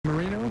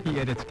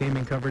edits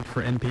gaming coverage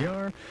for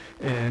NPR,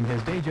 and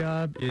his day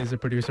job is a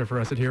producer for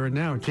us at Here and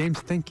Now. James,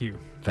 thank you.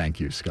 Thank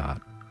you,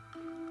 Scott.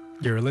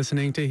 You're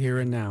listening to Here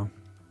and Now.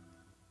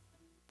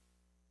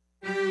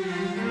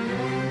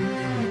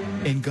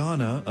 In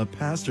Ghana, a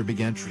pastor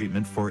began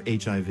treatment for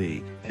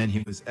HIV, and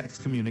he was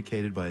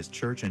excommunicated by his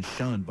church and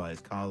shunned by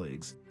his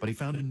colleagues. But he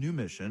found a new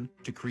mission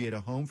to create a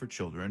home for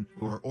children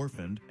who are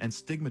orphaned and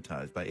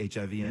stigmatized by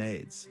HIV and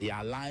AIDS. They are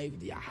alive,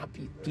 they are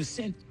happy to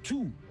send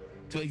two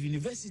to a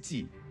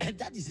university, and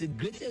that is the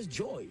greatest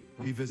joy.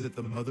 We visit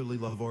the Motherly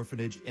Love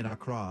Orphanage in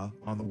Accra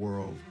on the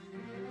World.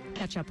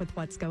 Catch up with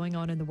what's going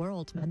on in the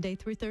world Monday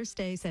through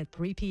Thursdays at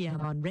 3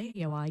 p.m. on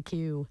Radio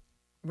IQ.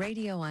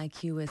 Radio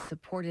IQ is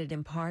supported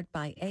in part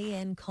by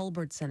A.N.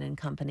 Culbertson and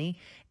Company,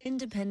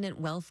 independent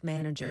wealth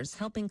managers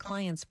helping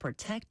clients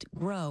protect,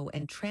 grow,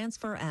 and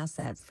transfer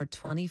assets for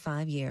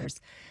 25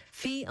 years.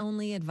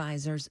 Fee-only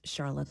advisors,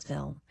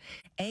 Charlottesville.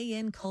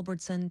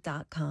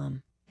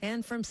 ANCulbertson.com.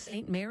 And from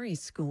St.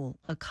 Mary's School,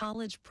 a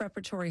college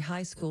preparatory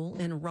high school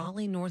in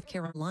Raleigh, North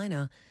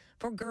Carolina,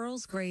 for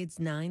girls grades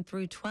 9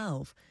 through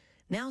 12.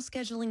 Now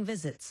scheduling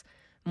visits.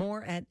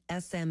 More at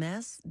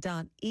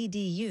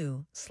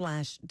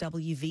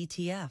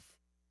sms.edu/WVTF.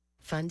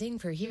 Funding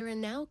for Here and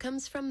Now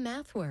comes from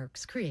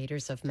MathWorks,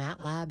 creators of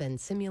MATLAB and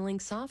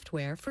Simulink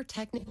software for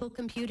technical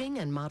computing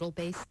and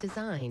model-based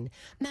design.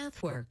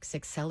 MathWorks,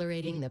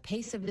 accelerating the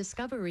pace of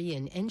discovery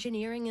in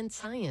engineering and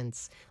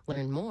science.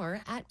 Learn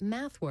more at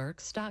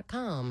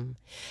mathworks.com.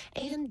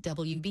 And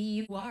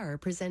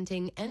WBUR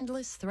presenting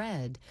Endless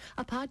Thread,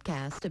 a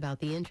podcast about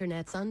the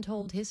Internet's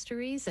untold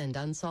histories and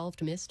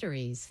unsolved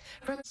mysteries.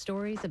 From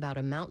stories about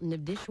a mountain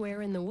of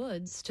dishware in the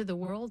woods to the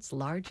world's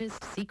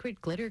largest secret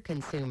glitter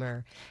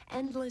consumer.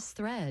 Endless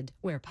Thread,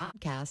 where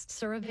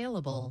podcasts are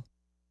available.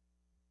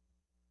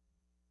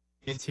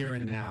 It's Here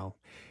and Now.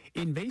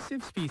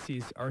 Invasive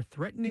species are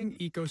threatening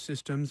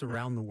ecosystems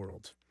around the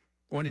world.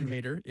 One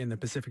invader in the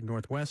Pacific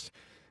Northwest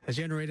has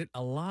generated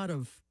a lot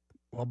of,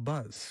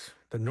 buzz.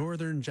 The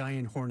northern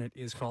giant hornet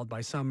is called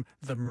by some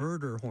the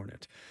murder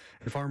hornet.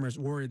 And farmers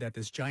worry that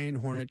this giant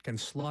hornet can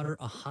slaughter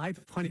a hive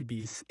of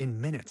honeybees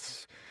in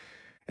minutes.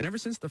 And ever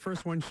since the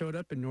first one showed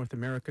up in North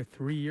America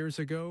 3 years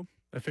ago,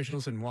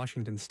 officials in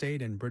Washington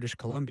State and British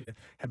Columbia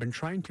have been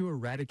trying to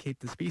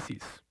eradicate the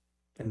species.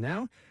 And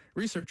now,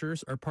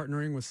 researchers are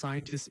partnering with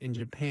scientists in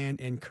Japan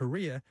and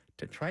Korea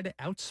to try to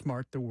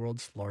outsmart the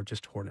world's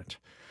largest hornet.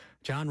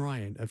 John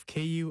Ryan of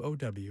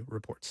KUOW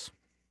reports.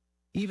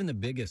 Even the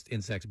biggest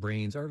insects'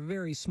 brains are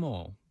very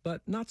small,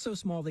 but not so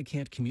small they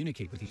can't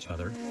communicate with each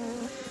other.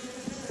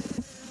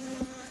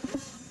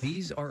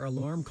 These are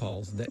alarm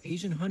calls that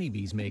Asian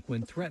honeybees make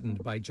when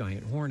threatened by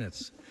giant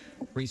hornets.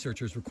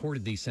 Researchers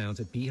recorded these sounds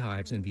at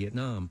beehives in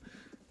Vietnam.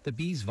 The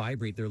bees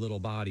vibrate their little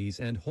bodies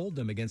and hold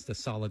them against a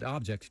solid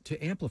object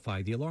to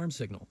amplify the alarm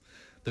signal.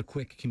 The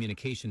quick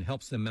communication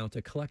helps them mount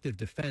a collective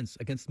defense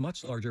against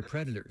much larger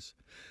predators.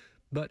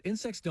 But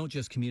insects don't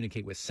just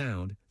communicate with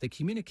sound, they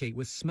communicate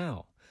with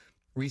smell.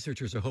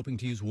 Researchers are hoping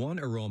to use one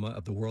aroma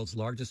of the world's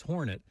largest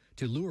hornet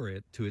to lure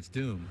it to its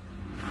doom.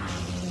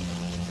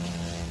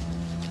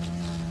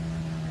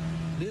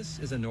 This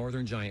is a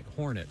northern giant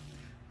hornet.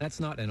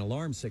 That's not an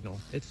alarm signal.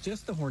 It's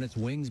just the hornet's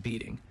wings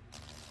beating.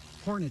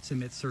 Hornets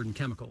emit certain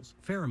chemicals,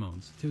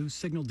 pheromones, to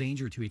signal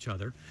danger to each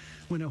other.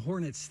 When a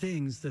hornet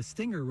stings, the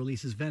stinger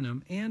releases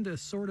venom and a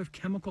sort of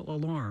chemical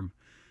alarm.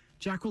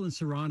 Jacqueline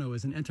Serrano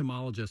is an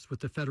entomologist with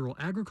the Federal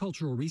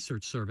Agricultural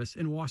Research Service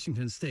in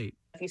Washington State.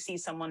 If you see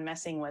someone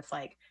messing with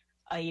like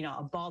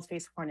a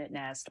bald-faced hornet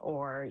nest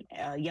or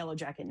a yellow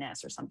jacket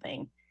nest or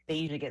something, they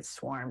usually get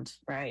swarmed,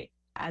 right?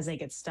 As they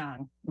get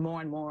stung,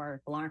 more and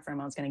more alarm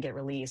pheromone is going to get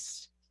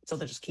released, so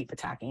they'll just keep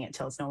attacking it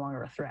till it's no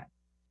longer a threat.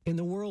 In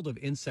the world of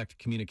insect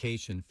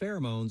communication,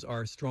 pheromones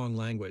are strong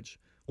language.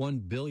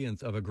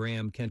 1/1000th of a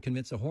gram can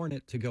convince a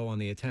hornet to go on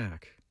the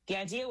attack. The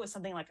idea with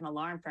something like an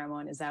alarm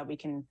pheromone is that we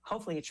can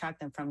hopefully attract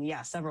them from,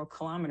 several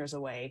kilometers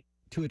away.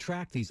 To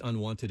attract these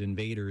unwanted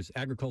invaders,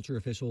 agriculture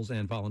officials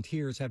and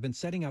volunteers have been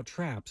setting out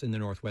traps in the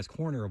northwest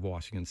corner of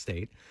Washington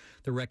State.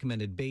 The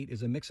recommended bait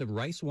is a mix of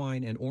rice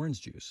wine and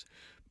orange juice.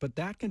 But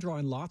that can draw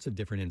in lots of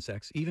different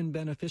insects, even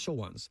beneficial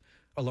ones.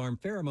 Alarm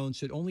pheromones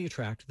should only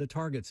attract the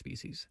target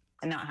species.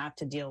 And not have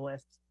to deal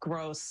with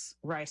gross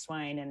rice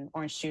wine and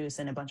orange juice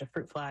and a bunch of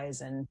fruit flies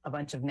and a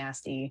bunch of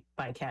nasty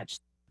bycatch.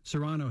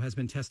 Serrano has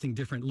been testing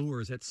different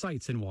lures at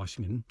sites in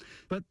Washington,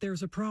 but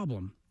there's a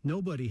problem.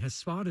 Nobody has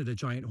spotted a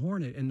giant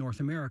hornet in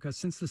North America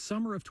since the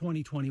summer of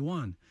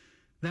 2021.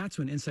 That's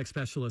when insect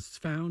specialists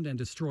found and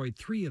destroyed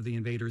 3 of the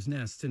invaders'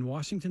 nests in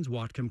Washington's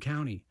Whatcom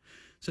County.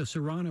 So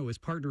Serrano is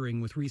partnering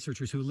with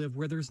researchers who live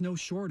where there's no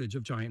shortage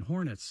of giant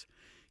hornets.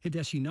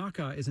 Hideshi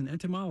Naka is an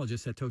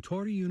entomologist at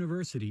Tottori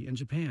University in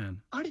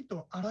Japan.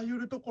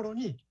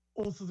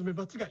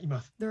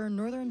 There are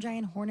northern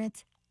giant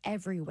hornets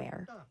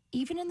everywhere,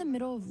 even in the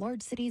middle of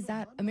large cities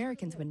that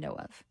Americans would know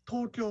of.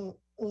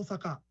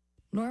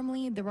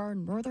 Normally, there are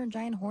northern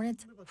giant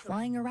hornets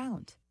flying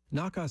around.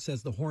 Naka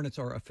says the hornets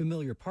are a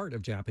familiar part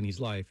of Japanese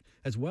life,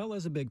 as well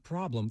as a big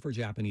problem for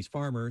Japanese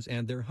farmers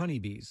and their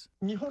honeybees.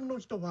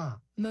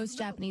 Most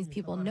Japanese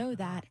people know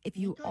that if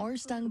you are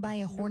stung by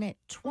a hornet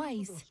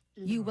twice,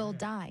 you will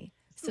die,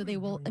 so they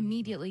will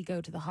immediately go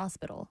to the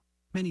hospital.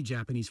 Many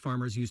Japanese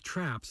farmers use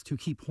traps to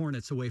keep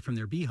hornets away from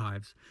their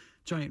beehives.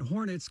 Giant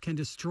hornets can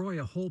destroy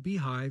a whole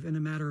beehive in a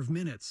matter of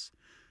minutes.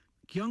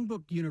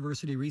 Gyeongbuk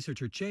University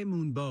researcher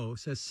Jae-moon Bo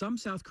says some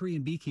South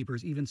Korean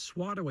beekeepers even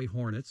swat away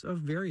hornets of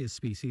various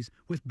species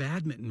with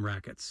badminton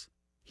rackets.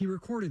 He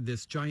recorded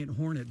this giant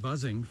hornet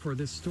buzzing for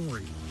this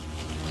story.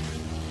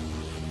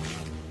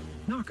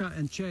 Naka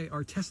and Che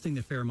are testing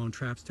the pheromone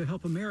traps to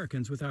help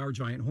Americans with our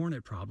giant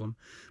hornet problem,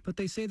 but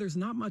they say there's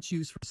not much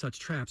use for such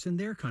traps in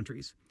their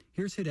countries.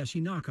 Here's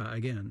Hideshi Naka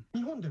again.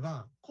 In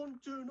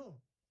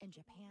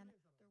Japan,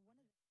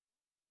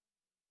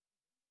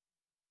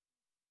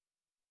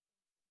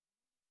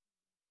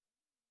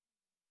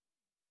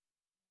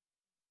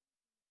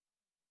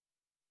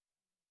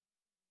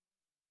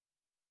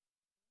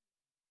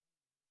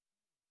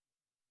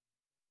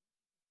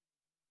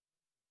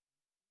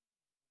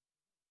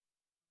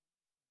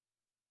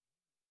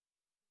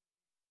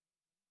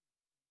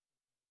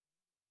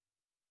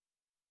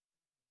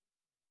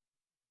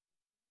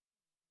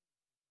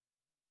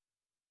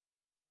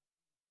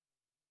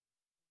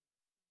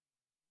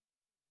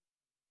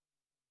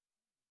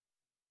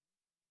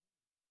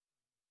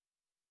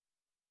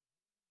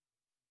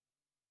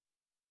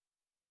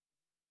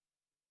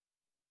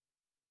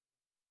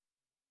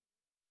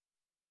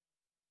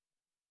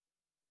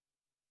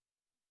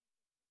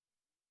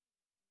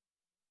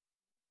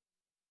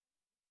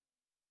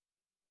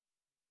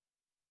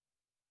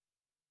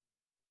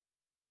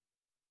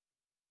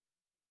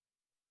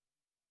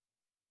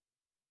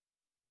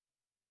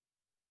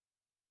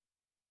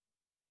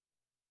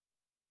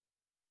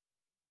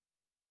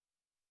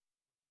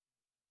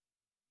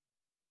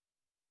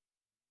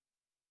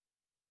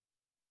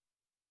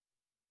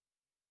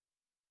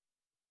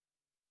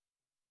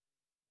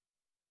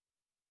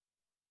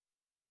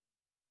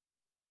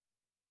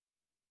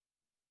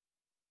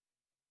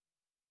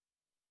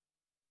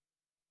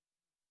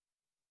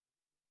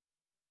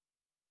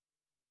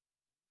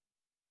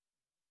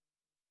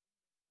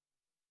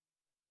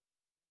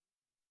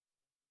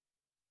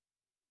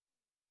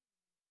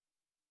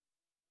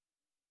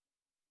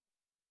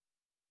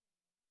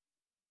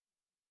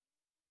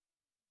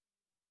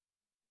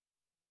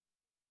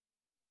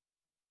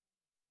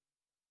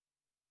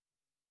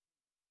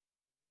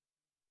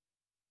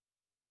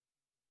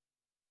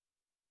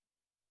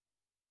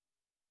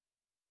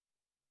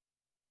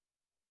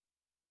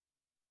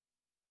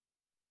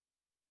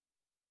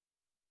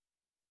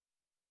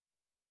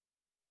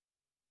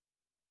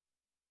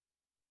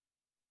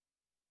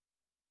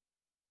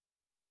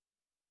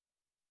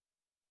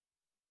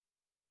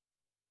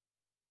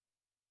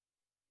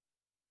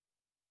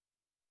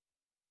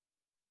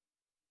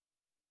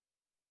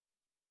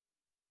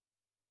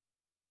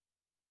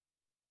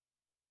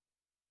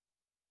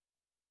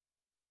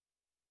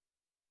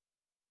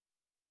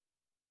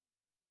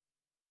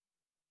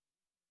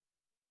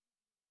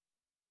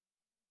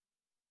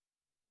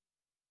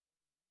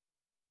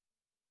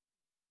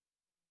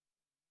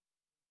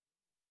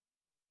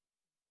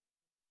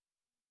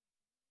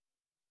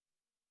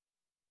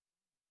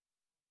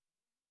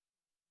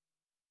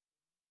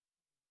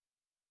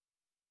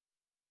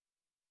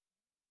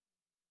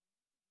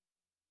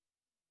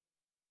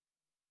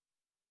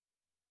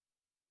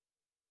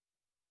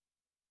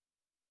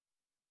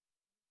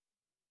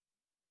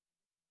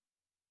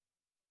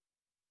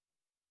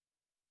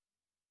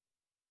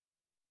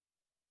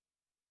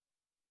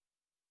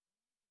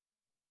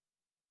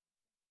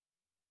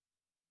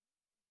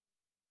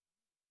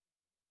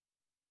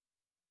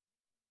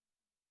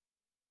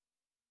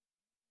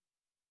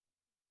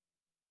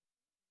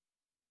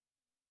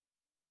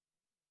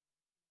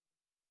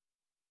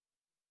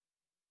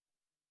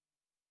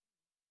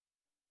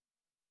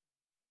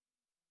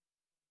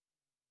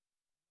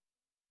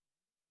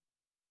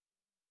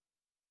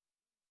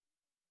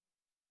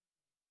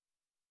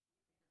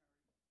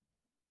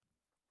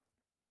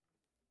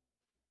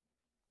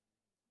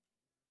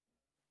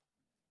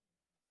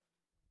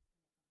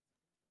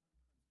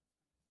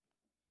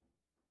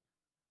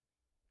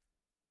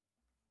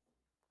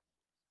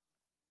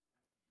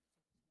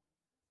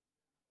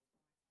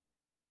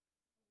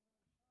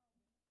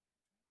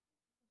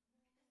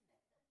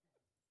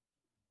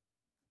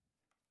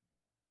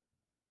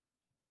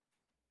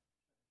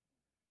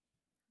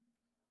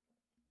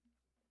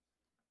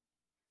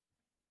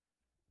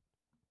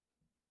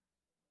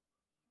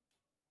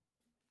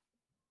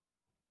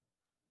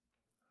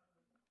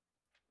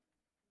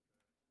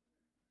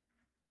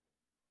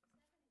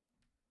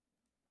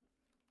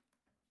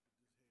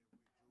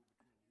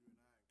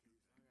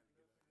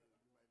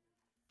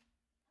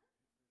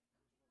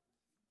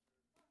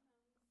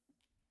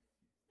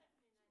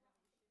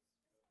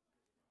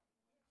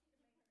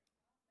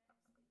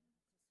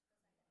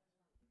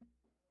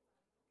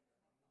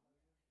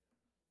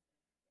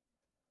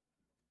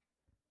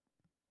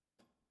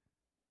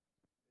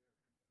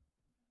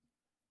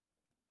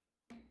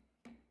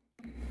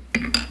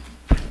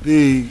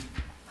 The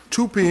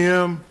 2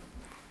 p.m.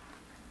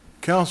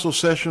 council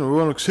session of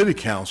Roanoke City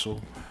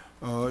Council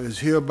is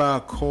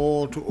hereby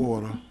called to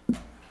order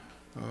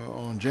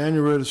on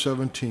January the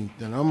 17th.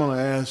 And I'm going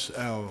to ask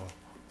our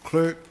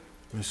clerk,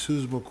 Ms.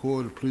 Susan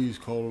McCoy, to please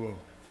call the roll.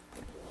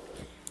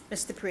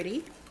 Mr.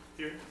 Pretty.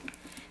 Here.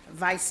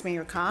 Vice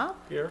Mayor Cobb.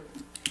 Here.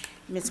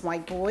 Ms.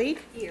 White Boyd.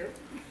 Here.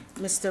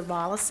 Mr.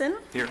 Vollison.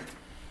 Here.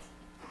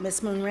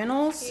 Ms. Moon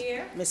Reynolds.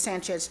 Here. Ms.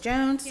 Sanchez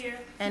Jones. Here.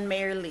 And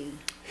Mayor Lee.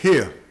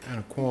 Here, and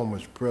a quorum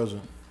is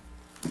present.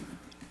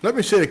 Let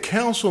me say the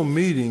council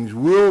meetings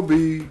will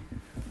be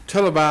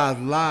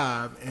televised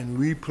live and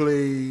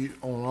replayed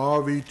on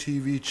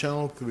RVTV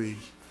Channel 3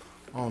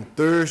 on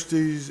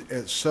Thursdays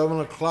at 7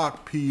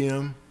 o'clock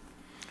p.m.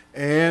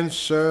 and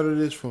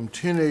Saturdays from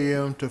 10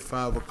 a.m. to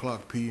 5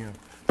 o'clock p.m.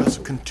 That's a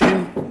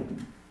continue.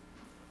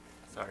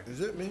 Sorry. Is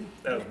it me?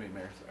 That was me,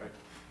 Mayor. Sorry.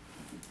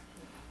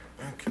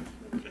 Okay.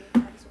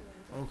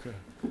 Okay.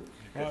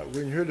 All right,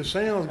 when you hear the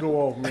sounds go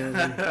off,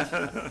 man.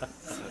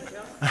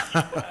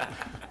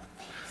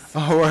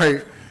 All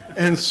right.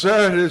 And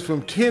Saturdays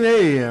from 10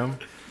 a.m.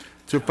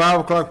 to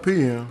 5 o'clock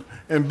p.m.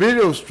 and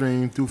video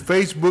stream through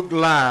Facebook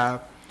Live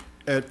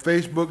at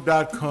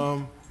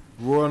facebook.com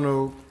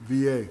Roanoke,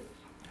 VA.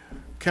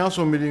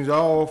 Council meetings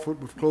are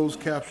offered with closed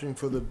captioning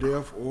for the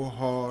deaf or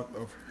hard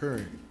of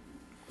hearing.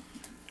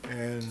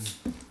 And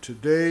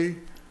today,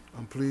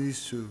 I'm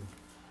pleased to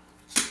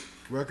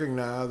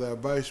recognize our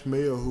Vice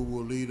Mayor who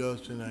will lead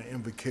us in our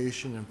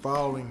invocation, and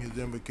following his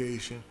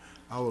invocation,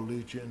 I will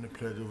lead you in the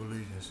Pledge of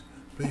Allegiance.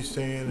 Please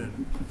stand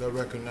and I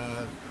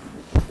recognize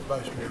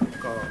Vice Mayor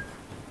Cobb.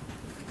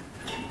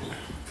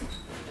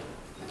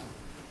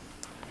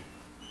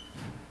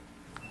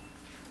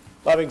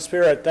 Loving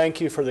Spirit,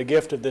 thank you for the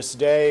gift of this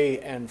day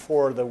and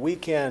for the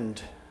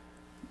weekend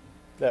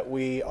that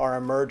we are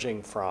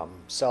emerging from,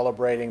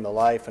 celebrating the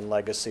life and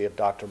legacy of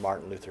Dr.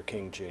 Martin Luther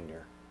King,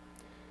 Jr.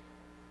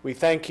 We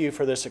thank you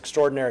for this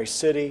extraordinary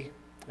city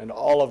and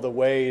all of the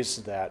ways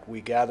that we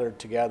gathered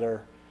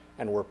together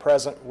and were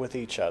present with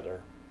each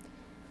other,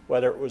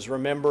 whether it was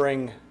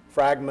remembering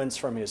fragments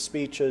from his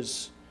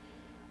speeches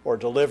or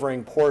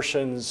delivering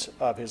portions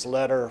of his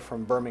letter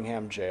from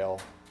Birmingham jail,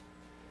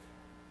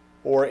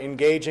 or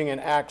engaging in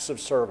acts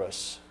of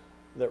service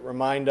that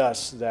remind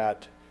us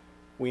that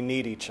we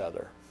need each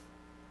other.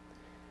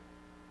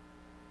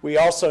 We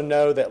also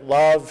know that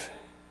love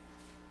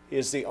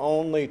is the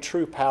only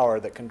true power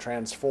that can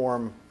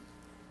transform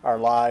our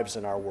lives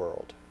and our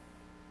world.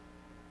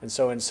 And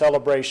so in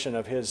celebration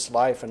of his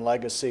life and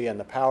legacy and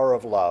the power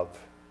of love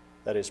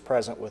that is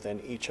present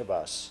within each of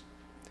us,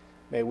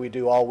 may we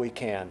do all we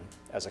can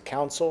as a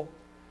council,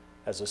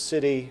 as a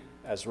city,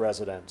 as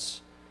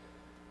residents,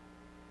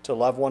 to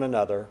love one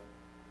another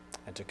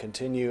and to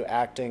continue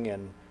acting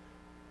in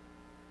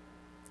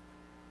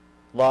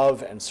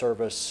love and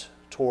service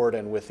toward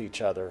and with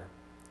each other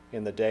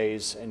in the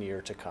days and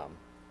year to come.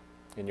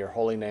 In your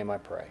holy name I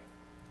pray.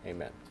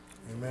 Amen.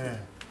 Amen.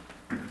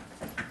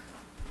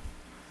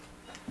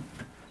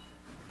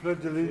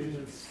 Pledge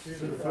allegiance to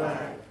the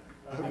flag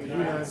of the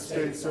United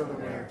States of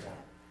America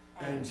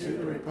and to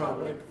the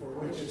republic for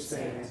which it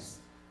stands,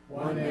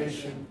 one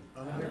nation,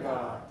 under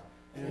God,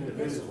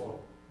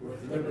 indivisible,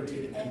 with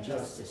liberty and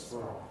justice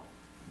for all.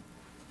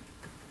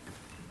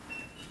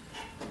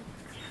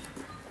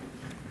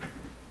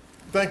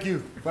 Thank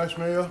you, Vice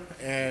Mayor,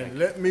 and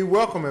let me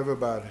welcome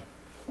everybody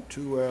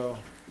to our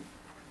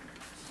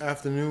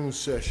afternoon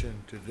session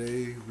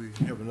today. We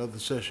have another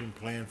session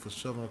planned for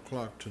 7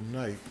 o'clock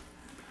tonight,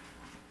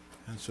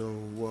 and so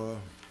we're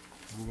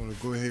going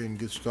to go ahead and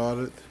get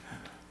started.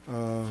 There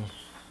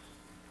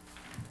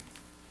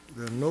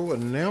are no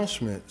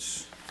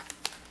announcements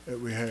that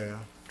we have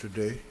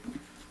today,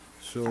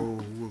 so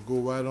we'll go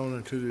right on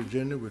into the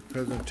agenda with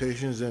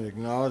presentations and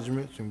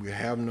acknowledgments, and we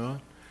have none.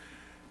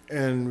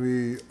 And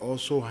we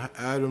also,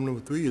 item number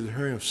 3 is the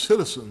hearing of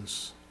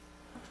citizens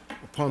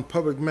upon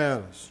public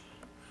matters.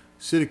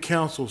 City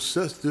Council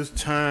sets this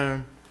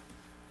time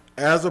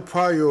as a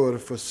priority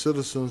for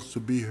citizens to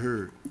be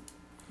heard.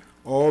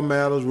 All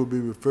matters will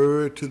be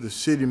referred to the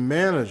city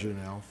manager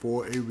now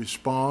for a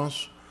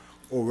response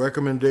or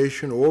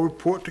recommendation or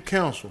report to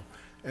council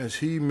as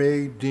he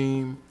may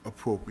deem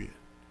appropriate.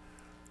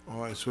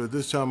 All right, so at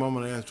this time I'm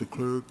going to ask the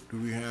clerk,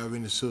 do we have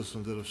any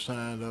citizens that have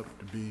signed up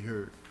to be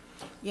heard?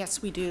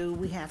 Yes, we do.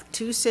 We have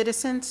 2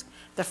 citizens.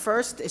 The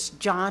first is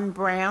John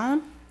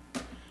Brown,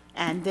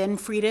 and then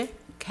Frida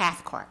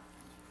Cathcart.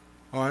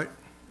 All right,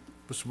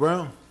 Mr.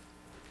 Brown.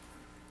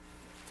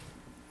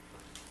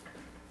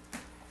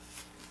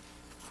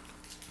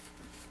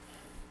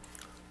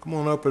 Come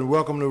on up and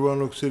welcome to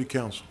Roanoke City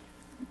Council.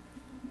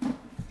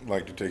 I'd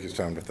like to take this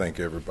time to thank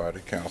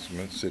everybody,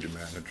 Councilman, City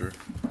Manager,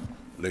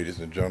 ladies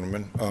and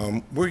gentlemen.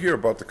 We're here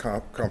about the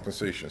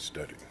compensation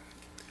study.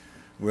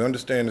 We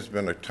understand it's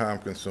been a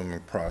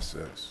time-consuming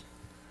process,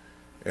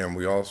 and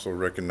we also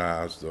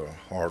recognize the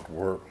hard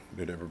work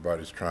that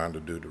everybody's trying to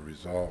do to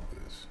resolve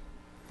this.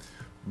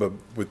 But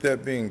with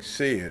that being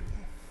said,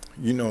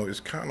 you know, it's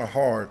kind of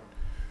hard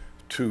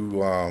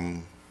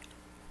to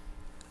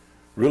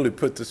really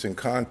put this in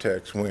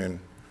context when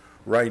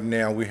right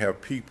now we have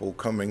people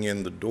coming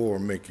in the door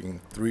making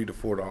 $3 to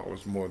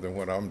 $4 more than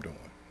what I'm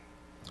doing.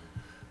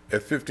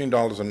 At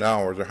 $15 an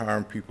hour, they're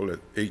hiring people at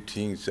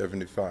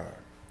 $18.75.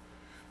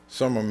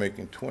 Some are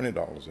making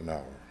 $20 an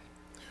hour.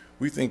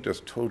 We think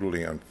that's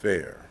totally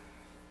unfair.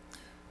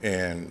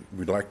 And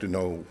we'd like to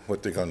know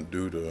what they're going to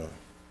do to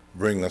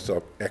bring us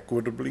up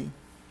equitably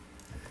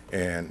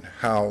and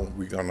how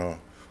we're going to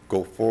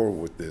go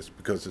forward with this,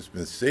 because it's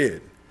been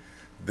said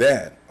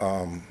that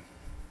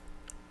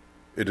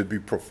it'll be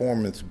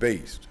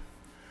performance-based.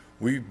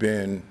 We've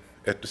been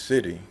at the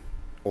city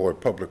or at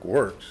Public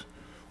Works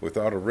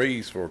without a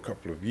raise for a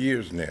couple of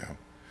years now.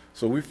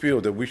 So we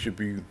feel that we should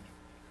be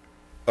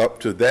up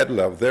to that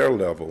level, their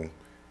level,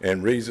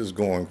 and raises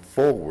going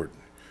forward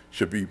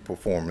should be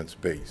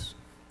performance-based.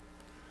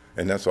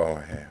 And that's all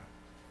I have.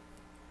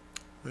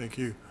 Thank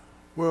you.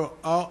 Well,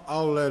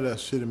 I'll let our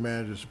city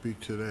manager speak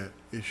to that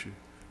issue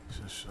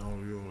since all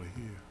of you are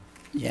here.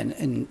 Yeah,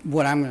 and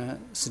what I'm going to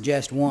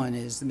suggest, one,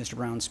 is that Mr.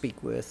 Brown speak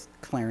with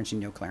Clarence,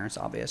 and Clarence,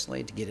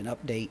 obviously, to get an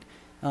update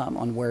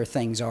on where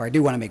things are. I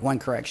do want to make one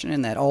correction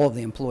in that all of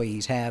the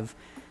employees have,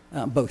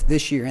 both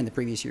this year and the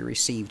previous year,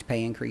 received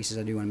pay increases.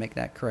 I do want to make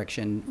that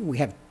correction. We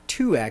have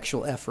 2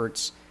 actual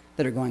efforts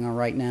that are going on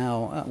right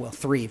now, well,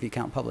 3 if you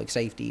count public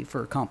safety,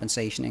 for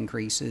compensation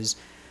increases.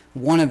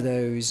 One of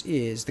those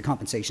is the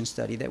compensation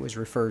study that was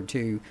referred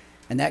to,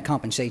 and that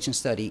compensation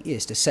study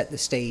is to set the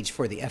stage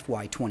for the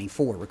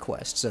FY24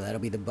 request. So that'll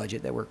be the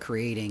budget that we're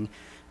creating.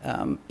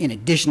 In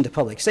addition to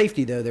public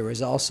safety, though, there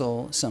was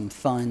also some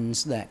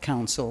funds that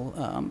council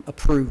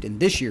approved in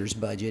this year's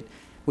budget,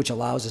 which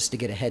allows us to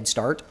get a head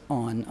start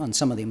on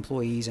some of the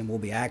employees, and we'll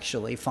be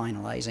actually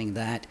finalizing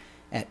that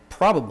at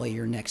probably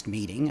your next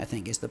meeting, I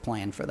think is the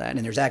plan for that.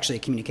 And there's actually a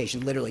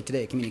communication, literally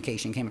today, a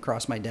communication came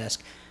across my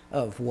desk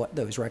of what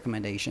those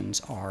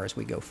recommendations are as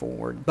we go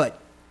forward. But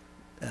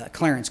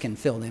Clarence can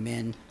fill them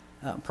in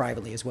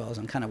privately as well as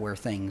on kind of where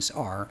things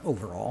are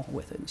overall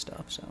with it and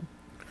stuff. So.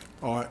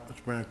 All right,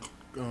 Mr.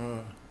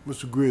 Brown.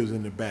 Mr. Greer's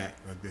in the back.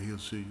 Okay, he'll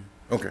see you.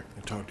 Okay.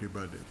 And talk to you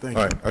about that. Thank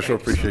you. All right, I sure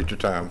appreciate your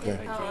time. Okay.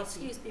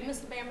 Excuse me,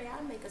 Mr. Mayor, may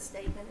I make a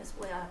statement as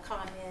well, a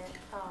comment?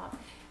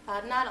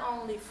 Not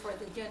only for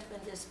the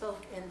gentleman that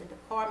spoke in the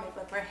department,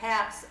 but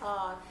perhaps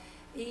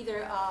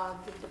either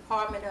the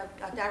Department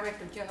of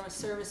Director of General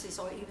Services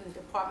or even the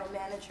department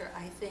manager,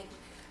 I think,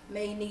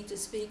 may need to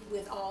speak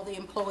with all the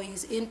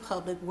employees in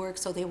public work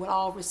so they will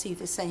all receive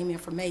the same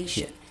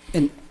information.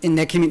 Yeah. And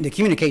that the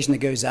communication that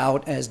goes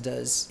out, as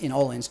does in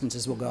all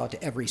instances, will go out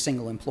to every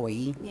single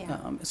employee. Yeah.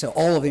 So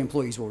all of the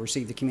employees will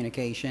receive the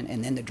communication,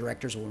 and then the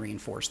directors will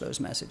reinforce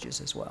those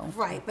messages as well.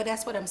 Right, but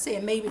that's what I'm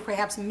saying. Maybe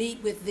perhaps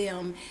meet with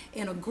them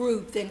in a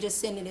group than just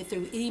sending it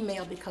through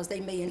email, because they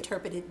may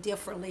interpret it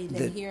differently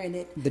than hearing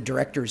it. The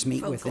directors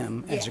meet with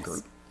them as a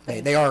group.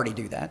 They already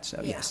do that,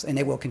 so yes, and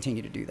they will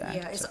continue to do that.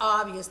 Yeah, it's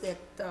obvious that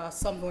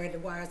somewhere the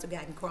wires have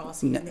gotten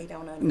crossed and they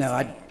don't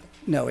understand.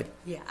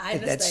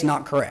 That's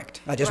not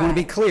correct. I just want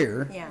to be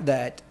clear Yeah.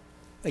 that,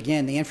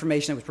 again, the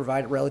information that was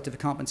provided relative to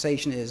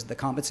compensation is the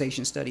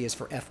compensation study is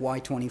for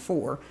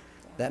FY24.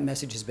 That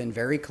message has been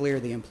very clear.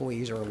 The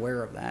employees are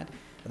aware of that.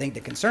 I think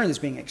the concern that's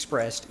being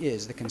expressed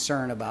is the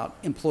concern about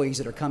employees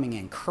that are coming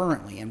in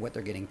currently and what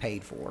they're getting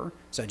paid for.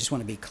 So I just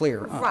want to be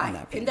clear on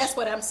that piece. And that's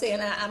what I'm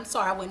saying. I'm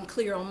sorry I wasn't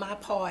clear on my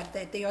part.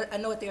 That I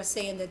know what they're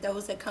saying, that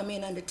those that come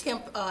in under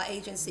temp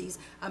agencies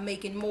are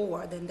making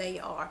more than they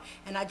are.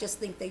 And I just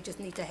think they just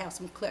need to have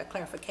some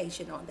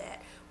clarification on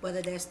that,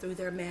 whether that's through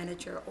their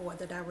manager or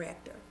the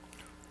director.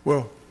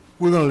 Well,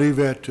 we're going to leave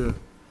that to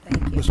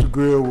Mr.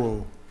 Greer.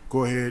 Will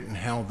go ahead and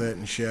handle that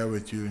and share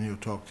with you, and he'll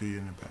talk to you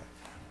in the back.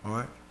 All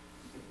right?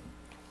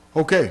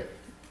 Okay.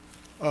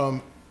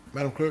 Madam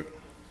Clerk.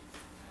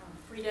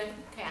 Frida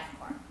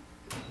Cathcart.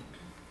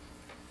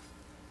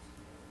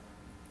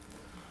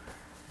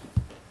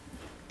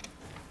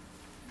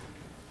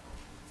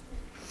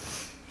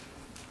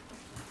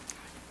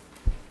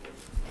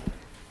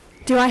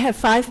 Do I have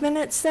 5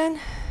 minutes then?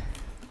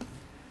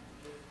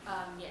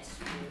 Yes.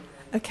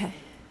 Okay.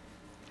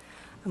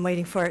 I'm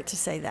waiting for it to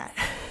say that.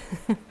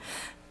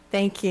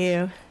 Thank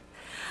you.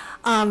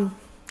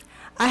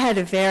 I had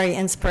a very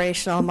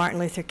inspirational Martin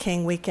Luther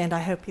King weekend. I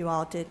hope you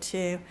all did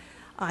too.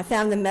 I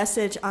found the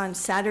message on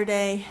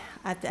Saturday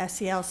at the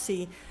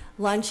SCLC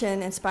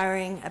luncheon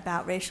inspiring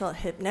about racial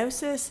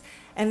hypnosis.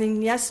 And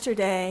then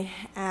yesterday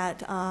at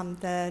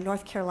the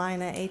North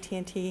Carolina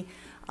AT&T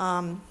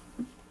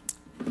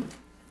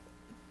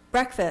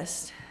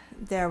breakfast,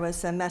 there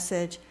was a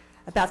message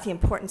about the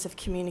importance of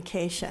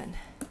communication.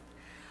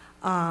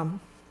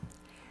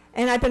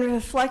 And I've been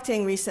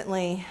reflecting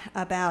recently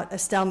about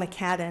Estelle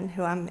McCadden,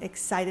 who I'm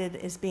excited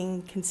is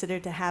being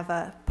considered to have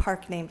a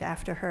park named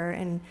after her,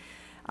 and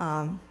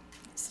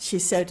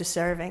she's so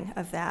deserving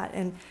of that.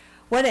 And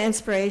what an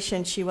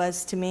inspiration she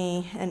was to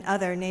me and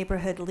other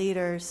neighborhood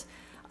leaders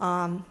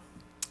to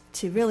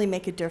really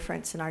make a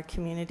difference in our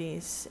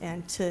communities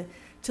and to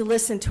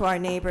listen to our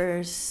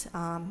neighbors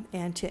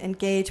and to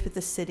engage with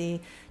the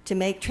city to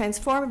make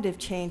transformative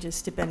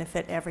changes to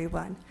benefit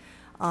everyone.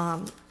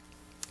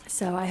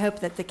 So I hope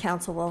that the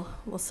council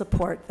will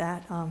support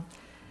that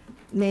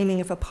naming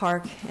of a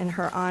park in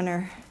her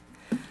honor.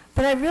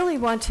 But I really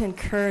want to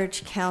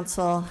encourage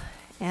council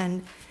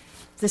and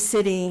the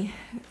city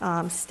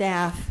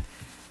staff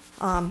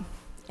and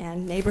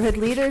neighborhood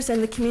leaders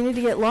and the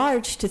community at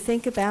large to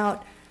think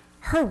about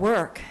her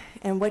work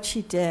and what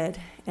she did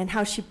and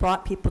how she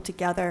brought people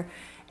together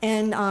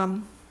and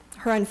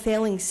her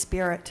unfailing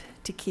spirit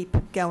to keep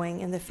going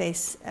in the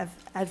face of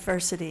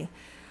adversity.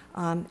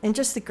 And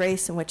just the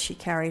grace in which she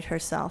carried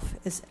herself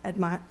is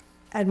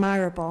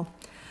admirable.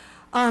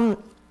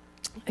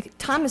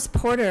 Thomas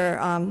Porter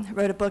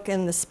wrote a book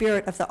in The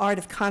Spirit of the Art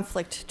of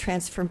Conflict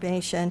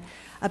Transformation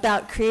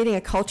about creating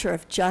a culture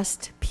of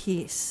just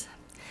peace.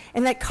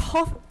 And that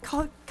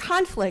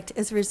conflict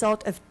is a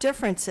result of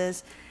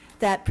differences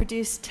that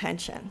produce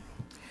tension.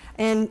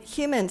 And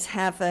humans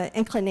have an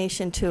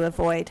inclination to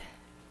avoid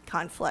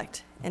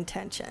conflict and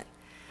tension.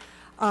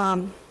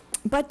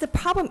 But the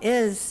problem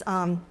is,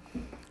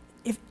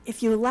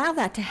 if you allow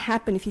that to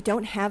happen, if you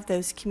don't have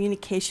those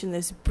communication,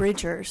 those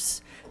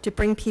bridgers to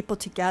bring people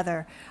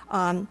together,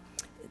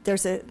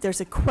 there's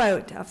a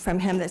quote from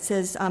him that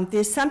says, the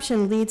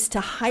assumption leads to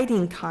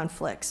hiding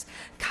conflicts,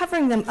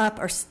 covering them up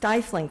or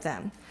stifling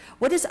them.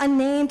 What is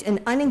unnamed and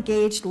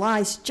unengaged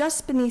lies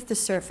just beneath the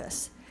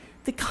surface.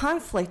 The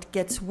conflict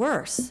gets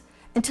worse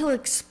until it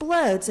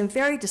explodes in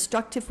very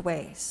destructive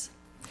ways.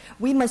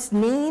 We must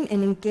name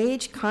and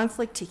engage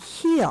conflict to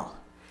heal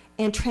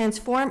and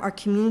transform our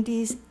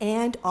communities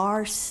and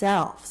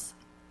ourselves.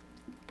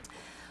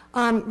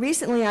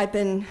 Recently, I've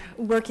been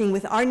working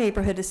with our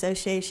neighborhood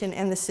association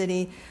and the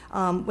city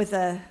with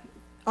an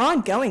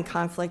ongoing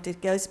conflict. It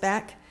goes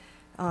back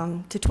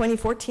to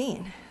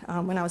 2014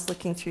 when I was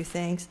looking through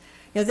things.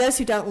 You know, those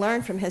who don't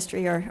learn from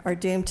history are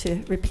doomed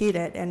to repeat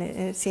it, and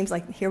it seems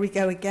like here we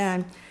go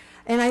again.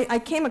 And I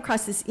came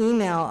across this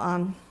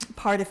email,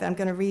 part of it I'm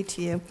going to read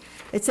to you.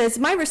 It says,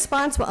 my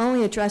response will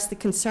only address the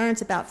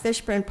concerns about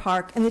Fishburne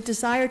Park and the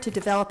desire to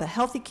develop a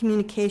healthy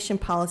communication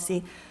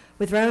policy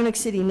with Roanoke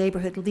City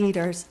neighborhood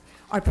leaders,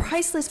 are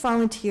priceless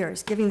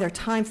volunteers giving their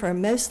time for a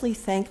mostly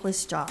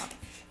thankless job.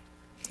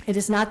 It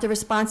is not the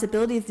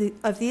responsibility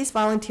of these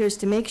volunteers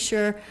to make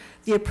sure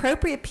the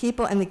appropriate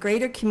people and the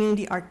greater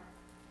community are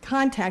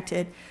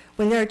contacted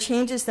when there are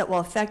changes that will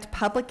affect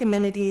public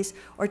amenities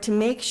or to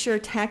make sure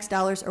tax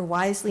dollars are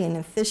wisely and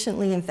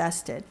efficiently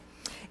invested.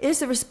 It is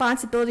the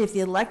responsibility of the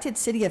elected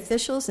city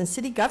officials and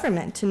city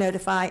government to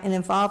notify and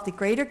involve the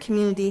greater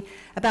community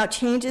about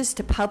changes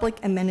to public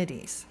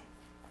amenities.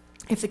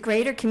 If the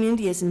greater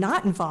community is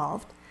not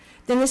involved,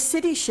 then the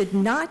city should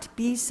not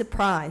be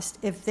surprised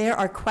if there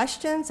are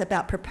questions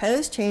about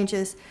proposed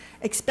changes,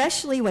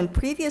 especially when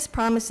previous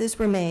promises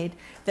were made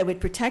that would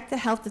protect the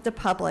health of the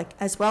public,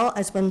 as well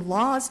as when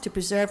laws to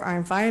preserve our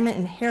environment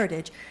and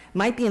heritage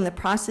might be in the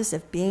process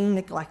of being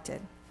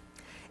neglected.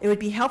 It would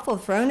be helpful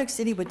if Roanoke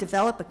City would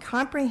develop a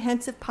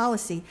comprehensive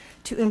policy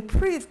to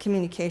improve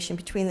communication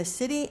between the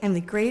city and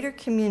the greater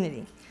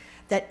community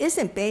that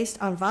isn't based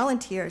on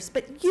volunteers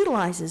but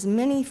utilizes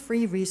many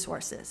free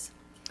resources.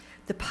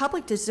 The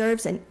public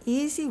deserves an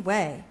easy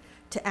way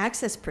to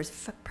access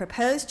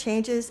proposed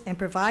changes and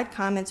provide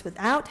comments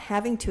without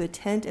having to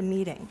attend a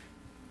meeting.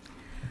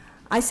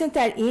 I sent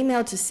that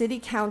email to City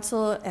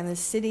Council and the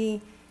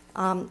city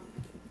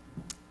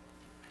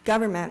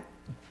government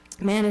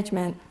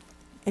management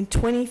in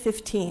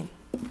 2015,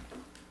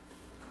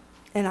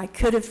 and I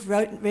could have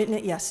written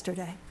it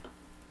yesterday.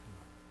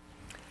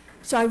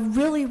 So I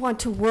really want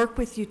to work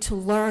with you to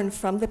learn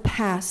from the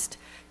past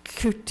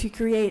to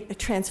create a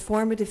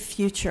transformative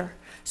future.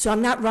 So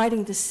I'm not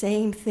writing the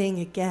same thing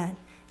again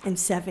in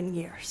 7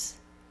 years.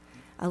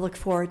 I look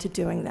forward to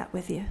doing that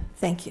with you.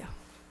 Thank you.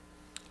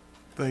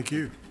 Thank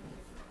you.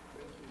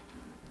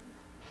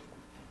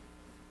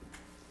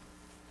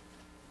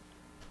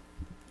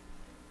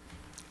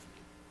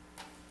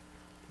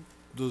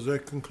 Does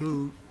that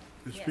conclude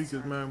the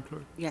speakers, Madam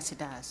Clerk? Yes, it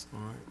does. All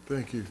right,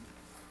 thank you.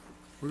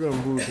 We're going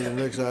to move to the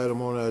next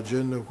item on our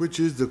agenda, which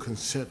is the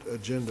consent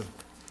agenda.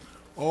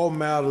 All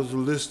matters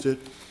listed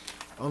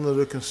under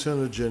the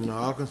consent agenda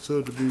are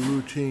considered to be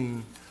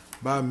routine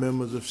by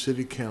members of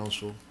City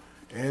Council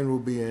and will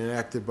be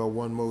enacted by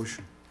one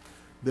motion.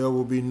 There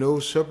will be no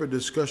separate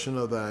discussion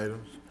of the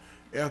items.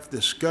 If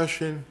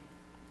discussion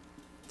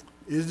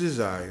is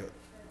desired,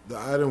 the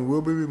item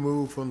will be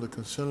removed from the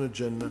consent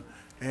agenda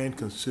and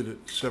considered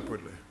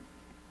separately.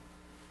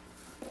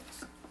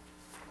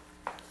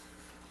 I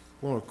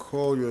want to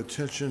call your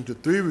attention to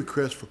 3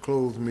 requests for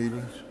closed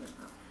meetings.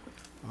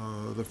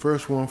 The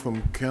first one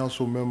from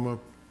Council Member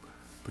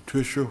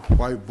Patricia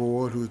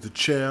Whiteboard, who is the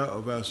chair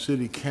of our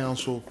City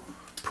Council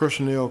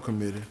Personnel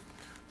Committee,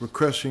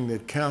 requesting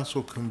that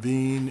Council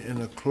convene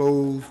in a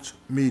closed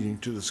meeting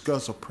to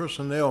discuss a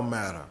personnel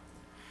matter,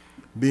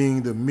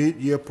 being the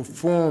mid-year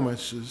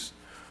performances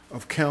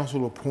of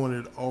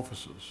Council-appointed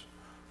officers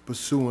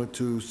pursuant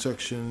to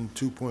Section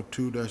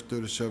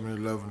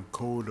 2.2-3711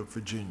 Code of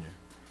Virginia,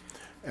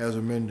 as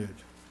amended.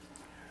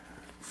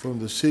 From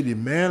the city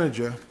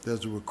manager,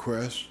 there's a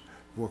request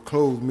for a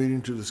closed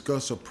meeting to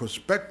discuss a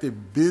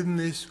prospective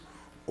business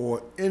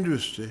or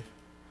industry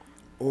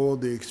or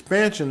the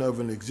expansion of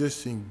an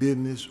existing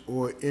business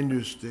or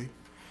industry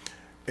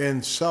in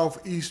the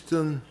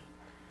southeastern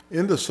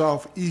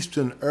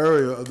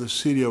area of the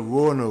city of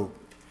Roanoke,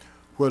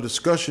 where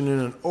discussion in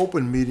an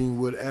open meeting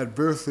would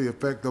adversely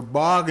affect the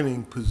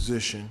bargaining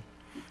position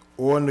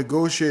or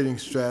negotiating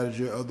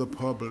strategy of the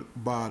public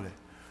body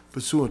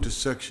pursuant to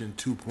section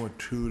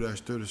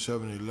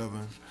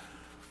 2.2-3711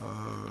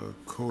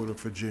 Code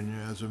of Virginia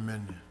as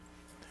amended.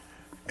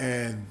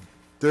 And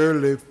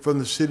thirdly, from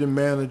the city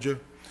manager,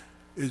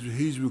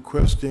 he's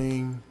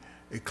requesting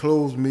a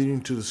closed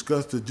meeting to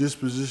discuss the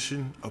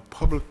disposition of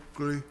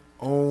publicly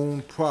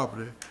owned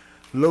property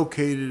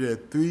located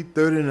at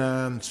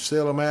 339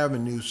 Salem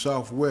Avenue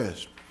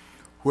Southwest,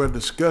 where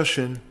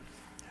discussion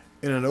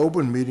in an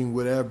open meeting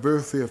would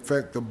adversely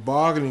affect the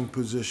bargaining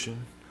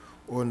position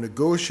or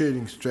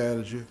negotiating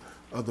strategy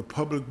of the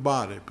public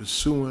body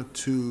pursuant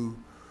to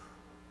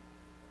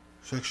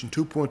section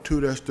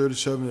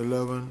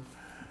 2.2-3711,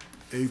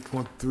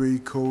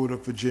 8.3 Code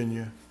of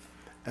Virginia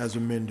as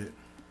amended.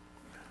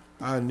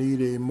 I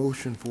need a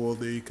motion for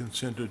the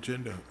consent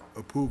agenda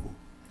approval.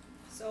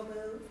 So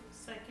moved.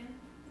 Second.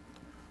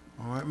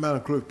 All right,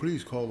 Madam Clerk,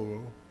 please call the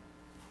roll.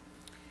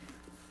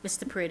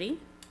 Mr. Pretty?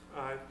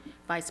 Aye.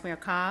 Vice Mayor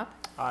Cobb?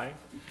 Aye.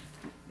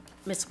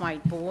 Ms.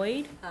 White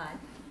Boyd? Aye.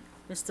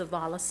 Mr.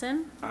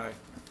 Volleson? Aye.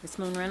 Ms.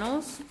 Moon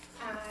Reynolds?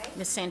 Aye.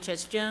 Ms.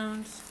 Sanchez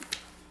Jones?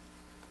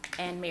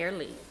 And Mayor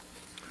Lee.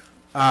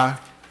 Aye.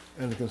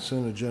 And the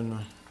consent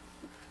agenda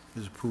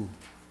is approved.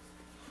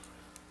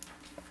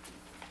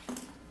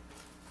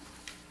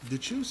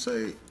 Did you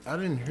say, I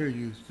didn't hear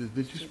you, did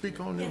you speak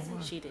on this one?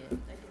 Yes, she did.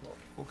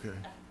 Okay.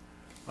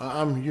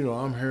 I'm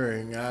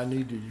hearing,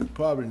 you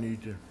probably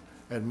need to,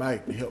 at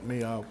Mike to help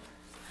me out,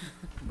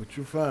 but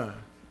you're fine.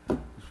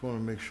 Just want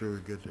to make sure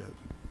we get that.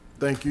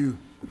 Thank you.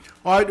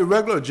 All right, the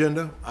regular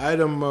agenda,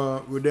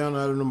 we're down to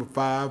item number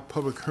 5,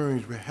 public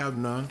hearings, we have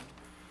none.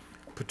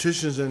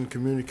 Petitions and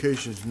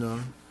communications,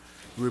 none.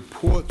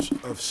 Reports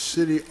of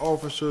city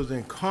officers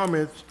and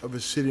comments of a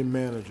city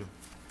manager.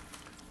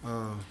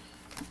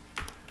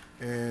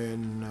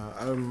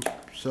 Item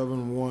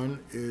 7.1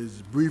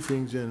 is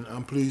briefings, and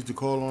I'm pleased to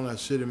call on our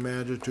city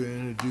manager to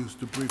introduce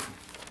the briefing.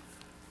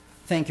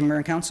 Thank you, Mayor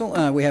and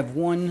Council. We have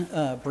one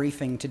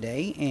briefing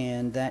today,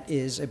 and that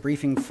is a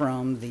briefing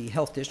from the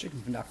Health District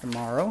from Dr.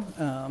 Morrow.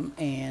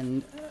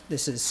 And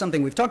this is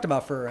something we've talked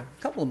about for a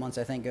couple of months,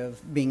 I think,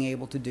 of being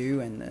able to do,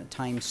 and the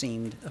time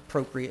seemed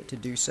appropriate to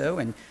do so.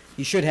 And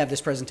you should have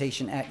this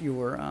presentation at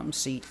your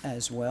seat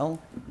as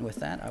well. And with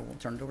that, I will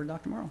turn it over to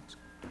Dr. Morrow.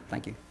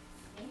 Thank you.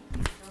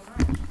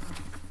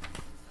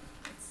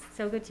 It's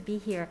so good to be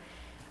here.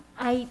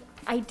 I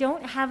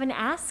don't have an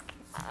ask.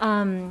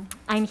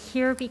 I'm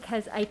here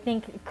because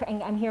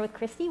I'm here with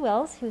Christy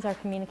Wills, who's our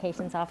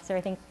communications officer.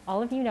 I think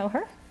all of you know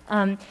her.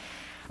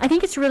 I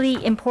think it's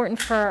really important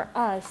for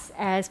us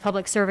as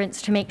public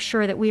servants to make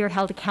sure that we are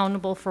held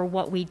accountable for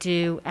what we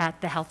do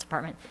at the health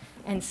department.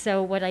 And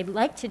so what I'd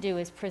like to do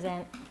is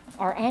present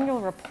our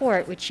annual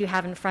report, which you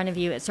have in front of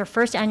you. It's our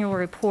first annual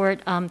report,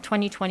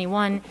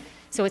 2021.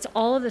 So it's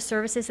all of the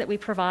services that we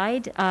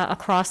provide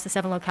across the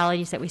 7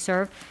 localities that we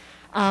serve.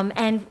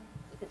 And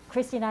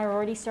Christy and I are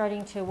already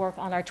starting to work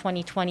on our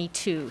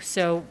 2022.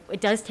 So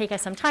it does take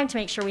us some time to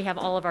make sure we have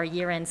all of our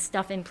year-end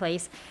stuff in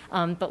place,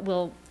 but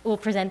we'll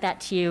present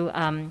that to you,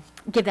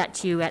 give that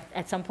to you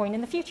at some point in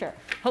the future.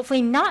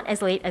 Hopefully not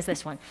as late as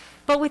this one.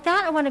 But with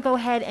that, I want to go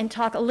ahead and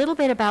talk a little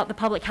bit about the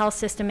public health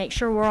system, make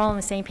sure we're all on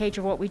the same page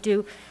of what we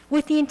do,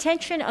 with the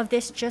intention of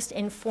this just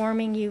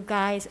informing you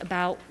guys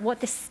about what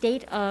the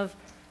state of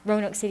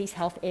Roanoke City's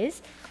health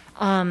is.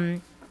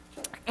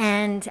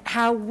 And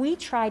how we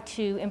try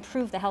to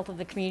improve the health of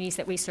the communities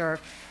that we serve,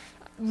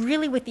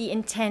 really with the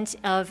intent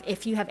of,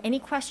 if you have any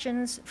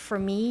questions for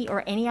me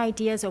or any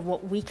ideas of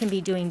what we can be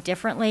doing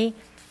differently,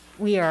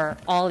 we are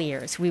all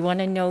ears. We want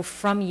to know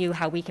from you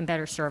how we can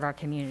better serve our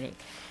community.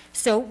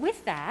 So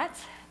with that,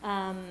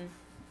 I'm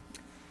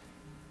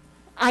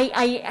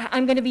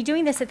going to be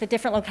doing this at the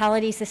different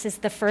localities. This is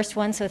the first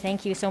one, so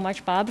thank you so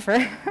much, Bob, for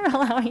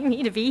allowing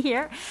me to be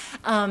here.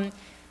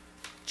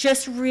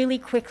 Just really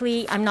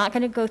quickly, I'm not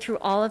going to go through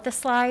all of the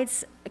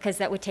slides because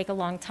that would take a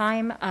long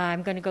time.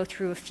 I'm going to go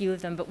through a few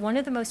of them, but one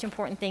of the most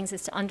important things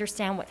is to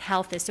understand what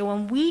health is. So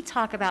when we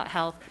talk about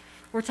health,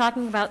 we're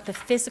talking about the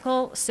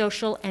physical,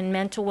 social, and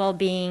mental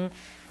well-being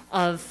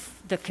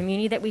of the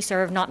community that we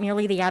serve, not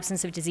merely the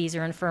absence of disease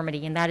or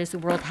infirmity, and that is the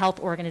World Health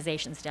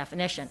Organization's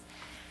definition.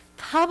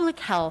 Public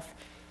health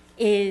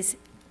is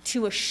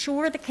to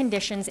assure the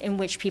conditions in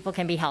which people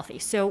can be healthy.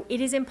 So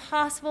it is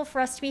impossible for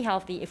us to be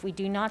healthy if we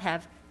do not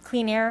have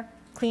clean air,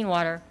 clean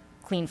water,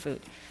 clean food.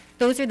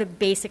 Those are the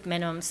basic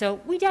minimums. So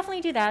we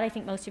definitely do that. I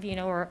think most of you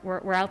know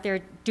we're out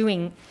there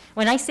doing,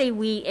 when I say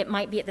we, it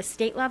might be at the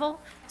state level.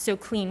 So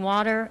clean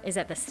water is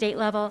at the state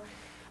level.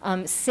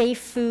 Safe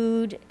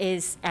food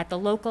is at the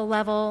local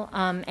level,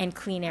 and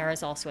clean air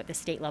is also at the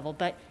state level.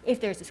 But if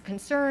there's a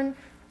concern,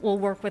 we'll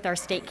work with our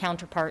state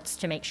counterparts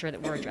to make sure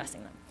that we're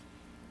addressing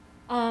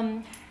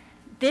them.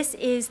 This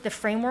is the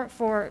framework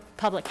for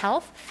public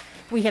health.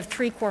 We have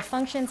 3 core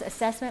functions: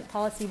 assessment,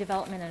 policy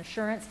development, and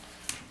assurance.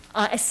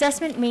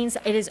 Assessment means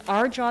it is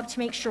our job to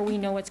make sure we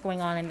know what's going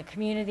on in the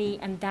community,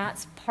 and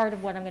that's part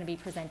of what I'm going to be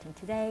presenting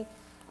today.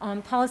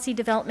 Policy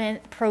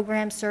development,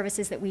 program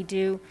services that we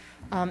do,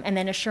 and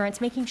then assurance,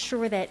 making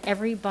sure that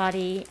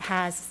everybody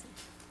has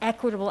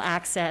equitable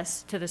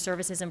access to the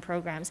services and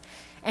programs.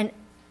 And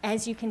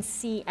as you can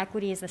see,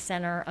 equity is the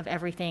center of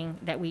everything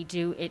that we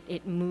do.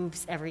 It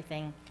moves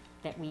everything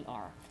that we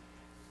are.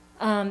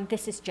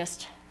 This is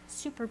just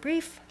super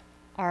brief,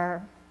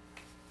 our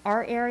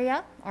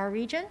area, our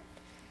region.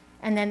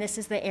 And then this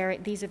is the area,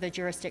 these are the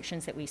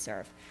jurisdictions that we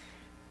serve.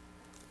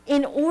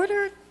 In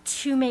order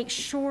to make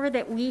sure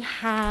that we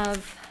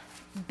have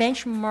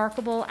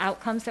benchmarkable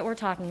outcomes that we're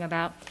talking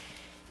about,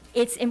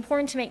 it's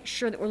important to make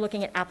sure that we're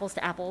looking at apples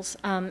to apples.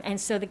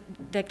 And so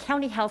the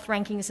county health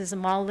rankings is a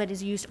model that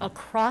is used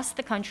across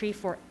the country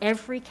for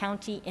every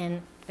county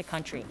in the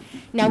country.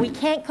 Now, we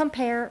can't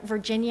compare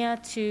Virginia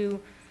to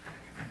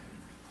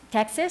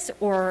Texas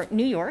or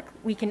New York.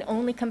 We can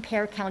only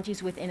compare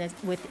counties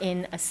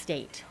within a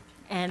state.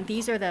 And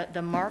these are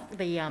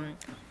the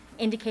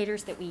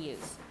indicators that we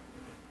use.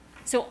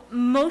 So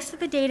most of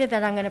the data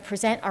that I'm going to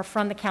present are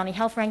from the county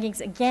health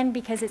rankings, again,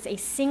 because it's a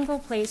single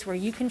place where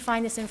you can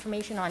find this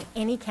information on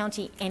any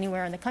county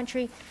anywhere in the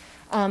country.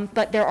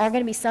 But there are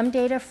going to be some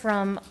data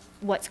from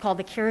what's called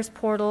the CARES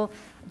portal.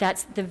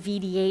 That's the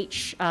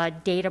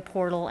VDH data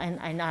portal,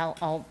 and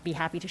I'll be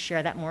happy to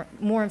share that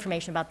more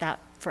information about that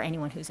for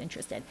anyone who's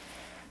interested.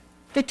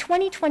 The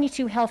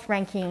 2022 health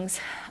rankings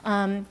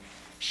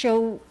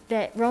show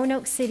that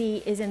Roanoke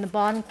City is in the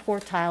bottom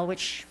quartile,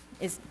 which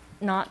is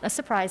not a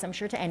surprise, I'm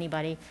sure, to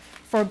anybody,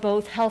 for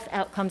both health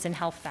outcomes and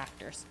health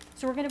factors.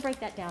 So we're going to break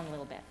that down a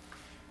little bit.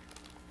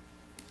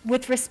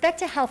 With respect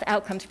to health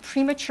outcomes,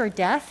 premature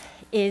death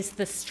is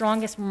the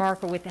strongest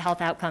marker with the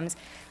health outcomes.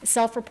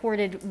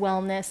 Self-reported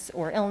wellness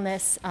or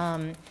illness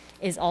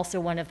is also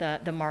one of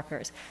the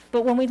markers.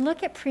 But when we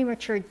look at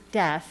premature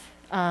death,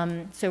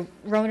 so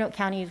Roanoke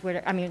County is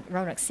where,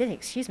 Roanoke City,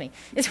 excuse me,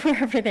 is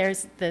wherever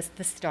there's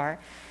the star.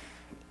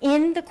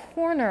 In the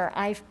corner,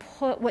 I've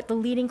put what the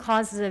leading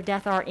causes of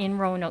death are in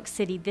Roanoke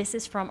City. This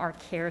is from our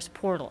CARES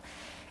portal.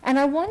 And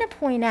I want to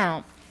point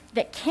out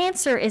that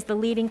cancer is the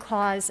leading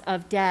cause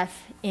of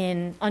death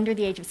under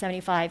the age of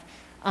 75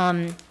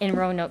 in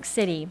Roanoke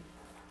City.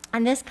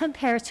 And this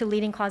compares to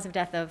leading cause of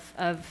death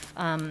of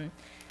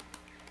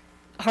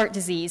heart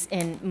disease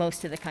in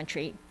most of the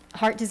country.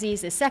 Heart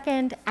disease is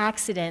second,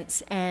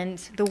 accidents, and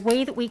the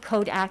way that we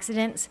code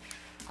accidents,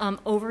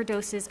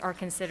 overdoses are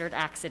considered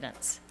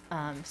accidents.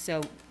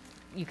 So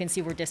you can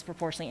see we're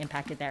disproportionately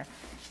impacted there.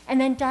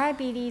 And then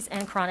diabetes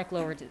and chronic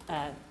lower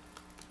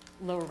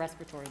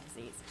respiratory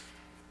disease.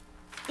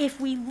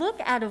 If we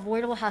look at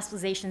avoidable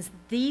hospitalizations,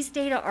 these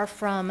data are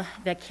from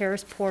the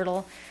CARES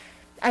portal.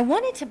 I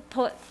wanted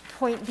to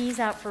point these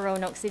out for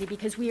Roanoke City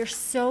because we are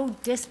so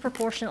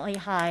disproportionately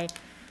high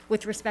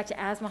with respect to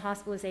asthma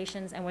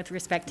hospitalizations and with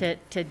respect to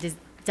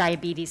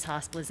diabetes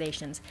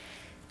hospitalizations.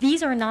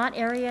 These are not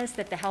areas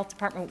that the health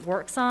department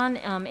works on.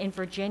 In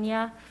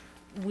Virginia,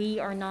 we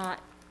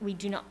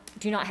do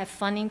not have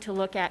funding to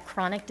look at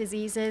chronic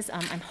diseases.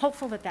 I'm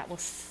hopeful that that will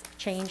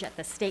change at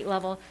the state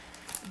level,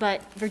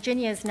 but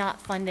Virginia is not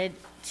funded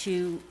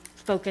to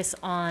focus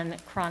on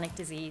chronic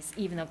disease,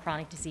 even though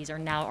chronic disease are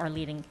now our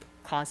leading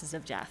causes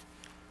of death.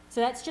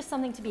 So that's just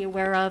something to be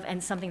aware of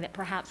and something that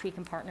perhaps we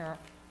can partner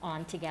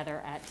on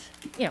together at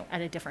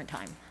a different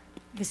time.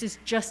 This is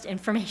just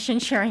information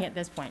sharing at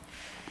this point.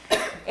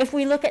 If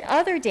we look at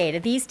other data,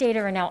 these data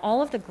are now,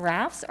 all of the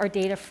graphs are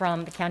data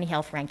from the county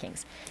health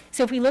rankings.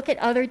 So if we look at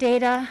other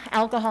data,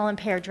 alcohol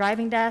impaired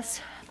driving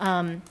deaths,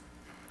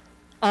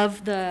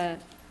 of the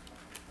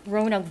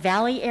Roanoke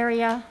Valley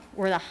area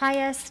were the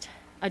highest,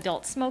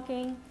 adult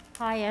smoking,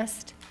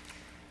 highest,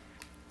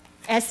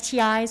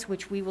 STIs,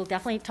 which we will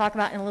definitely talk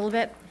about in a little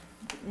bit,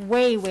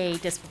 way, way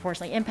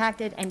disproportionately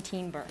impacted, and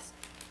teen births.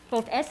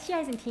 Both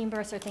STIs and teen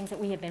births are things that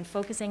we have been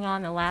focusing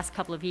on the last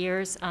couple of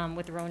years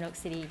with the Roanoke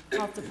City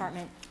Health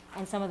Department,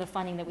 and some of the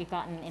funding that we've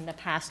gotten in the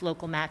past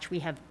local match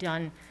we've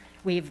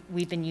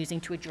been using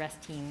to address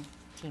teen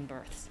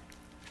births.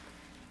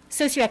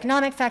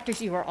 Socioeconomic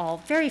factors, you are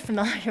all very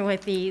familiar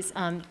with these.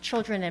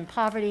 Children in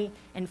poverty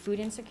and food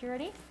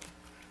insecurity.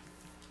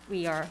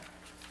 We are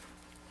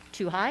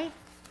too high.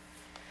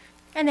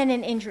 And then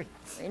in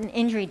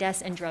injury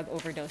deaths and drug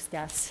overdose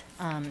deaths,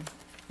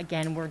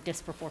 again, we're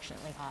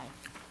disproportionately high.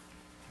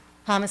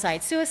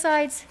 Homicide,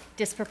 suicides,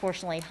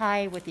 disproportionately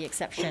high, with the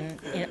exception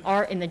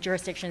in the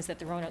jurisdictions that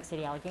the Roanoke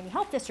City Allegheny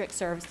Health District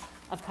serves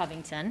of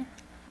Covington.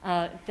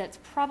 That's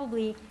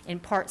probably in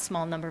part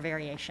small number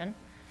variation.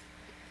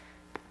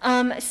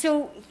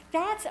 So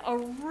that's a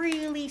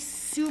really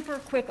super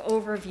quick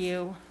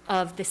overview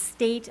of the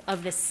state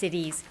of the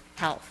city's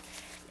health.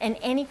 And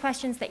any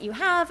questions that you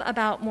have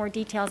about more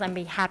details, I'd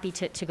be happy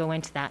to go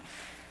into that.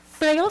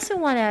 But I also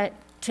want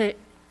to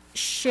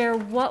share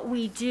what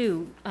we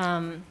do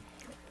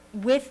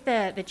with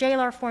the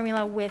JLR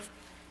formula, with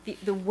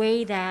the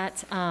way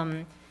that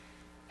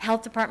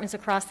health departments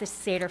across the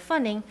state are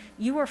funding,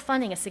 you are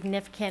funding a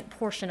significant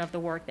portion of the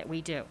work that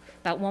we do,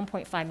 about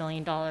 $1.5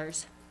 million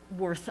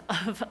worth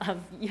of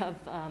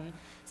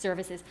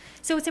services.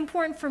 So it's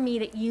important for me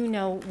that you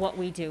know what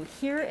we do.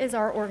 Here is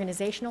our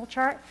organizational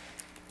chart.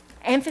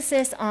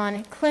 Emphasis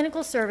on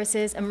clinical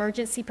services,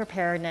 emergency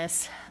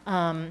preparedness,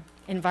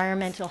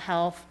 environmental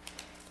health,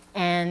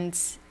 and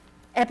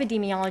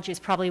epidemiology is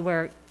probably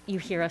where you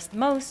hear us the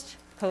most.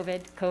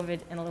 COVID,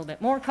 and a little bit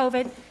more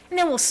COVID. And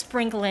then we'll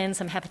sprinkle in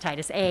some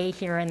hepatitis A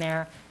here and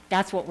there.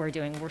 That's what we're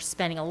doing. We're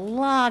spending a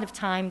lot of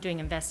time doing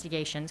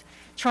investigations,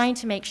 trying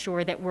to make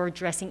sure that we're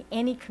addressing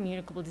any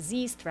communicable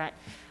disease threat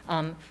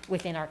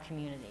within our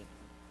community.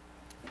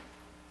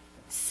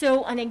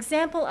 So an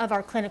example of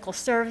our clinical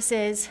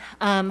services,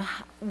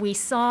 we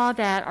saw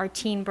that our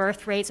teen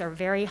birth rates are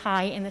very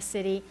high in the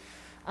city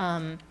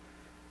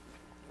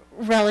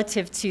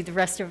relative to the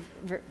rest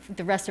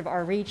of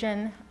our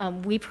region.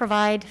 We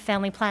provide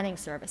family planning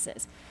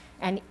services.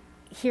 And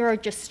here are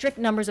just strict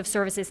numbers of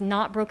services,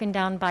 not broken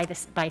down by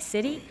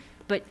city,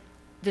 but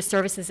the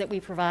services that we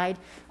provide.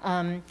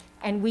 And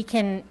we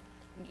can,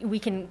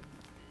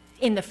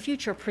 in the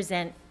future,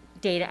 present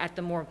data at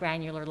the more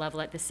granular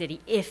level at the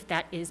city if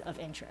that is of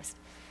interest.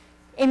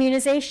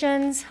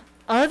 Immunizations,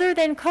 other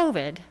than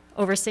COVID,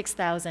 over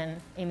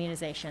 6,000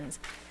 immunizations.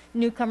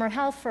 Newcomer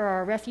health for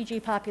our refugee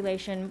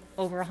population,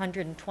 over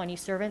 120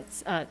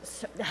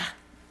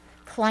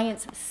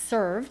 clients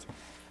served.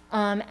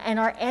 And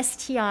our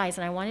STIs,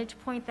 and I wanted to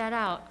point that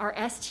out, our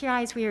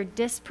STIs, we are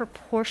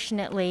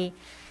disproportionately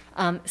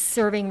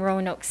serving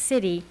Roanoke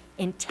City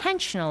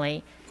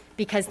intentionally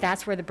because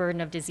that's where the burden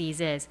of disease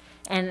is.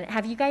 And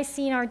have you guys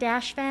seen our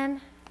dash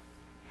van?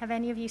 Have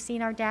any of you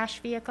seen our dash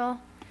vehicle?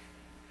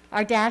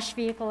 Our dash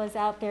vehicle is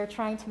out there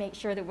trying to make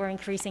sure that we're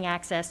increasing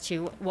access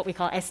to what we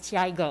call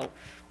STI Go,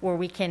 where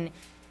we can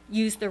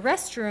use the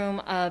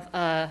restroom of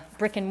a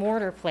brick and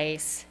mortar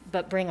place,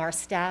 but bring our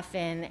staff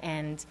in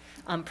and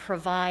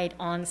provide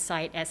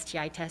on-site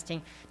STI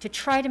testing to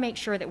try to make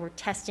sure that we're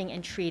testing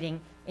and treating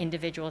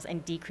individuals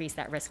and decrease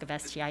that risk of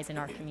STIs in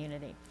our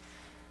community.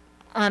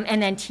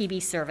 And then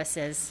TB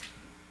services.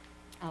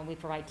 We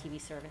provide TB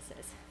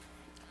services.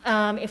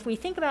 If we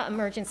think about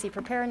emergency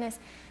preparedness,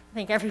 I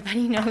think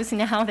everybody knows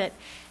now that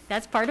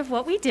that's part of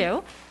what we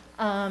do.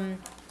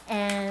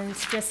 And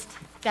just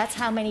that's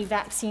how many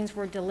vaccines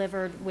were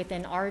delivered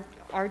within our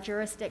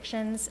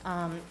jurisdictions,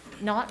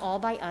 not all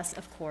by us,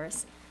 of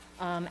course.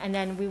 And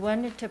then we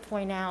wanted to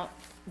point out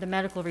the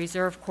Medical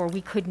Reserve Corps.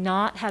 We could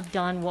not have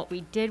done what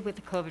we did with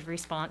the COVID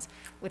response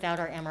without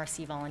our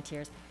MRC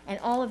volunteers. And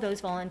all of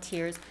those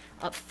volunteers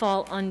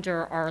fall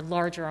under our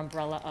larger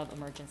umbrella of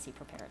emergency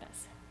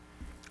preparedness.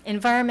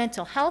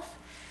 Environmental health.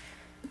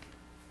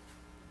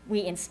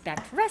 We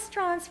inspect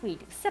restaurants, we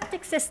do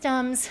septic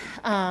systems,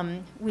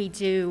 we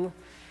do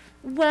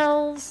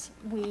wells,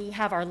 we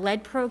have our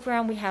lead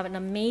program, we have an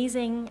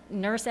amazing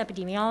nurse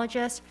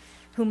epidemiologist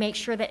who makes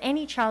sure that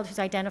any child who's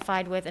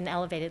identified with an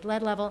elevated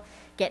lead level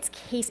gets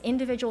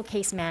individual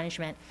case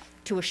management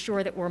to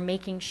assure that we're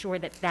making sure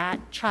that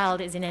that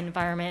child is in an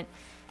environment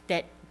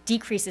that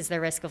decreases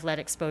their risk of lead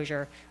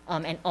exposure,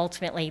 and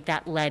ultimately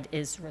that lead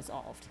is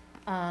resolved.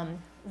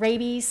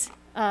 Rabies,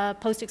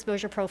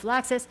 post-exposure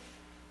prophylaxis.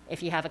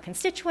 If you have a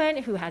constituent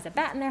who has a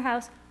bat in their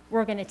house,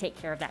 we're going to take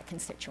care of that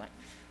constituent.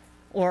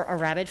 Or a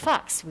rabid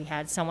fox. We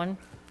had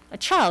a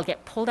child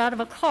get pulled out of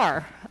a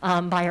car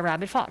by a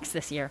rabid fox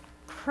this year.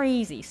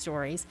 Crazy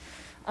stories.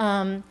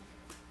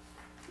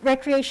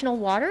 Recreational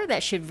water,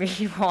 that should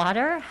read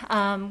water.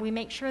 We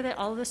make sure that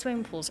all of the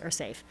swimming pools are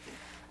safe.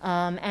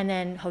 And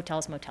then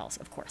hotels, motels,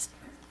 of course.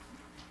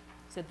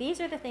 So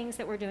these are the things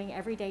that we're doing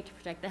every day to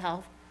protect the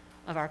health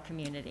of our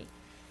community.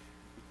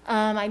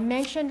 I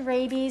mentioned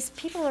rabies.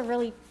 People are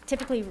really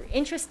typically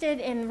interested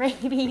in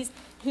rabies.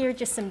 Here,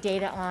 just some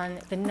data on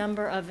the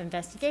number of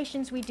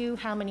investigations we do,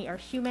 how many are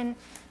human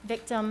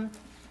victim.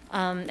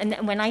 And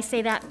when I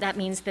say that, that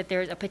means that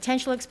there's a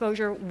potential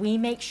exposure. We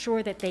make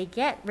sure that they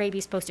get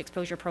rabies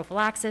post-exposure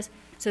prophylaxis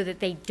so that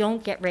they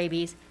don't get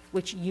rabies,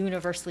 which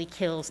universally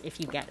kills if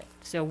you get it.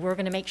 So we're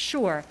going to make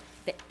sure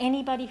that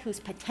anybody who's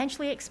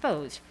potentially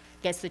exposed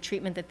gets the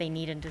treatment that they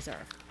need and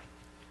deserve.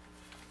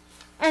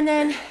 And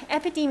then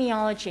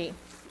epidemiology.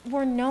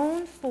 We're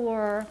known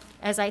for,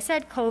 as I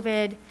said,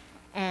 COVID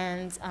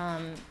and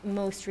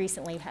most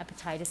recently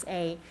hepatitis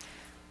A.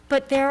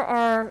 But there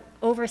are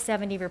over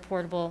 70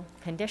 reportable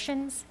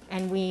conditions,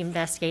 and we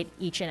investigate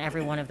each and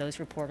every one of those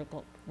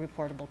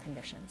reportable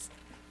conditions.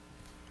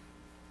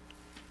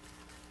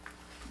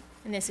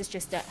 And this is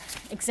just an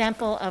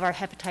example of our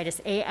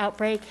hepatitis A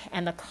outbreak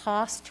and the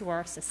cost to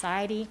our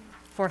society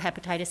for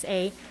hepatitis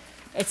A.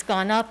 It's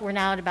gone up. We're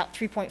now at about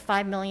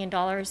 $3.5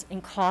 million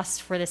in costs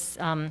for this,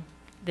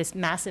 this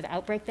massive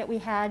outbreak that we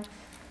had.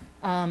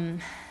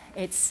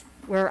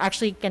 We're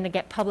actually going to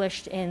get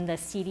published in the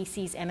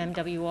CDC's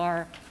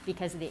MMWR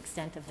because of the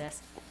extent of this.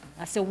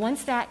 So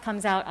once that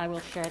comes out, I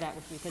will share that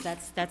with you,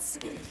 because that's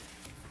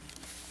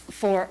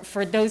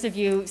for those of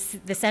you,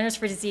 the Centers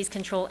for Disease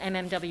Control,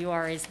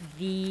 MMWR is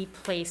the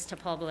place to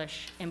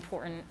publish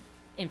important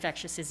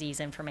infectious disease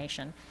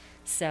information.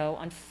 So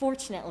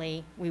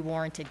unfortunately, we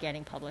warranted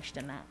getting published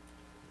in that.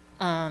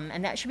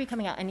 And that should be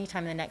coming out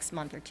anytime in the next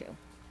month or two.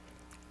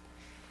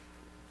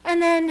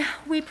 And then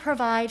we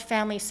provide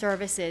family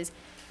services.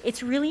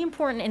 It's really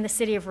important in the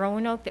city of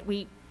Roanoke that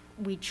we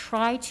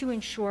try to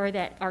ensure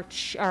that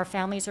our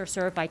families are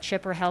served by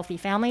CHIP or Healthy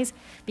Families,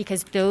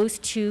 because those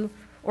two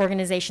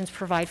organizations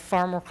provide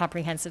far more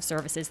comprehensive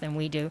services than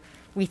we do.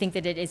 We think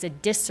that it is a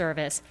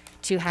disservice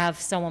to have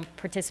someone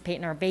participate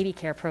in our baby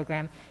care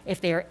program if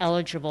they are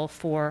eligible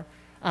for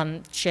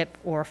CHIP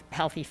or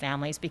Healthy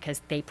Families,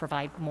 because they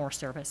provide more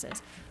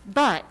services.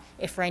 But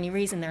if for any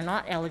reason they're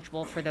not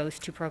eligible for those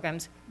two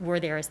programs, we're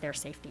there as their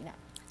safety net.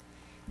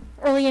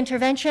 Early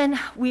intervention,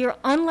 we are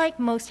unlike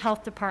most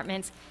health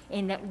departments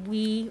in that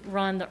we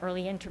run the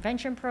early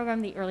intervention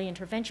program. The early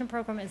intervention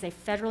program is a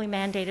federally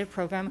mandated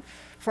program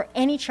for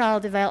any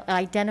child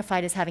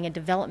identified as having a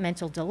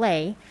developmental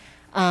delay.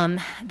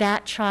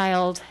 That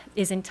child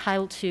is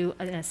entitled to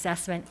an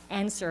assessment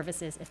and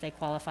services if they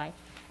qualify.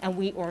 And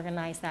we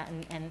organize that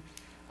and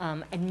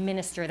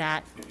administer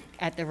that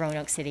at the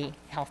Roanoke City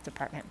Health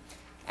Department.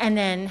 And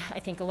then I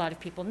think a lot of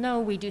people know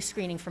we do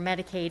screening for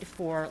Medicaid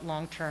for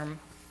long-term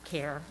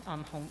care,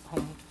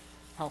 home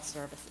health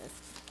services.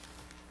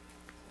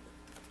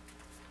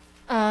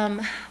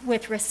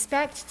 With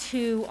respect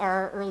to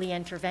our early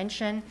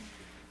intervention,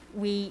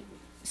 we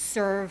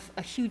serve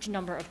a huge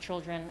number of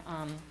children.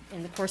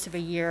 In the course of a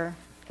year,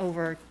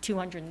 over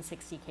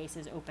 260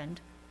 cases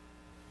opened.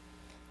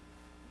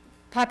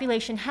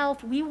 Population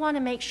health, we want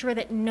to make sure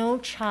that no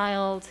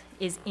child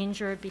is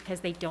injured because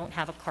they don't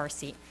have a car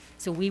seat.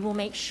 So we will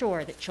make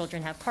sure that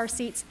children have car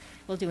seats.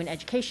 We'll do an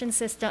education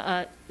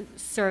system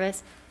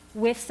service.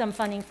 With some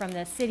funding from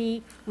the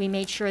city, we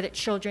made sure that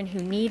children who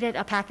needed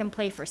a pack and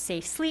play for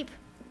safe sleep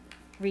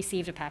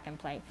received a pack and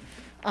play.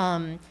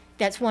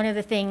 That's one of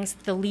the things,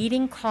 the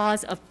leading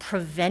cause of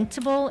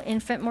preventable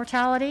infant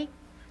mortality.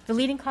 The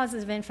leading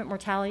causes of infant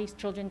mortality,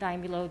 children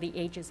dying below the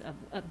age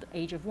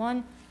of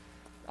 1,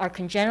 are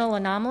congenital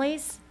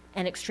anomalies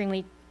and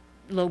extremely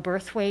low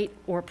birth weight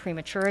or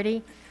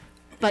prematurity.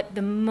 But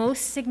the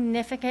most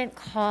significant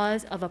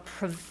cause of a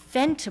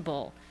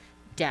preventable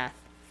death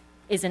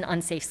is an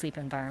unsafe sleep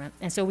environment.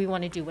 And so we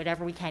want to do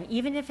whatever we can,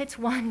 even if it's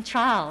one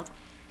child,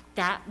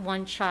 that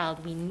one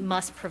child, we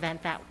must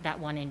prevent that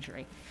one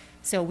injury.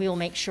 So we will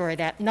make sure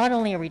that not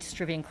only are we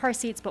distributing car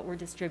seats, but we're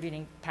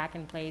distributing pack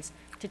and plays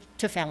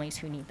to families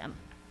who need them.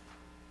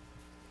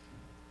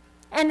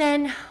 And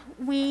then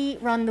we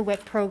run the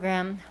WIC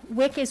program.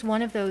 WIC is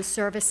one of those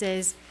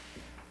services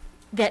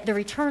that the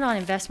return on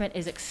investment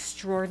is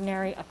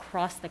extraordinary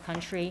across the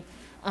country.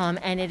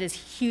 And it is a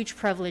huge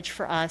privilege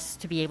for us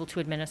to be able to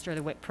administer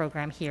the WIC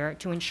program here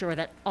to ensure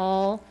that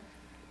all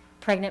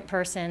pregnant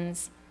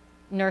persons,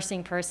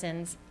 nursing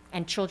persons,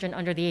 and children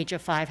under the age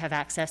of 5 have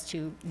access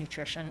to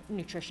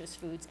nutritious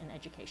foods and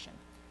education.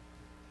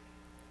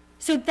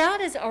 So that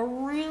is a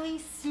really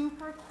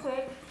super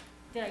quick,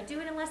 did I do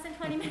it in less than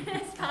 20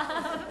 minutes,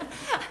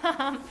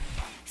 Bob?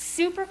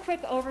 Super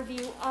quick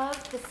overview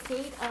of the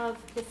state of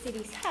the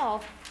city's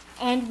health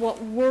and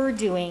what we're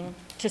doing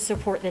to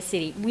support the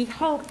city. We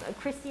hope,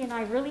 Christy and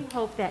I really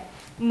hope that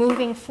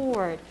moving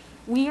forward,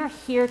 we are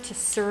here to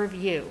serve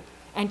you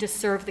and to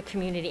serve the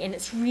community. And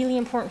it's really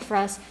important for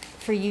us,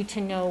 for you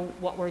to know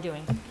what we're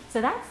doing. So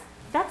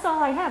that's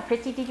all I have.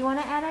 Christy, did you want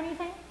to add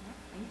anything?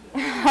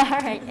 No, thank you. All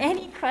right,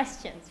 any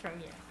questions from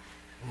you?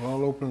 Well,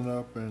 I'll open it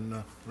up, and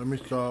let me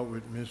start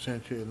with Ms.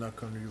 Sanchez, and I'll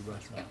come to you,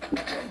 Vice Mayor.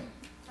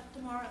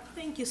 Dr. Mara,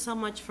 thank you so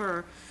much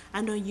for,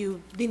 I know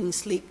you didn't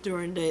sleep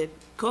during the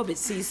COVID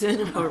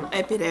season or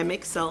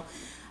epidemic, so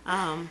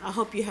I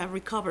hope you have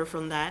recovered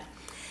from that.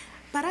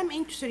 But I'm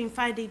interested in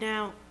finding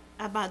out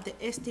about the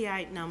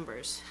STI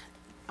numbers.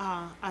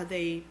 Are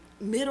they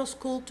middle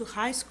school to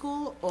high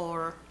school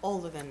or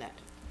older than that?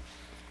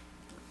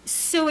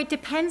 So it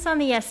depends on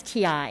the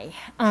STI.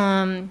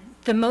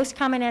 The most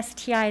common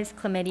STI is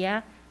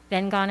chlamydia,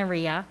 then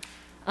gonorrhea.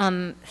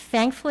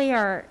 Thankfully,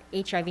 our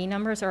HIV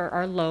numbers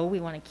are low. We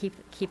want to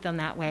keep them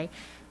that way.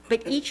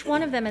 But each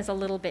one of them is a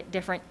little bit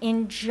different.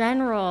 In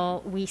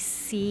general, we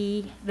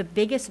see the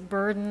biggest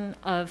burden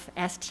of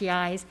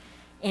STIs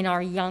in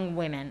our young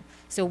women.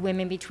 So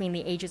women between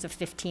the ages of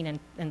 15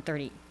 and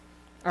 30.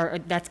 Or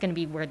that's going to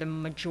be where the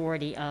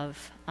majority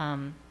of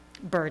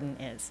burden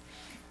is.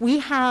 We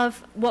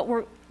have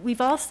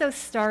we've also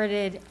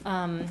started,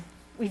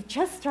 we've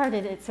just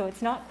started it, so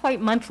it's not quite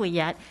monthly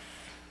yet,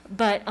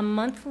 but a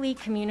monthly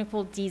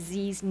communicable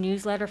disease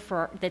newsletter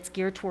that's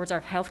geared towards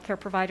our healthcare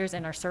providers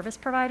and our service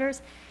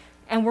providers.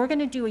 And we're going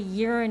to do a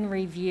year in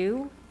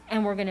review,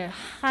 and we're going to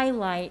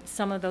highlight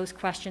some of those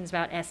questions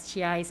about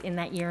STIs in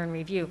that year in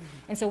review.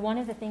 And so one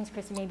of the things,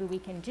 Kristen, maybe we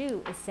can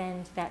do is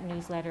send that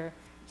newsletter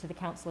to the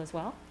council as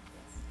well.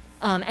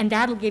 And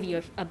that'll give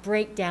you a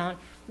breakdown.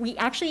 We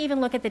actually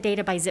even look at the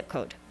data by zip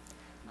code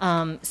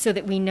so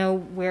that we know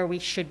where we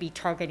should be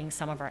targeting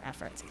some of our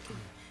efforts.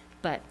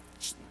 But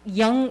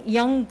young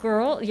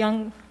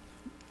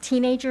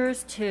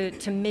teenagers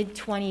to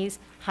mid-20s,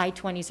 high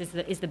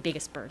 20s is the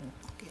biggest burden.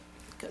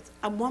 Okay. Because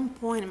at one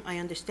point, my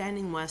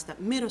understanding was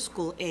that middle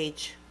school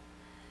age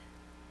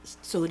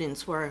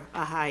students were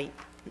a high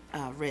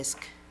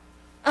risk.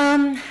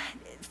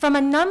 From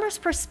a numbers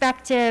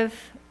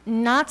perspective,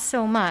 not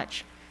so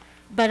much.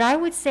 But I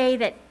would say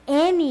that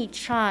any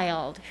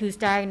child who's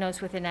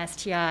diagnosed with an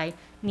STI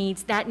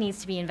needs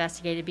to be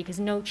investigated, because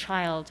no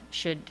child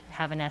should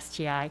have an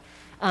STI.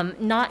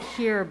 Not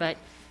here, but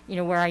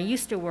where I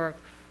used to work,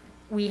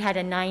 we had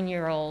a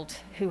 9-year-old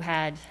who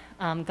had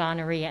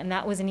gonorrhea, and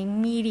that was an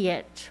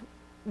immediate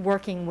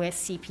working with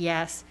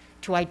CPS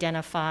to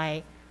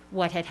identify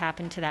what had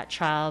happened to that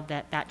child,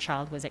 that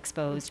child was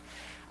exposed.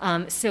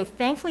 So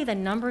thankfully the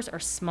numbers are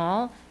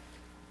small,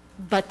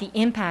 but the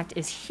impact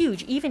is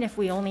huge. Even if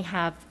we only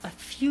have a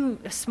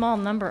small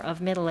number of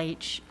middle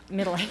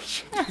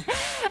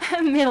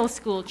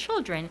school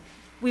children,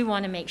 we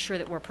want to make sure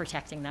that we're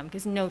protecting them,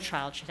 because no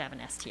child should have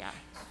an STI.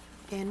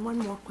 And one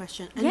more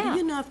question. And do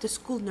you know if the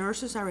school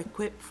nurses are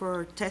equipped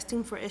for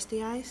testing for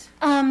STIs?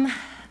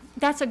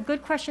 That's a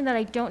good question that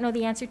I don't know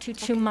the answer to.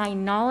 To my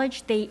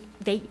knowledge, they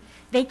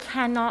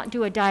cannot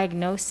do a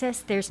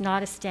diagnosis. There's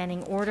not a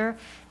standing order.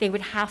 They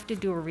would have to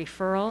do a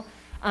referral.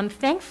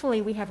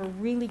 Thankfully, we have a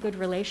really good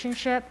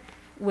relationship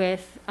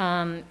with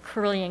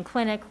Carillion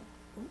Clinic,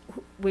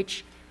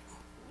 which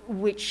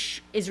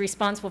is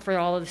responsible for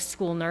all of the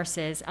school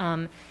nurses.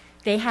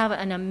 They have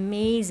an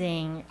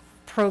amazing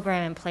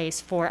program in place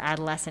for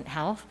adolescent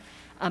health.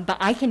 But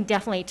I can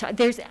definitely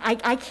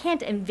I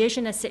can't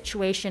envision a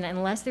situation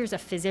unless there's a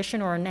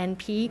physician or an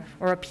NP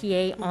or a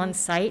PA on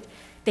site.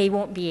 They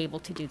won't be able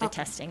to do the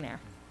testing there.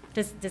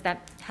 Does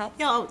that help?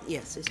 Oh,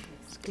 yes, it's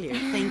clear.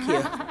 Thank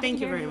you.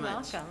 Thank you very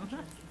much. You're welcome.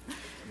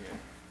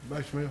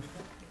 Vice Mayor.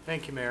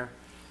 Thank you, Mayor.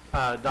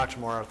 Dr.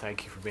 Morrow,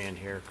 thank you for being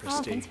here.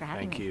 Christy, thanks for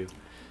having me. thank you.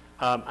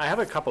 I have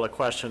a couple of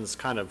questions,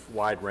 kind of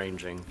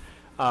wide-ranging.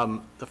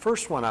 The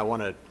first one I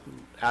want to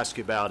ask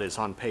you about is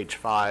on page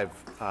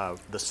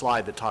 5, the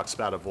slide that talks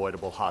about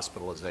avoidable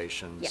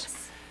hospitalizations.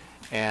 Yes.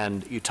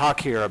 And you talk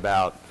here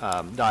about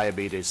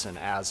diabetes and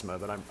asthma,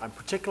 but I'm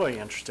particularly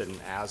interested in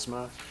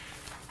asthma.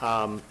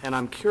 And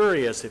I'm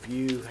curious if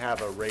you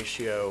have a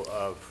ratio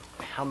of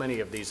how many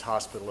of these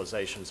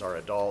hospitalizations are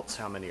adults,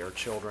 how many are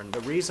children.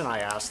 The reason I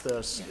ask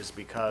this is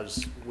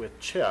because with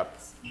CHIP,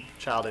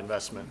 Child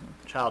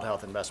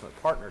Health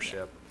Investment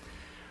Partnership,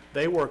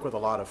 they work with a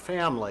lot of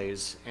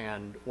families,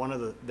 and one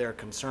of their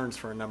concerns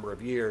for a number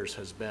of years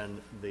has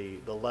been the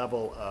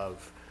level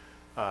of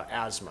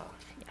asthma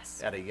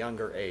at a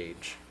younger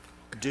age,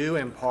 due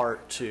in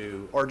part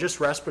to, or just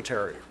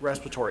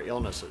respiratory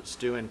illnesses,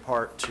 due in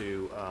part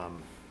to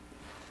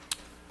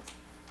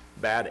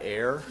bad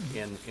air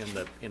in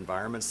the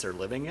environments they're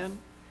living in,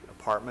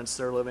 apartments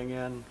they're living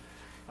in,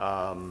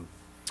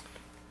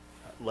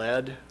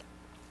 lead,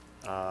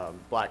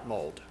 black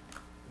mold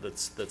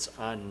that's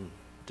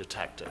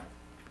undetected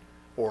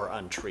or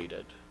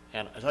untreated.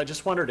 And I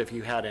just wondered if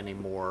you had any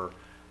more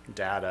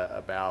data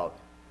about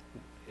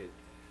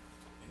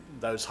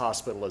those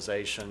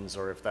hospitalizations,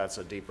 or if that's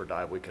a deeper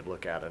dive we could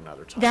look at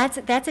another time.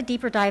 That's a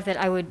deeper dive that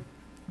I would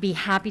be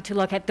happy to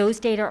look at. Those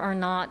data are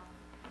not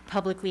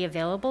publicly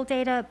available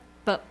data,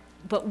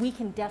 but we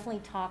can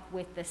definitely talk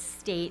with the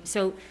state.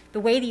 So the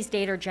way these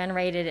data are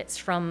generated, it's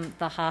from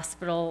the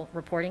hospital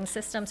reporting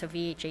system, so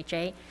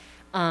VHHA.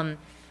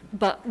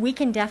 But we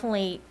can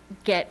definitely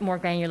get more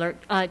granular.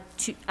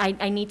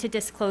 I need to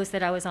disclose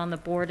that I was on the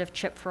board of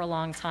CHIP for a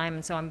long time,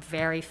 and so I'm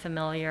very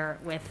familiar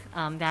with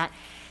that.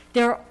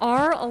 There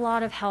are a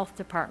lot of health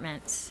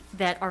departments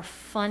that are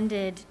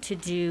funded to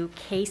do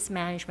case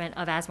management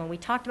of asthma.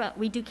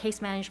 We do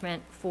case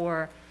management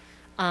for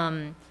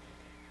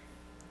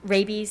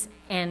rabies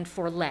and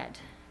for lead.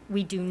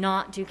 We do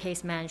not do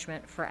case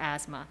management for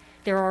asthma.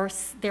 There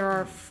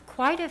are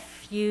quite a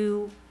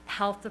few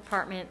health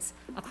departments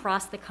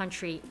across the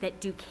country that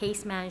do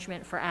case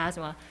management for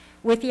asthma,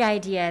 with the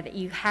idea that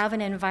you have an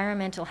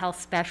environmental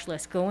health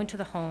specialist go into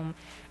the home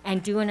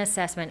and do an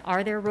assessment.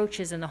 Are there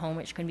roaches in the home,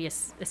 which can be a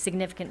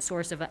significant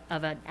source of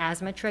an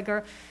asthma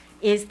trigger?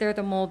 Is there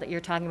the mold that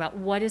you're talking about?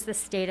 What is the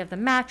state of the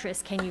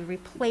mattress? Can you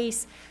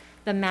replace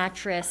the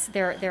mattress?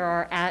 There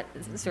are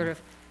sort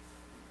of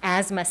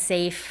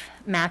asthma-safe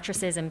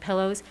mattresses and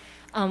pillows.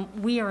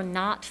 We are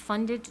not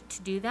funded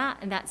to do that,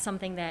 and that's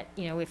something that,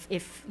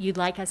 if you'd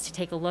like us to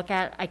take a look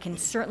at, I can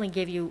certainly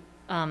give you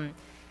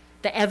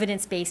the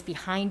evidence base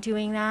behind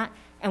doing that,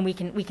 and we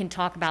can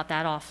talk about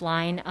that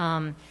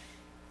offline.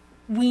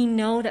 We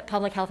know that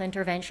public health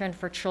intervention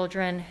for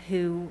children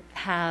who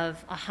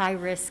have a high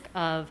risk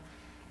of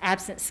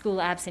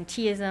school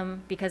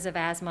absenteeism because of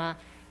asthma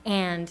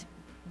and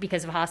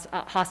because of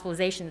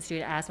hospitalizations due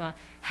to asthma,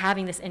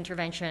 having this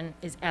intervention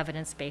is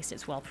evidence-based,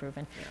 it's well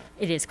proven.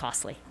 Yeah. It is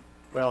costly.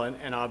 Well,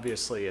 and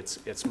obviously it's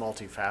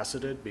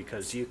multifaceted,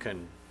 because you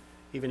can,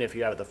 even if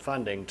you have the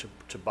funding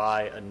to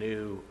buy a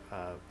new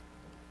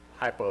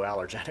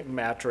hypoallergenic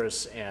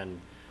mattress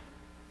and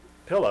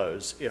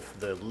pillows, if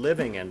the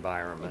living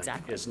environment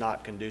is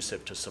not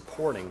conducive to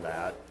supporting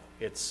that,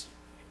 it's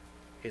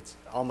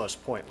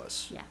almost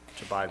pointless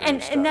to buy the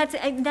new stuff.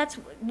 And that's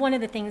one of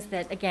the things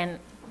that, again,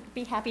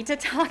 be happy to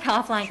talk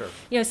offline. Sure.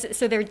 You know,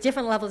 so there are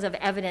different levels of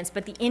evidence,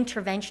 but the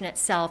intervention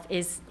itself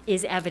is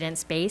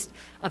evidence-based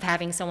of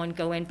having someone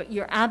go in. But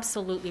you're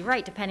absolutely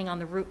right, depending on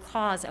the root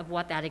cause of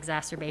what that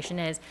exacerbation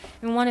is.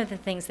 And one of the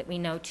things that we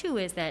know, too,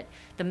 is that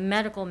the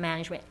medical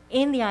management,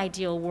 in the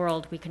ideal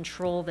world, we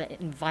control the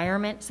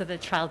environment so the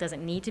child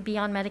doesn't need to be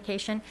on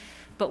medication.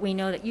 But we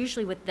know that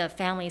usually with the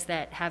families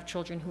that have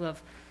children who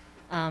have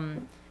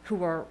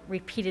who are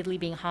repeatedly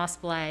being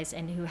hospitalized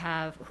and who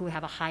have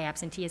a high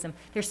absenteeism,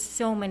 there's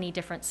so many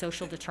different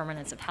social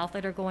determinants of health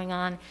that are going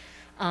on.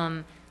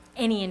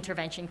 Any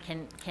intervention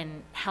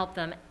can help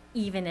them,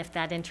 even if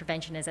that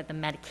intervention is at the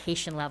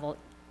medication level.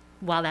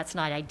 While that's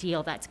not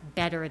ideal, that's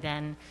better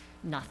than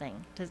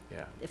nothing,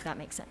 if that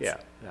makes sense. Yeah,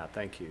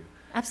 thank you.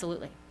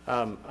 Absolutely.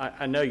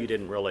 I know you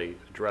didn't really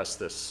address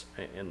this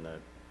in the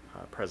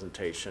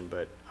presentation,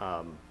 but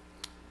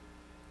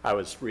I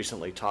was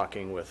recently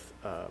talking with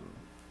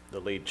the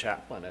lead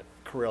chaplain at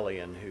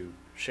Carillion, who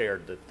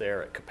shared that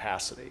they're at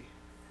capacity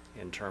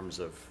in terms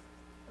of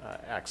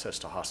access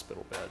to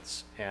hospital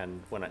beds.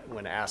 And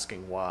when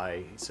asking why,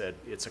 he said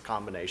it's a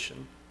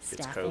combination.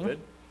 Staffing. It's COVID,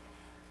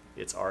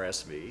 it's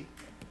RSV,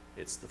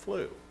 it's the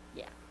flu.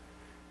 Yeah.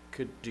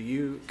 Can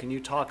you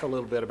talk a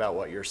little bit about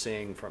what you're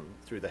seeing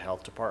through the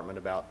health department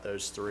about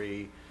those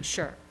three?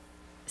 Sure.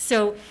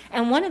 So,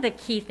 and one of the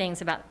key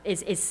things about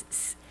is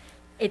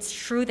it's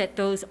true that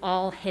those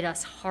all hit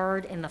us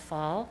hard in the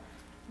fall,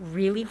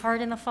 really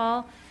hard in the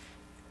fall.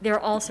 There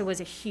also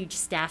was a huge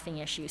staffing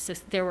issue. So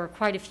there were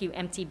quite a few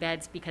empty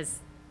beds because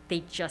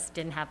they just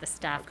didn't have the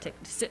staff to.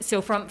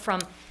 So from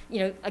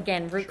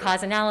again, root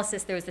cause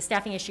analysis, there was the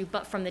staffing issue,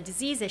 but from the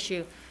disease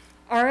issue,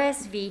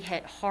 RSV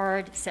hit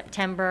hard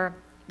September.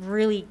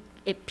 Really,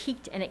 it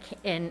peaked and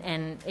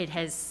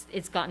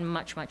it's gotten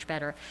much, much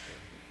better.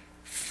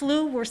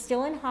 Flu, we're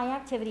still in high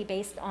activity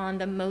based on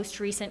the most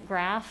recent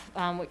graph,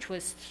 which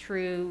was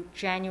through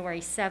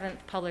January 7th,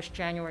 published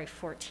January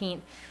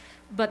 14th.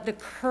 But the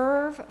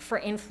curve for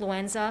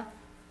influenza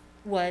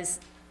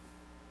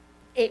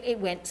it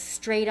went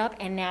straight up,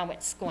 and now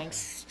it's going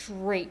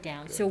straight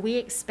down. Good. So we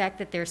expect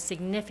that there's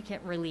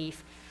significant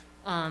relief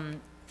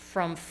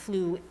from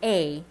flu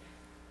A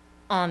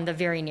on the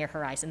very near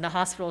horizon. The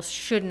hospitals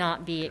should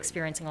not be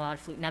experiencing a lot of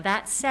flu. Now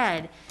that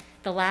said,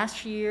 the last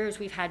few years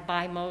we've had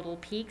bimodal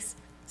peaks,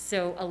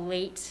 so a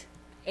late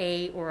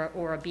A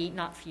or a B,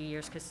 not a few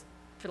years, because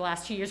for the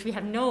last 2 years we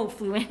have no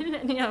flu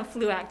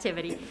flu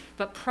activity,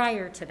 but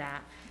prior to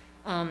that.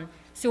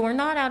 So we're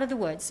not out of the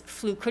woods.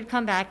 Flu could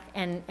come back,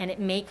 and it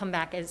may come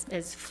back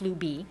as flu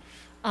B.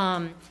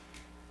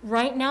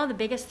 Right now, the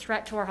biggest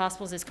threat to our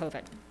hospitals is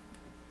COVID.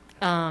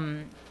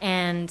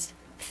 And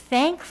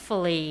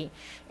thankfully,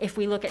 if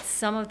we look at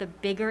some of the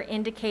bigger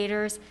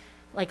indicators,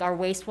 like our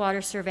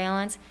wastewater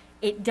surveillance,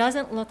 it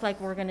doesn't look like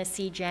we're going to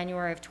see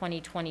January of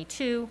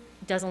 2022.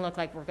 It doesn't look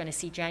like we're going to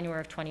see January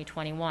of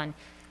 2021.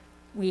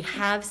 We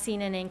have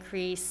seen an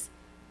increase.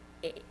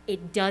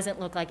 It doesn't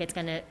look like it's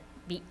going to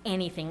be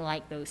anything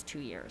like those 2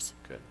 years.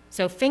 Good.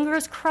 So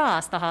fingers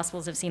crossed the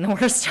hospitals have seen the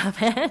worst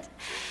of it,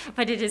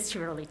 but it is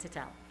too early to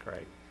tell.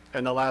 Great.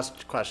 And the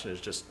last question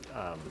is just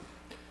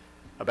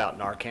about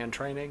Narcan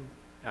training.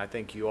 I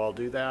think you all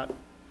do that.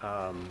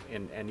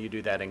 And you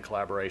do that in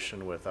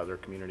collaboration with other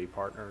community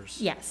partners?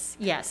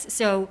 Yes.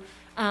 So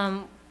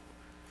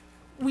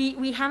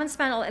we haven't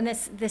spent, and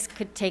this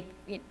could take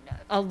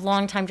a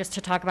long time just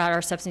to talk about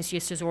our substance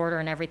use disorder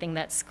and everything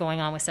that's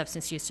going on with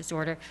substance use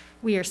disorder.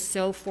 We are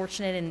so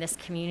fortunate in this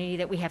community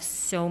that we have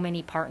so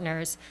many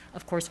partners.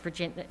 Of course,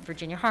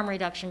 Virginia Harm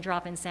Reduction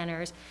drop-in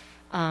centers.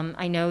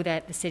 I know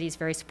that the city is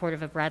very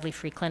supportive of Bradley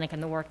Free Clinic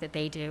and the work that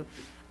they do.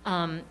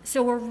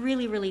 So we're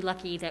really, really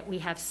lucky that we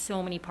have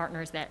so many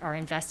partners that are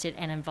invested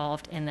and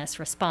involved in this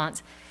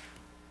response.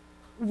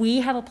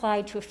 We have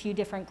applied to a few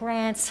different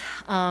grants.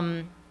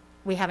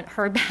 We haven't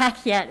heard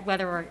back yet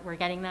whether we're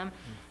getting them.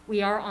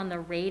 We are on the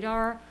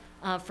radar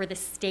for the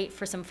state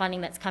for some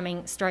funding that's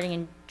coming starting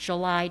in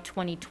July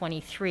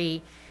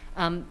 2023.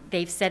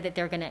 They've said that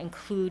they're going to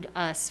include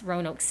us,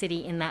 Roanoke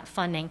City, in that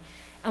funding.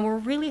 And we're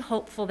really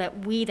hopeful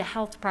that we, the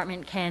health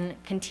department, can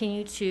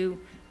continue to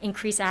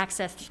increase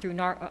access through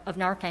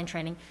Narcan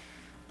training.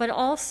 But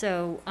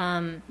also,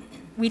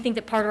 we think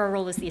that part of our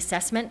role is the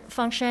assessment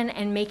function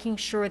and making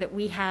sure that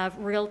we have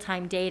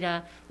real-time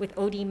data with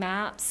OD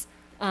maps.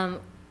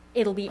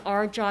 It'll be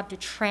our job to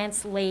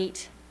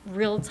translate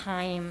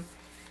real-time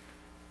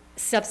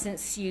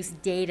substance use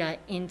data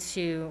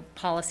into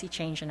policy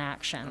change and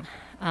action.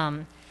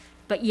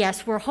 But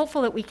yes, we're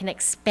hopeful that we can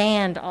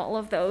expand all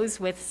of those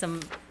with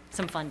some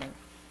funding.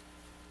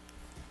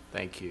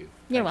 Thank you.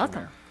 You're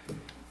welcome.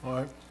 All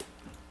right.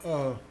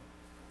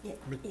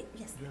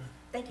 Yes.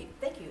 Thank you,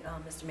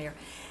 Mr. Mayor.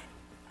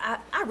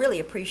 I really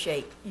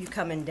appreciate you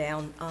coming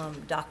down,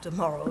 Dr.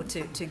 Morrow,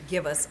 to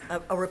give us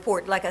a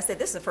report. Like I said,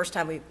 this is the first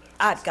time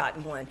I've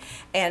gotten one,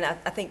 and I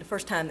think the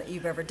first time that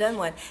you've ever done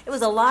one. It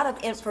was a lot of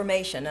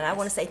information, and I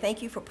want to say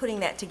thank you for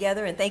putting that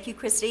together, and thank you,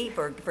 Christy,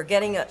 for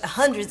getting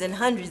hundreds and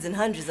hundreds and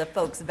hundreds of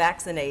folks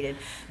vaccinated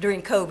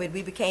during COVID.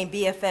 We became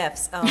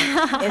BFFs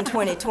in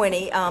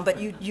 2020, but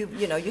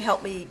you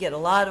helped me get a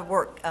lot of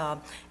work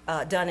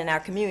done in our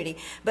community.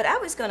 But I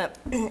was going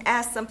to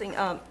ask something.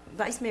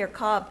 Vice Mayor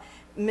Cobb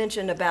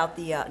mentioned about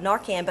the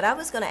Narcan, but I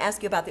was going to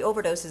ask you about the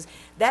overdoses.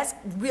 That's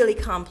really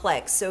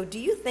complex. So do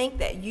you think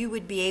that you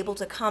would be able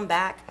to come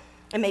back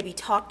and maybe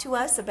talk to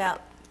us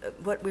about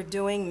what we're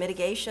doing,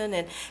 mitigation?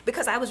 And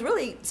because I was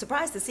really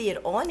surprised to see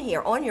it on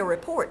here, on your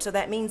report. So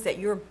that means that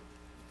you're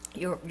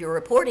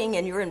reporting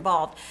and you're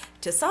involved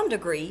to some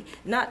degree,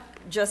 not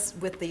just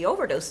with the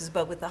overdoses,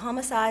 but with the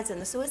homicides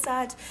and the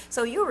suicides.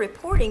 So you're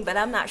reporting, but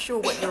I'm not sure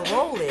what your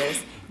role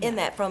is in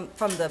that from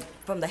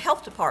the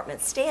health department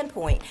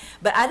standpoint.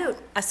 But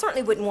I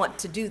certainly wouldn't want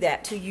to do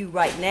that to you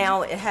right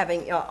now,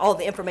 having all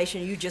the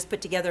information you just put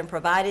together and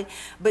provided.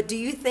 But do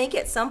you think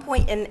at some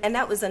point, and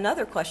that was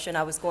another question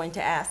I was going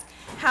to ask,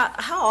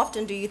 how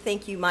often do you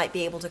think you might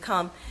be able to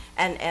come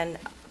and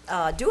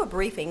do a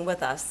briefing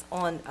with us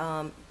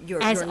on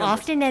your as numbers?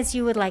 Often as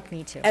you would like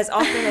me to. As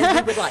often as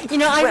you would like.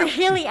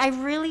 I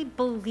really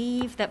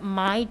believe that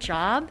my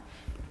job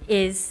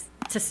is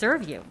to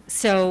serve you.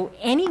 So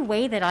any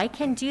way that I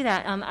can do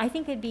that, I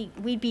think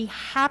we'd be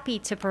happy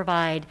to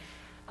provide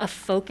a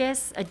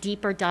focus, a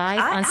deeper dive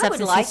on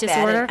substance use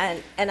disorder.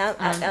 And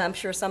I'm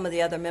sure some of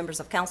the other members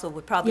of council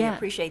would probably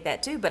appreciate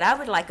that too. But I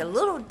would like a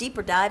little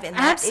deeper dive in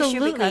that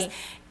issue because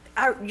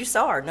you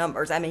saw our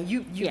numbers. I mean,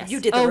 you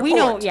did the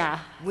report.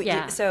 We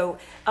know, So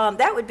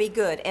that would be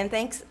good. And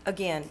thanks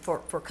again for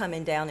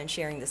coming down and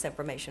sharing this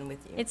information with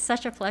you. It's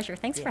such a pleasure.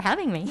 Thanks for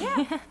having me.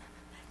 Yeah.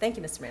 Thank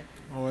you, Mr. Mayor.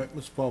 All right,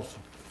 Mr. Paulson.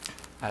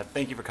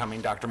 Thank you for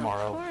coming, Dr.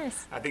 Morrow. Of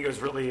course. I think it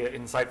was really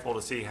insightful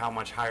to see how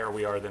much higher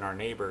we are than our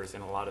neighbors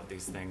in a lot of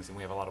these things, and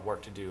we have a lot of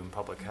work to do in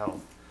public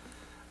health.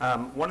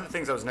 One of the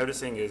things I was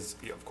noticing is,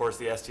 of course,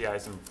 the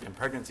STIs and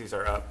pregnancies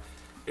are up.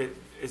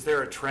 Is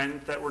there a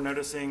trend that we're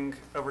noticing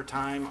over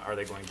time? Are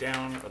they going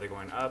down? Are they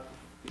going up?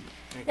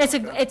 That's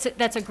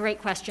a great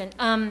question.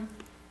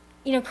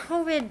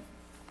 COVID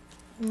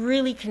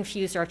really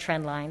confused our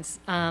trend lines.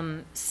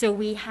 So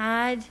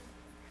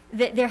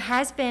there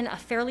has been a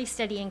fairly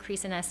steady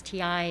increase in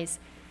STIs,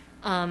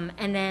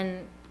 and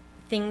then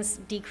things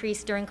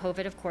decreased during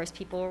COVID. Of course,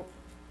 people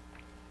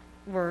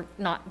were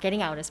not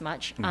getting out as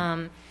much.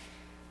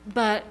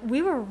 But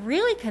we were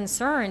really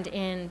concerned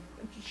in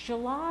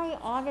July,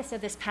 August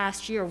of this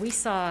past year. We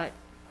saw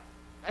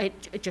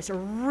just a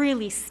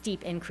really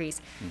steep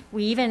increase.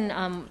 We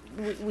even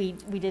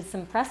we did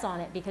some press on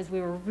it because we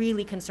were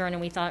really concerned,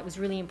 and we thought it was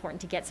really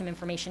important to get some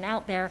information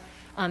out there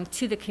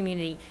to the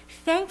community.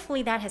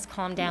 Thankfully, that has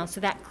calmed down.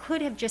 So that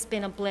could have just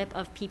been a blip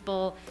of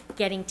people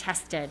getting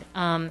tested.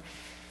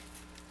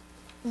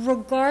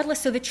 Regardless,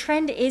 so the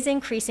trend is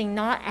increasing,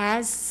 not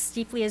as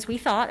steeply as we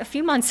thought a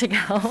few months ago.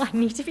 I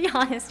need to be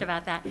honest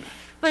about that.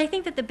 But I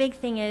think that the big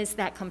thing is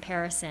that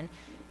comparison.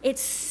 It's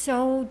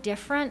so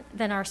different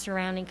than our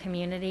surrounding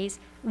communities.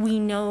 We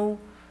know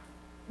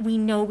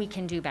we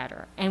can do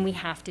better, and we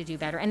have to do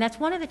better. And that's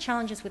one of the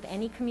challenges with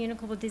any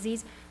communicable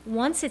disease.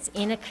 Once it's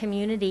in a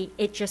community,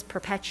 it just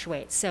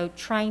perpetuates. So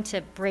trying to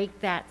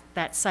break that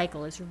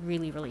cycle is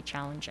really, really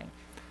challenging.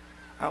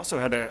 I also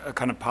had a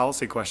kind of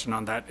policy question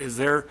on that. Is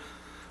there,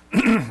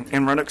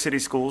 in Roanoke City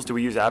schools, do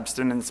we use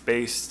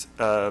abstinence-based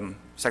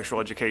sexual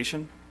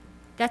education?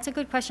 That's a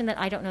good question that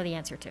I don't know the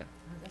answer to.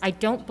 I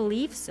don't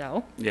believe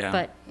so,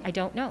 but I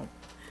don't know.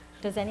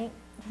 Does anyone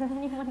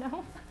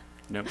know?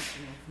 No.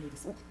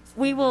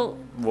 We will.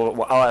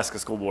 Well, I'll ask a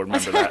school board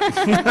member that.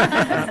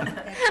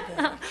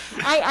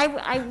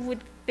 I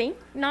would think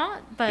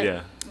not, but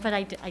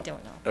I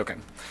don't know. Okay.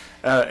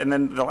 And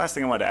then the last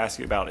thing I wanted to ask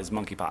you about is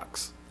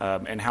monkeypox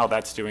and how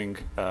that's doing.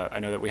 I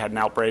know that we had an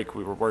outbreak.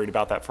 We were worried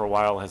about that for a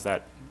while. Has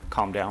that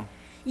calmed down?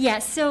 Yeah.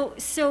 So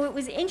it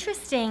was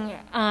interesting,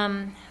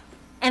 and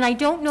I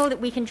don't know that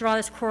we can draw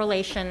this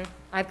correlation.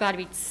 I've got to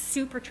be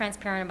super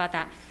transparent about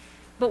that.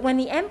 But when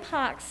the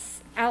Mpox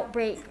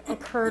outbreak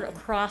occurred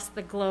across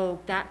the globe,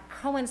 that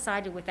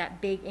coincided with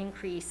that big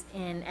increase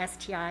in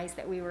STIs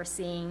that we were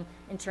seeing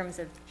in terms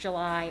of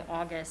July,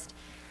 August.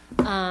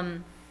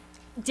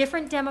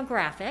 Different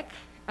demographic.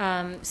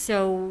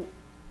 So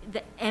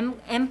the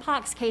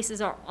Mpox cases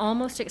are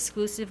almost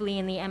exclusively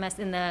in the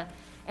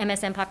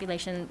MSM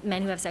population,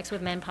 men who have sex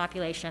with men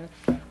population,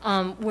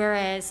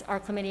 whereas our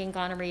chlamydia and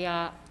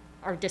gonorrhea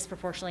are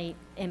disproportionately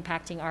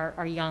impacting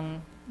our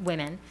young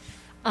women.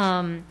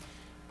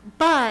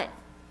 But,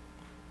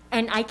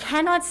 and I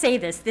cannot say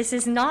this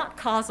is not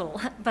causal,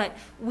 but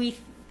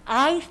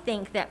I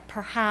think that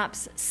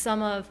perhaps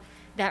some of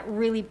that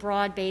really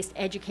broad-based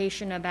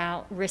education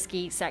about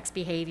risky sex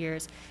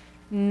behaviors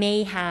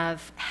may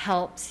have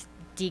helped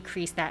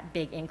decrease that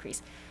big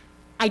increase.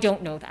 I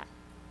don't know that.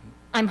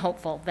 I'm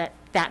hopeful that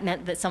that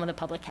meant that some of the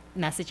public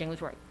messaging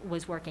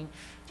was working.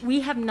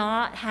 We have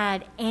not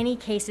had any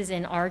cases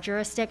in our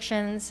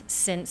jurisdictions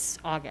since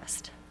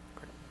August.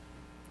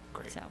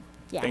 Great. So,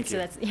 yeah, Thank so you.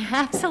 that's, yeah,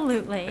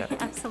 absolutely, Yeah.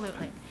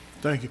 absolutely.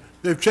 Thank you.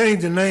 They've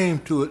changed the name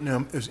to it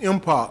now. It's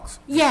Mpox.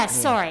 Yes,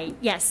 sorry,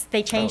 yes,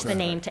 they changed the Okay.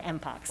 name to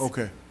Mpox.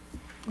 Okay.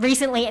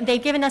 Recently, and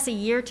they've given us a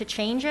year to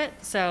change it,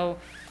 so,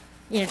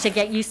 to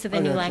get used to the I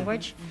new got you.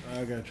 language.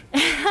 I got you.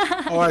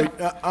 All right,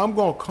 I'm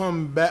going to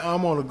come back.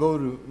 I'm going to go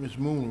to Ms.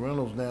 Moon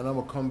Reynolds now, and I'm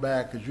going to come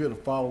back because you had a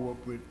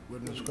follow-up with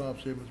what Ms. Cobb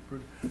said, Ms.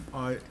 Pretty.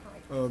 All right,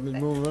 Ms.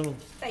 Moon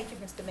Reynolds. Thank you,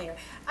 Mr. Mayor.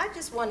 I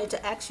just wanted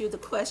to ask you the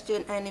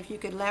question, and if you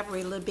could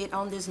elaborate a little bit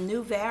on this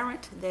new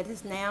variant that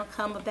has now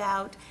come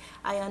about.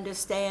 I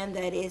understand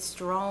that it's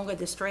stronger,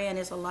 the strand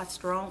is a lot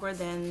stronger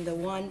than the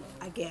one,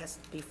 I guess,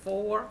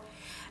 before.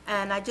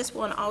 And I just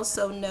want to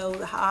also know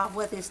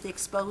what is the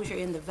exposure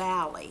in the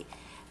valley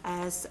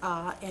as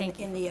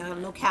in the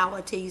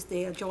localities,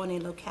 the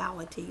adjoining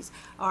localities.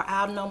 Are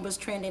our numbers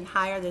trending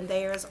higher than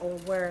theirs, or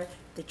where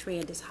the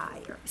trend is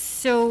higher?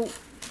 So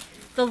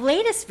the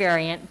latest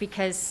variant,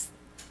 because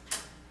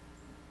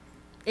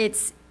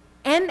it's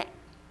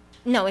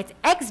it's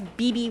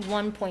XBB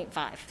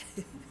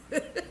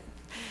 1.5.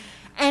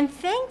 And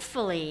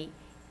thankfully,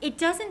 it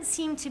doesn't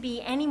seem to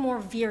be any more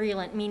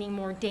virulent, meaning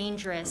more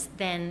dangerous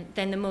than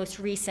the most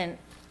recent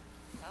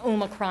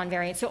Omicron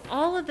variant. So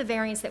all of the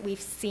variants that we've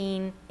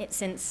seen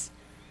since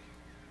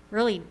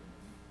really,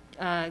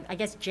 I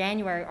guess,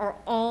 January are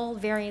all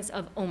variants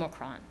of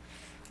Omicron.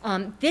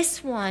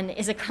 This one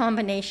is a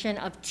combination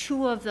of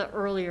two of the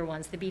earlier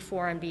ones, the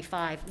B4 and B5,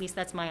 at least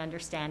that's my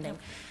understanding.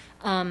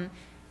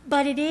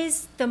 But it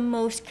is the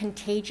most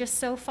contagious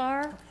so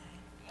far,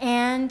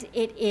 and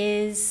it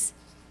is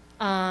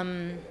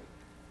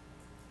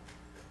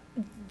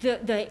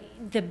the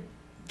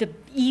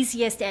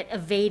easiest at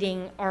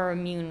evading our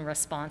immune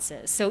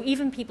responses. So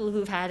even people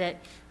who've had it,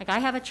 like I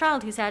have a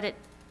child who's had it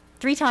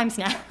 3 times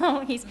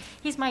now. he's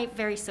my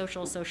very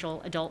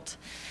social adult.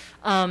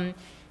 Even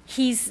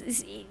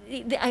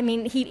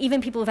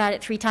people who've had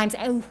it 3 times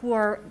and who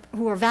are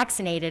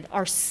vaccinated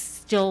are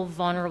still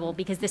vulnerable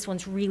because this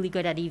one's really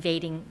good at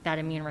evading that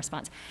immune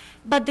response.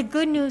 But the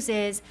good news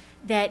is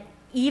that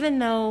even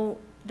though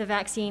the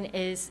vaccine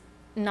is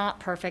not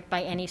perfect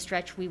by any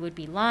stretch, we would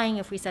be lying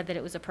if we said that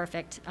it was a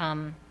perfect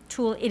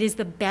tool. It is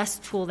the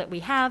best tool that we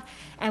have,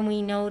 and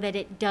we know that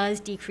it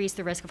does decrease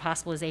the risk of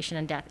hospitalization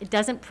and death. It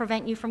doesn't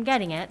prevent you from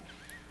getting it,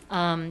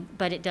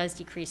 but it does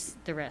decrease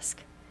the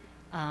risk.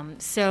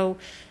 So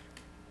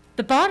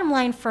the bottom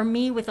line for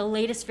me with the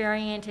latest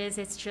variant is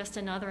it's just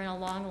another in a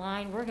long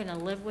line. We're going to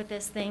live with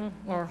this thing,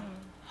 or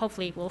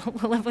hopefully we'll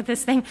live with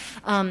this thing.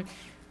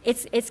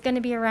 It's going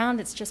to be around.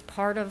 It's just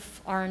part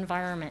of our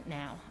environment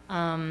now.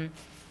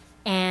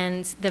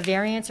 And the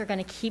variants are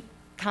going to keep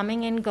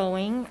coming and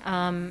going.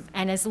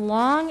 And as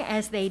long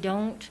as they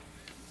don't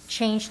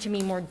change to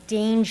be more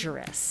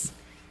dangerous,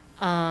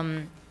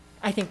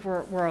 I think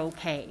we're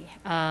okay.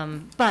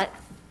 But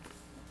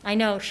I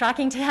know,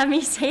 shocking to have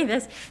me say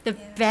this, the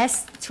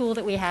best tool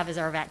that we have is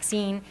our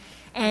vaccine.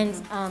 And,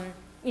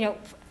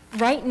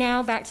 right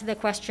now, back to the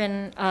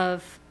question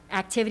of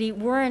activity,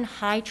 we're in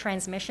high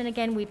transmission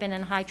again. We've been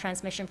in high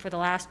transmission for the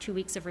last 2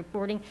 weeks of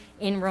reporting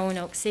in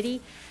Roanoke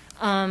City.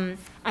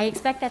 I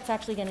expect that's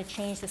actually going to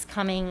change this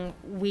coming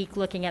week.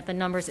 Looking at the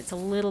numbers, it's a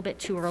little bit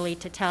too early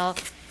to tell.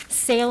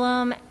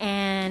 Salem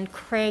and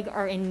Craig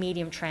are in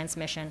medium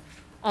transmission.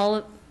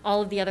 All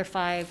of the other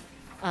 5,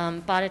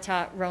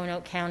 Botetourt,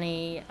 Roanoke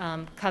County,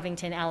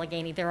 Covington,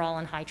 Allegheny, they're all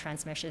in high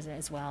transmission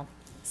as well.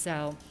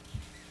 So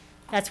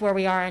that's where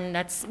we are,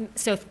 and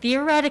so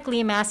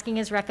theoretically masking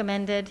is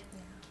recommended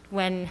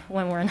when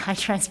we're in high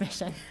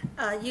transmission.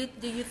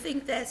 Do you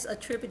think that's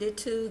attributed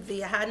to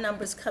the high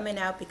numbers coming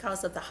out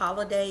because of the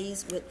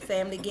holidays with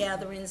family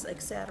gatherings,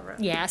 et cetera?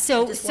 Yeah,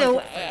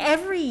 so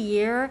every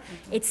year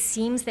it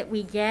seems that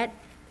we get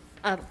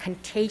a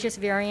contagious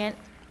variant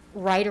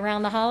right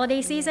around the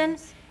holiday season,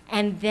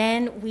 and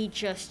then we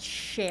just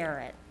share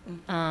it.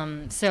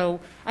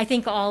 So I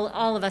think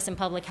all of us in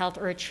public health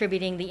are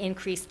attributing the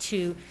increase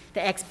to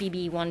the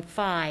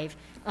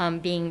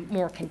XBB.1.5 being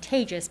more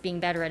contagious, being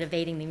better at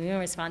evading the immune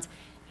response,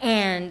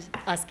 and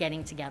us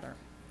getting together.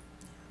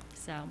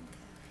 So,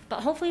 but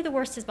hopefully the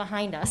worst is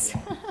behind us.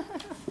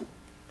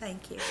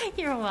 Thank you.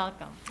 You're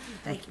welcome.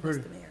 Thank you,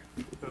 Mr. Mayor.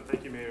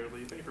 Thank you, Mayor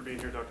Lee. Thank you for being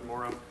here, Dr.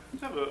 Morrow.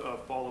 I have a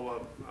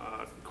follow-up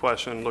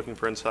question, looking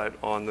for insight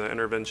on the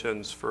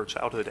interventions for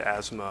childhood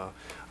asthma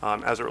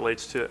as it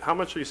relates to, how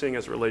much are you seeing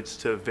as it relates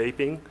to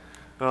vaping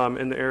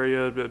in the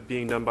area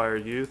being done by our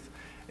youth?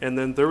 And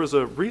then there was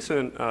a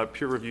recent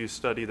peer-reviewed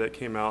study that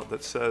came out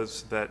that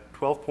says that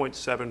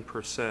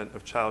 12.7%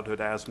 of childhood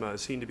asthma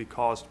is seen to be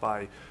caused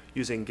by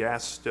using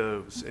gas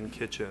stoves in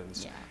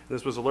kitchens. Yeah.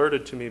 This was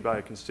alerted to me by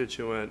a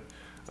constituent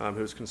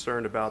who's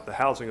concerned about the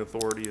housing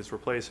authority is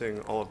replacing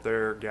all of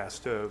their gas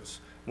stoves,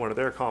 one of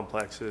their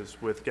complexes,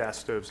 with gas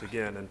stoves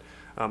again. And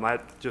I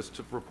just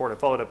to report, I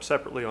followed up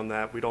separately on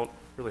that. We don't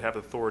really have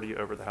authority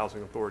over the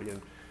housing authority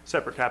and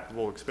separate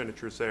capital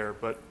expenditures there.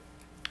 But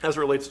as it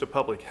relates to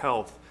public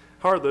health,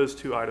 How are those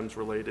two items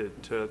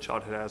related to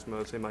childhood asthma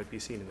as they might be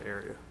seen in the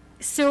area?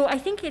 So I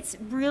think it's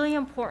really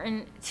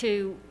important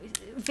to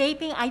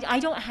vaping. I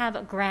don't have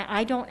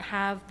I don't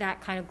have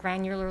that kind of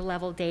granular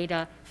level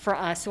data for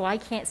us, so I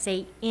can't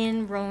say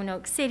in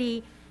Roanoke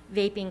City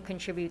vaping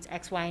contributes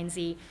X, Y, and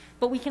Z.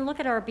 But we can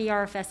look at our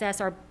BRFSS,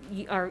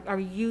 our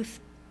youth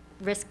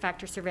risk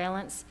factor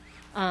surveillance.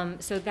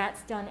 So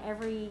that's done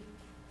every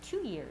 2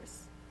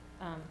 years.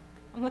 I'm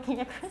looking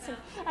at Chris.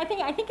 I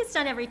think it's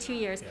done every 2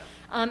 years.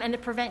 Yeah.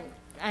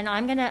 And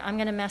I'm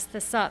gonna mess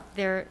this up.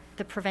 They're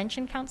the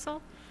Prevention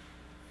Council.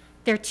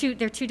 They're two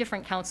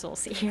different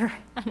councils here.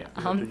 The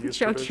Youth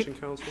Prevention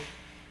Council?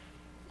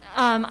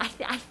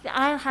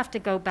 I'll have to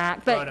go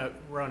back, but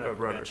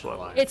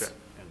Roanoke. It's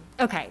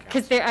okay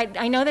because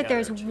I know that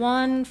there's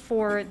one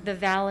for the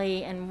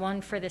valley and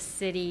one for the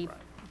city,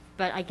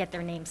 but I get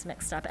their names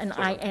mixed up, and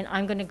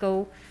I'm going to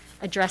go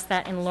address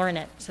that and learn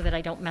it so that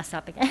I don't mess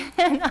up again.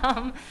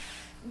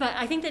 But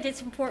I think that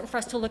it's important for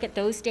us to look at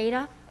those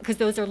data because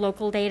those are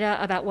local data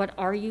about what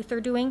our youth are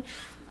doing.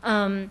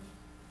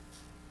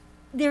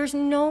 There's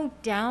no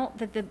doubt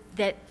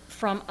that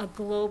from a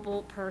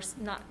global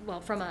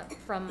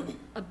from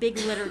a big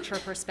literature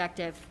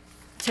perspective,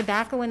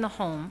 tobacco in the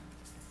home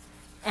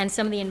and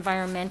some of the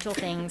environmental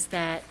things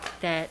that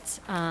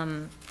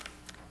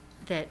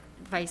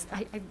Vice,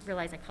 I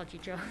realize I called you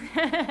Joe,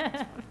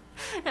 that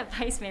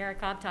Vice Mayor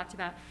Cobb talked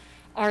about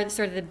are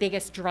sort of the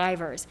biggest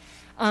drivers.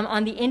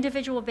 On the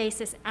individual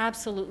basis,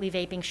 absolutely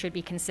vaping should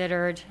be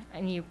considered,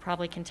 and you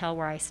probably can tell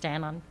where I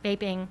stand on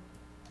vaping.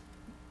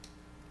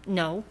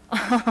 No.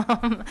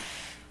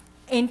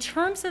 In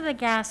terms of the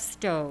gas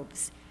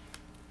stoves,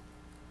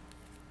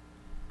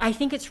 I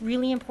think it's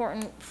really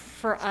important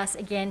for us,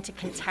 again, to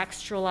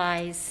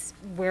contextualize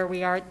where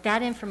we are.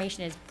 That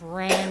information is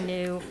brand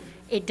new.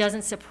 It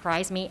doesn't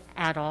surprise me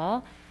at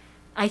all.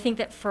 I think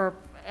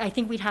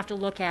we'd have to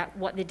look at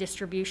what the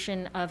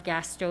distribution of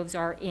gas stoves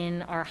are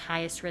in our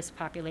highest risk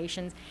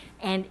populations.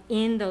 And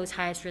in those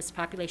highest risk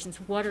populations,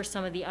 what are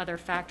some of the other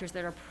factors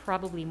that are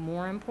probably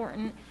more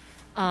important?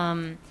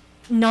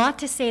 Not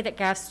to say that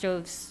gas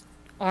stoves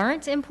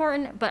aren't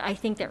important, but I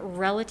think that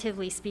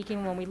relatively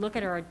speaking, when we look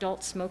at our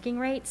adult smoking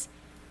rates,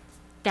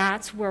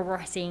 that's where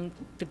we're seeing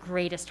the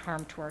greatest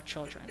harm to our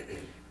children.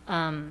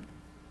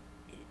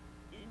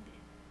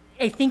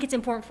 I think it's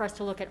important for us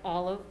to look at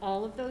all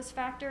of those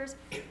factors.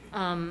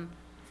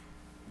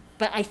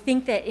 But I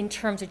think that in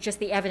terms of just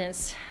the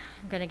evidence,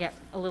 I'm going to get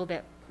a little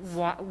bit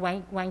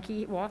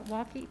wonky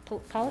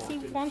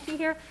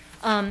here.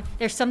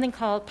 There's something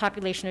called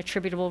population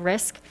attributable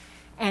risk.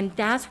 And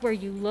that's where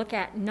you look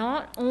at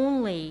not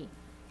only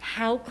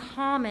how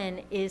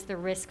common is the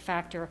risk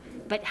factor,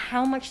 but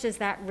how much does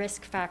that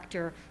risk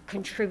factor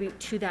contribute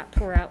to that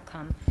poor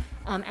outcome.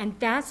 And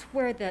that's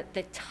where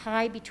the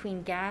tie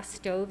between gas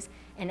stoves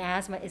and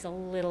asthma is a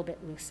little bit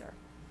looser.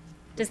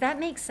 Does that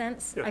make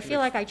sense? Yeah, I feel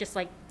like I just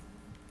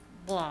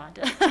blawed.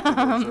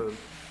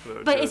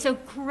 But it's a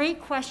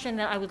great question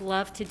that I would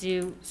love to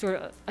do sort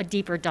of a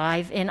deeper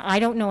dive in. I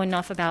don't know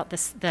enough about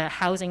the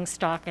housing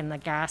stock and the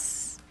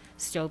gas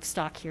stove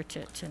stock here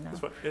to know.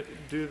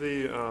 Do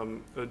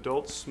the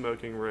adult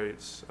smoking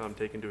rates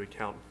take into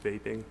account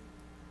vaping?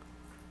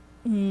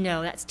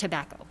 No, that's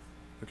tobacco.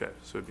 Okay,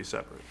 so it'd be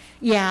separate.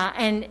 Yeah,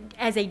 and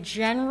as a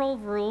general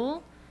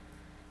rule,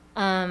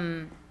 vaping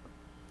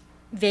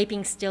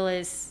still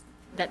is,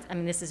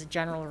 this is a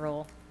general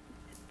rule,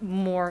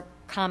 more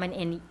common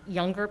in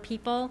younger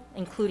people,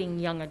 including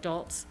young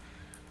adults,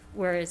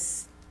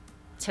 whereas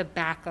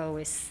tobacco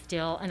is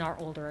still in our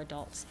older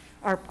adults.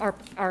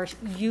 Our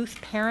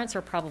youth parents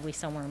are probably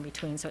somewhere in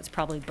between, so it's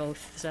probably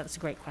both. So that's a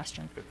great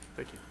question. Good.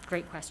 Thank you.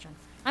 Great question.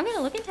 I'm going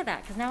to look into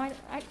that because now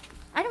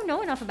I don't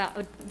know enough about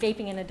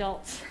vaping in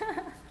adults.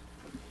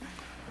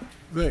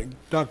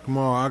 Dr.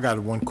 Morrow, I got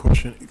one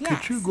question.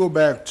 Yes. Could you go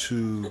back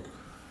to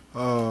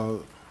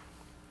the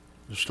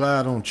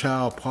slide on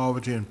child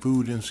poverty and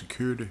food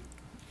insecurity?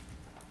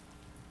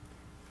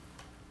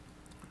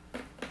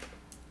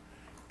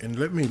 And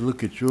let me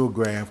look at your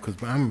graph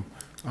because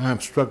I'm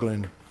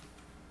struggling.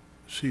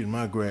 See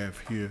my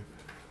graph here.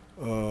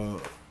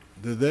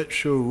 Does that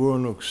show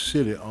Roanoke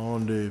City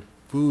on the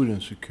food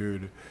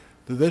insecurity?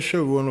 Does that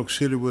show Roanoke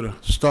City with a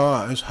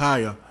star? It's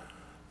higher.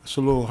 It's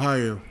a little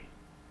higher,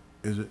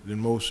 is it, than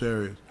most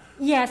areas?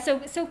 Yeah. So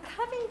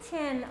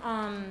Covington.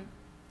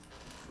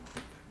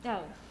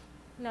 No,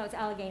 it's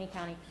Allegheny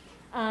County.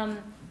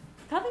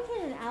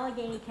 Covington and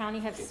Allegheny County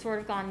have sort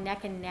of gone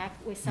neck and neck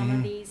with some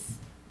of these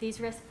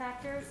risk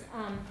factors,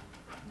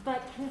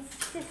 but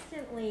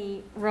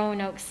consistently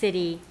Roanoke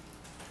City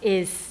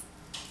is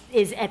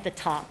at the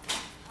top.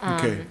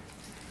 Okay.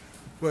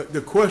 But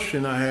the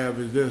question I have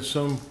is there's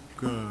some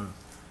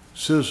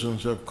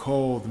citizens have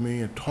called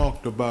me and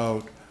talked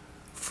about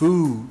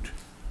food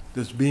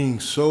that's being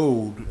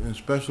sold,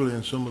 especially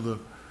in some of the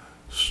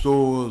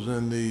stores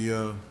in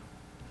the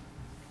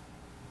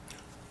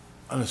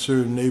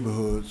unserved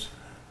neighborhoods,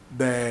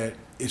 that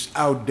it's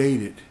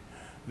outdated.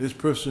 This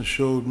person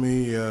showed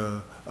me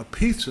a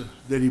pizza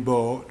that he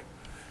bought,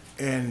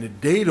 and the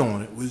date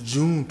on it was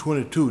June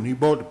 22, and he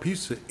bought the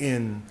pizza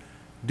in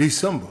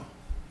December.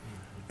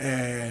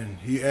 And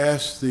he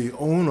asked the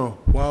owner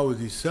why was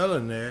he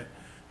selling that,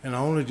 and the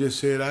owner just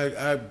said,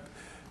 I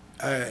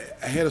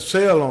had a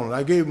sale on it.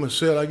 I gave him a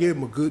sale. I gave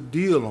him a good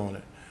deal on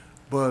it.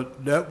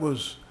 But that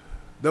wasn't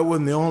the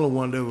only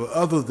one. There were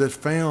others that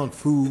found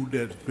food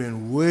that's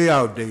been way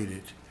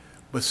outdated,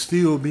 but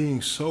still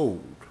being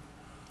sold.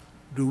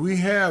 Do we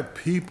have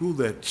people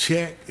that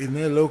check in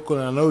their local?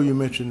 I know you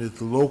mentioned it's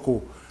the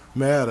local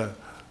matter,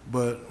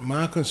 but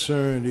my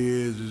concern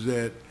is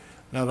that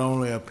not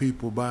only are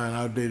people buying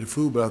outdated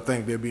food, but I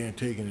think they're being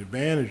taken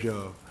advantage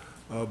of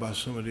by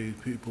some of these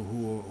people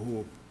who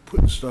are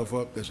putting stuff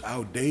up that's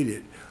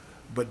outdated,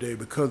 but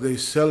because they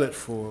sell it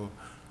for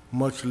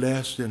much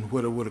less than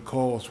what it would have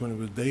cost when it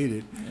was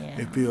dated,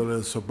 they feel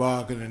it's a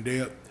bargain, and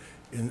they're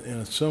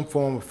in some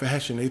form or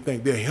fashion, they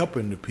think they're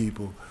helping the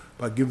people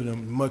by giving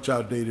them much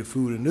outdated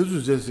food. And this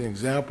was just an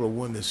example of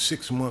one that's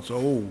 6 months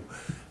old.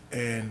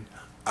 And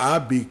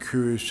I'd be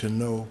curious to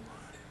know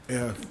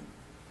if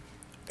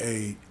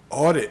a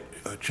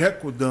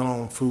check was done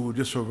on food,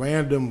 just a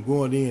random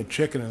going in,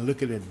 checking and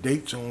looking at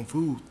dates on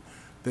food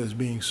that's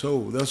being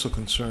sold. That's a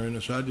concern.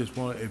 And so I just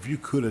want, if you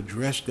could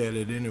address that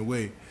in any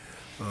way,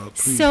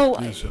 please do so.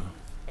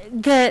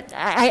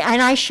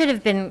 I should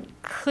have been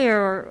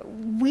clear.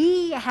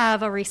 We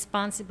have a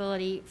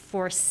responsibility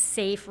for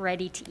safe,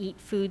 ready-to-eat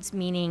foods,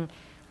 meaning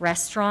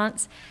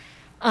restaurants.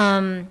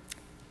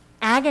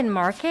 Ag and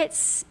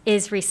Markets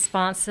is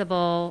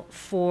responsible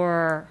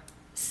for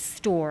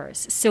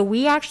stores. So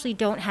we actually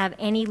don't have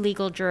any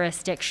legal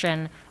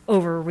jurisdiction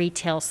over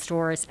retail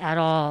stores at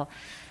all.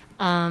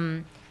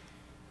 And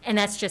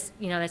that's just,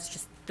 that's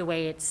just the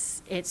way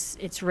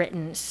it's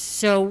written.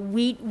 So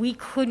we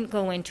couldn't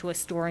go into a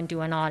store and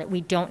do an audit.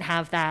 We don't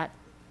have that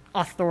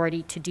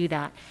authority to do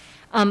that.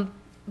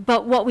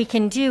 But what we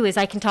can do is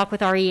I can talk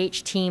with our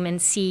EH team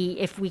and see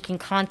if we can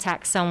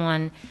contact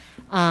someone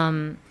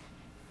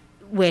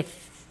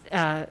with,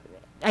 I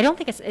don't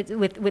think it's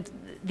with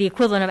the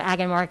equivalent of Ag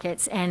and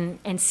Markets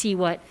and see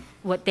what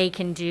they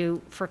can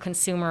do for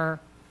consumer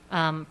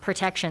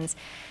protections.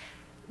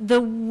 The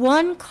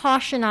one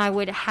caution I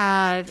would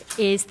have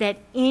is that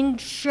in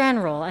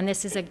general, and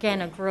this is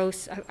again a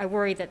gross, I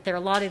worry that there are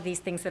a lot of these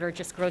things that are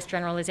just gross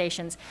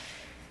generalizations.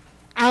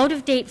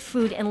 Out-of-date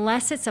food,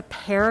 unless it's a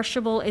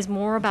perishable, is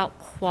more about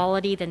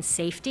quality than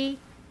safety.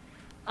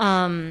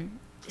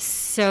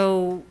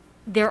 So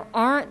there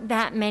aren't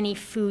that many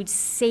food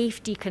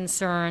safety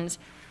concerns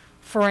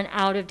for an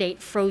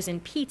out-of-date frozen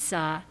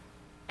pizza,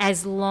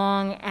 as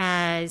long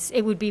as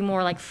it would be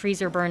more like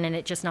freezer burn and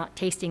it just not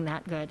tasting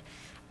that good.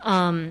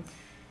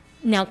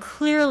 Now,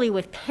 clearly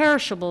with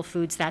perishable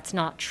foods, that's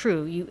not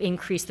true. You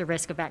increase the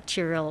risk of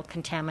bacterial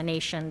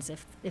contaminations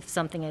if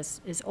something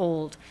is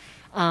old.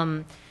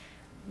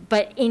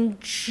 But in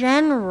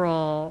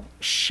general,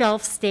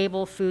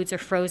 shelf-stable foods or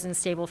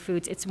frozen-stable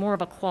foods, it's more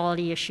of a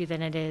quality issue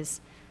than it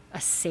is a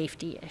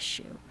safety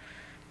issue.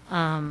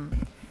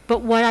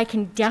 But what I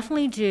can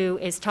definitely do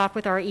is talk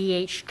with our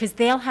EH, because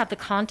they'll have the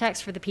contacts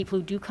for the people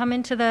who do come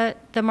into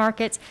the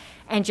markets,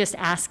 and just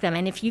ask them.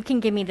 And if you can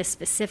give me the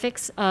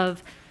specifics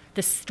of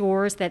the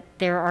stores that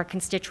there are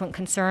constituent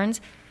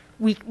concerns,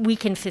 we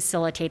can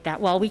facilitate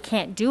that. While we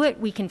can't do it,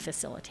 we can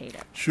facilitate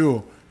it.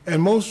 Sure.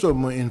 And most of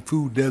them are in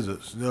food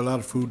deserts. There are a lot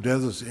of food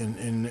deserts,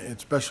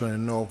 especially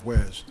in the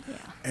Northwest. Yeah.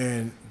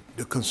 And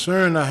the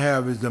concern I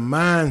have is the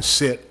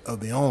mindset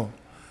of the owner.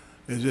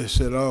 They just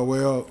said, oh,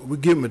 well, we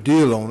give them a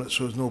deal on it,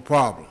 so it's no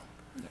problem.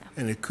 Yeah.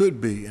 And it could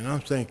be. And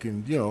I'm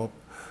thinking, who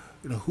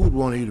would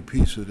want to eat a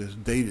pizza that's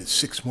dated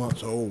 6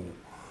 months old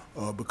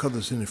because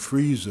it's in the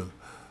freezer?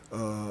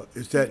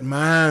 It's that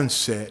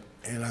mindset,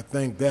 and I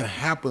think that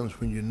happens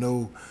when you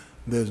know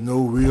there's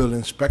no real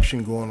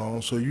inspection going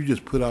on, so you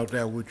just put out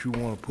there what you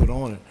want to put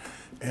on it.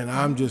 And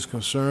I'm just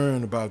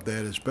concerned about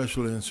that,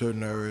 especially in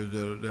certain areas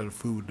that are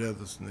food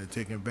deserts and they're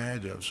taking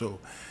advantage of. So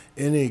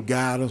any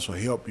guidance or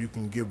help you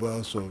can give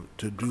us or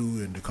to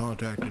do and to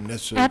contact the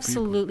necessary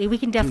Absolutely. people, we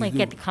can definitely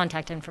get the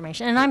contact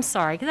information. And I'm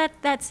sorry, because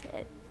that's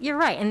you're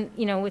right. And,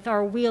 with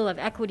our wheel of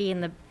equity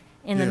in the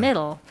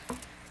middle,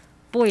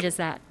 boy, does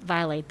that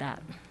violate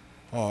that.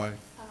 All right.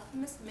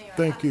 Mr. Mayor,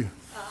 Thank you.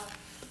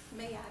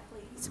 May I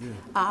please?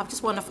 I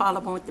just want to follow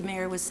up on what the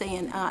mayor was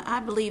saying. I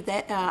believe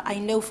that, I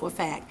know for a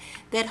fact,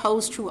 that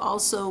holds true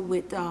also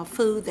with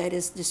food that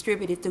is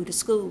distributed through the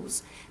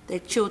schools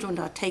that children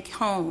take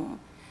home.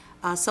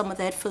 Some of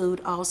that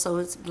food also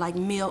is like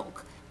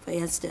milk, for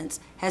instance,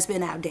 has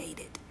been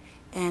outdated.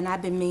 And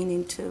I've been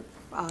meaning to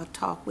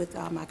talk with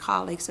my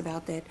colleagues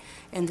about that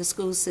in the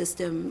school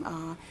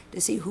system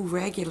to see who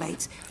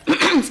regulates,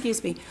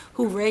 excuse me,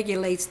 who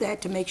regulates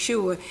that to make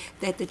sure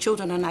that the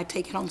children are not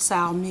taking home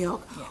sour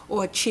milk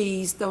or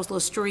cheese, those little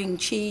string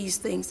cheese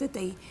things that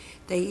they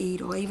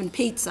eat, or even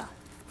pizza,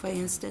 for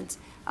instance.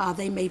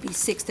 They may be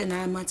 6 to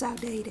 9 months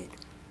outdated,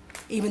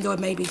 even though it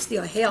may be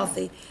still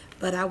healthy,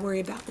 but I worry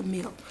about the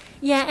milk.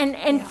 Yeah,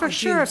 and for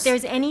sure, if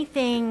there's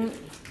anything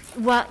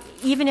well,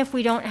 even if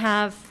we don't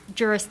have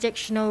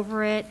jurisdiction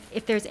over it,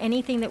 if there's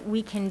anything that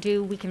we can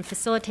do, we can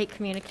facilitate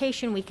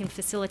communication, we can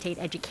facilitate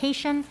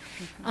education.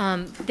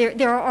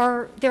 There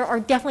are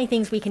definitely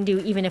things we can do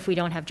even if we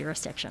don't have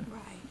jurisdiction.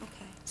 Right,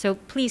 okay. So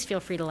please feel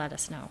free to let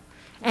us know.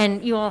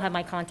 And you all have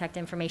my contact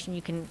information.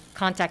 You can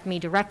contact me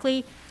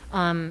directly,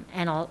 and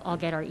I'll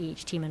get our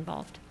EH team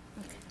involved.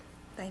 Okay,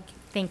 thank you.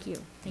 Thank you,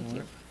 thank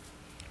you.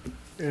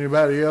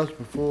 Anybody else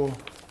before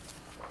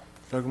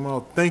Dr.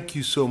 Morrow? Thank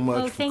you so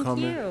much for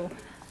coming. Oh,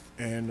 thank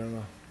you.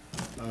 And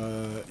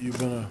you've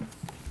been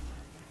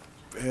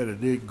had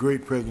a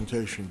great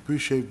presentation.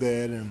 Appreciate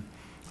that. And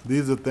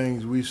these are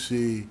things we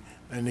see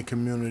in the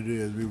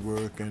community as we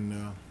work,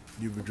 and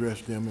you've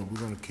addressed them, and we're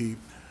going to keep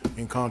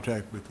in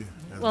contact with you.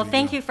 Well,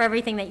 thank you for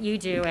everything that you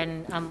do,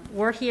 and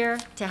we're here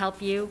to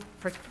help you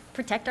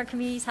protect our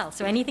community's health.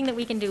 So anything that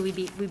we can do, we'd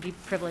be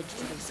privileged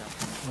to do so.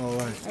 All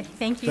right.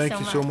 Thank you so much.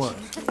 Thank you so much.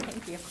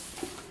 Thank you.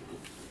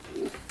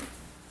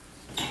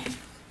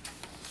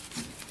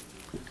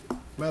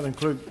 Madam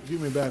Clerk, get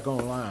me back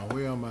online.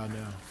 Where am I now?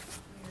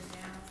 We're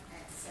down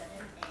at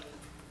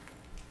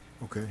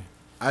 7A. Okay.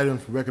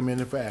 Items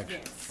recommended for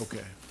action. Yes.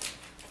 Okay.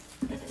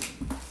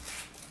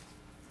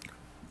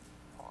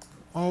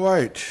 All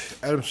right.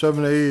 Item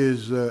 7A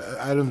is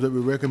items that we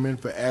recommend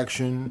for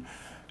action.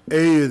 A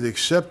is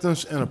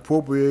acceptance and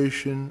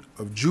appropriation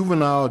of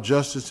juvenile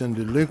justice and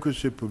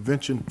delinquency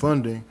prevention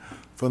funding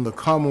from the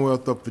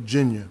Commonwealth of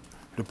Virginia,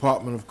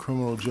 Department of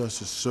Criminal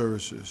Justice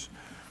Services.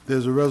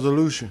 There's a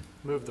resolution.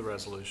 Move the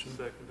resolution.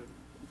 Seconded.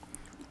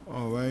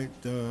 All right.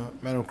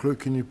 Madam Clerk,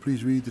 can you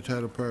please read the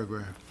title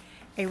paragraph?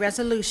 A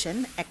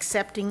resolution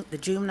accepting the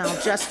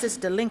Juvenile Justice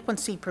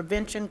Delinquency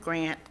Prevention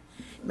Grant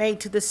made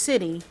to the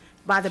city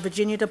by the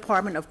Virginia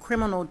Department of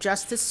Criminal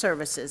Justice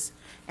Services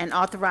and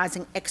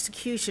authorizing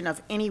execution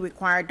of any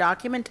required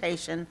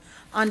documentation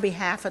on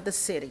behalf of the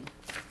city.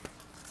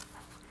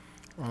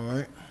 All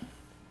right.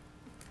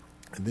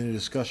 And then a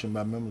discussion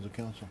by members of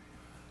council.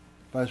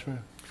 Vice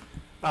Mayor?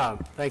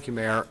 Thank you,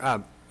 Mayor.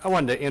 I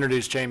wanted to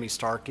introduce Jamie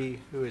Starkey,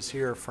 who is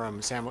here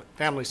from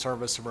Family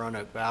Service of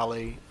Roanoke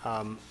Valley.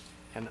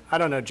 And I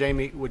don't know,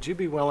 Jamie, would you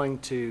be willing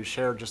to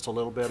share just a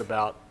little bit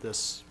about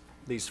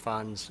these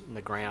funds and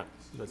the grant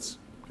that's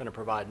going to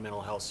provide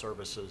mental health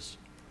services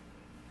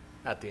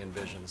at the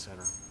Envision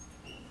Center?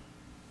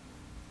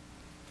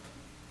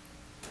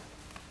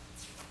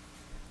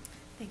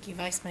 Thank you,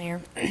 Vice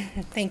Mayor.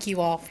 Thank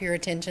you all for your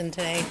attention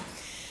today.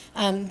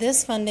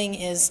 This funding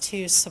is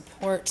to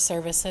support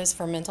services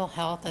for mental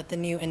health at the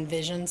new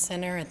Envision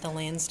Center at the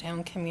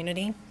Lansdowne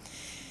community.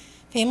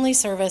 Family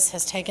Service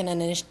has taken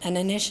an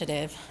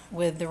initiative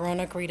with the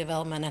Roanoke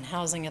Redevelopment and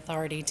Housing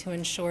Authority to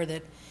ensure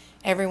that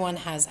everyone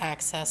has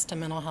access to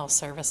mental health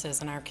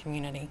services in our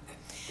community.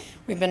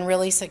 We've been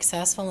really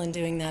successful in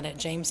doing that at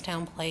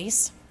Jamestown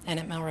Place and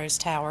at Melrose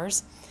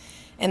Towers.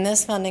 And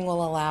this funding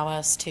will allow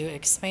us to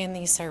expand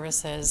these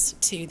services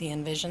to the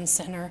Envision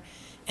Center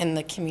and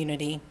the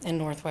community in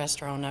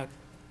Northwest Roanoke,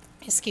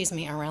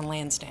 around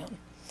Lansdowne.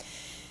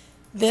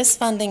 This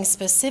funding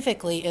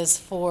specifically is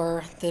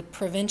for the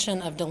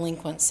prevention of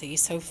delinquency.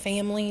 So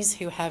families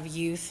who have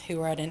youth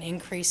who are at an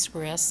increased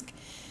risk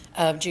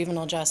of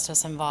juvenile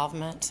justice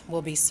involvement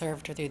will be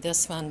served through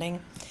this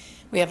funding.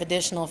 We have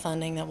additional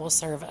funding that will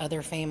serve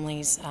other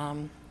families,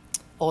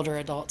 older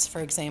adults, for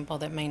example,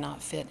 that may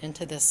not fit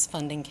into this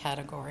funding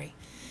category.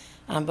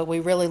 But we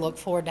really look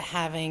forward to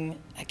having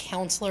a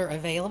counselor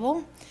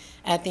available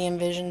at the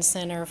Envision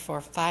Center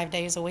for 5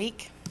 days a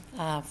week,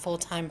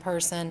 full-time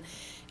person.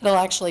 It'll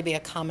actually be a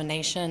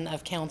combination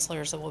of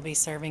counselors that will be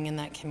serving in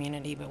that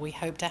community, but we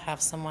hope to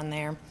have someone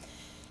there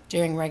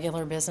during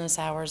regular business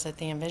hours at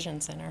the Envision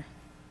Center.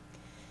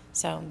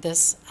 So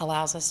this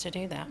allows us to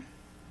do that.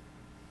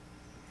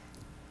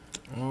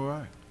 All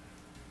right.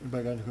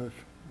 Anybody got any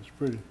questions? It's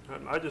pretty.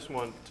 I just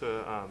want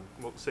to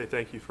say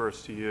thank you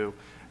first to you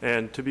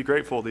and to be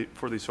grateful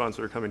for these funds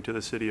that are coming to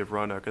the city of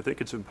Roanoke. I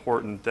think it's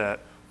important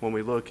that when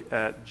we look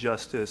at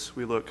justice,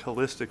 we look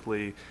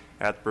holistically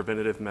at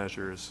preventative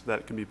measures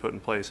that can be put in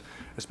place,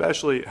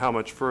 especially how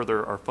much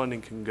further our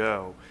funding can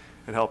go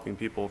in helping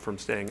people from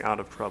staying out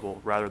of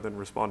trouble rather than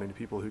responding to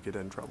people who get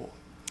in trouble.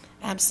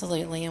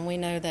 Absolutely, and we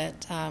know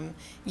that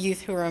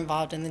youth who are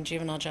involved in the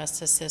juvenile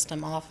justice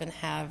system often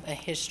have a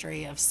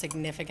history of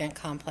significant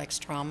complex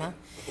trauma,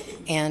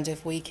 and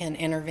if we can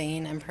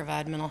intervene and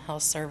provide mental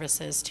health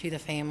services to the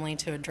family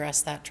to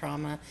address that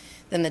trauma,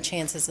 then the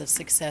chances of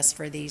success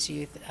for these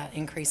youth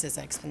increases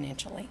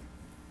exponentially.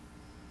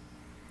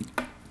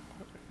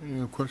 Any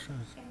other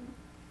questions?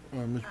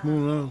 Ms.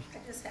 Moon.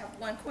 I just have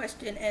one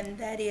question, and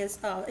that is,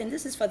 and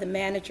this is for the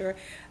manager.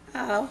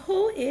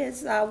 Who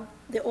is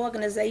the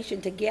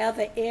organization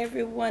Together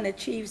Everyone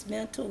Achieves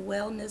Mental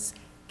Wellness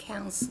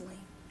Counseling?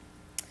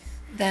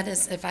 That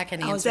is, if I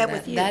can Oh, is answer that that,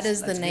 with you? that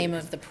is the That's name good.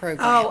 of the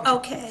program. Oh,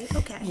 okay,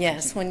 okay.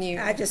 Yes, when you.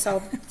 I just saw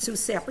two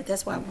separate,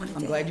 that's why I wanted to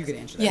I'm glad ask. you could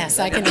answer that. Yes,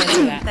 I can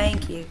answer that.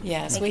 Thank you.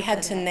 Yes, Thank we you had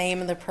for to that.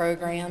 name the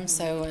program,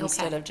 so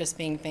instead Okay. of just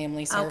being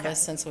family Okay.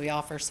 service, since we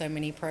offer so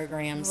many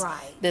programs,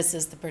 Right. this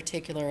is the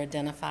particular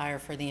identifier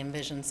for the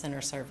Envision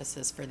Center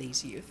services for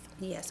these youth.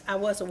 Yes, I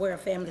was aware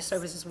of Family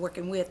Services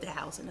working with the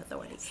Housing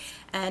Authority.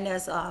 And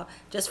as,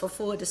 just for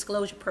full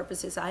disclosure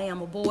purposes, I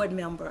am a board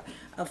member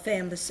of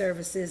Family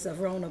Services of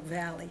Roanoke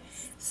Valley.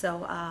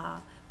 So,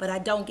 but I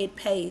don't get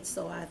paid,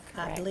 so I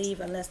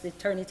believe unless the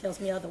attorney tells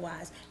me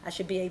otherwise, I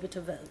should be able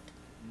to vote.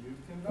 You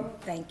can vote.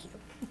 Thank you.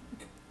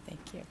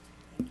 Thank you.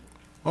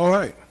 All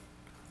right.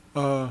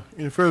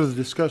 Any further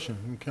discussion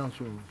from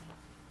council?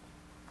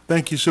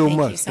 Thank you so Thank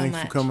you much. so Thanks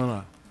for much. coming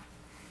on.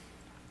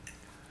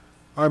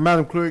 All right,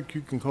 Madam Clerk,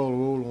 you can call the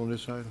roll on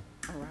this item.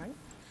 All right.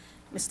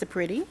 Mr.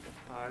 Pretty?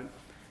 Aye.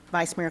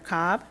 Vice Mayor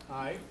Cobb?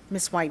 Aye.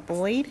 Ms. White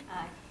Boyd?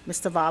 Aye.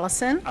 Mr.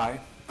 Volleson? Aye.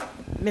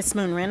 Ms.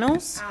 Moon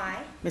Reynolds?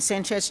 Aye. Ms.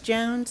 Sanchez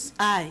Jones?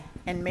 Aye.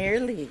 And Mayor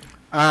Lee.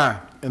 Aye,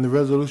 and the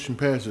resolution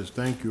passes.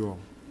 Thank you all.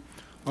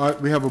 All right,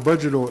 we have a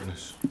budget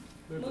ordinance.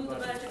 Move the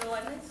budget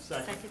ordinance.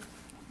 Second.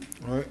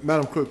 All right,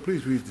 Madam Clerk,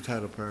 please read the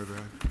title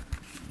paragraph.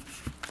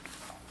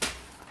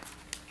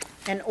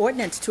 An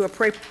ordinance to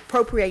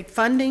appropriate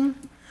funding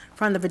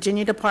from the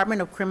Virginia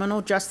Department of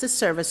Criminal Justice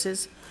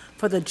Services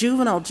for the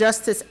Juvenile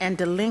Justice and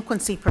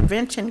Delinquency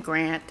Prevention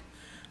Grant,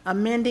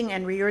 amending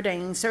and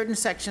reordaining certain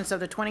sections of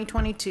the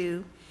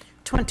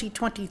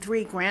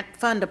 2022-2023 grant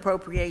fund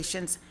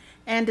appropriations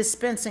and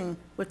dispensing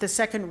with the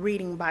second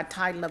reading by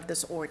title of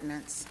this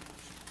ordinance.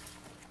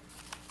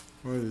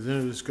 All right, is there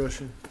any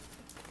discussion?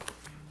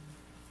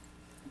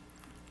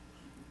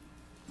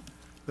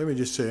 Let me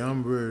just say,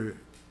 I'm very,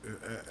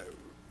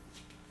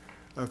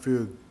 I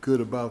feel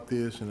good about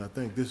this, and I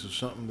think this is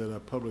something that our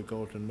public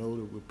ought to know,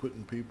 that we're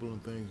putting people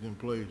and things in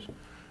place.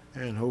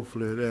 And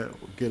hopefully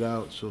that will get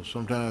out, so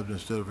sometimes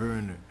instead of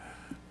hearing the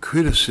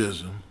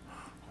criticism,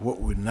 what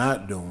we're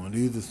not doing,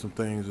 these are some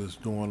things that's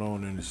going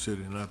on in the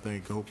city, and I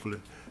think hopefully,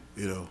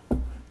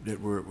 that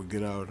word will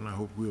get out, and I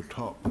hope we'll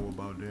talk more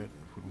about that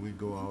when we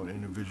go out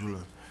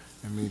individually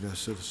and meet our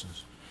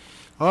citizens.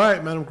 All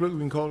right, Madam Clerk, we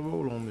can call the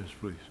roll on this,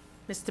 please.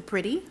 Mr.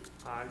 Pretty?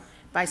 Aye.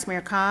 Vice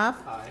Mayor Cobb?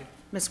 Aye.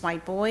 Ms.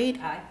 White Boyd?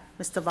 Aye.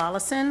 Mr.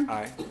 Volleson?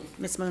 Aye.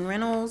 Ms. Moon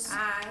Reynolds?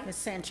 Aye. Ms.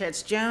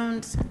 Sanchez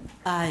Jones?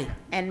 Aye.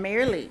 And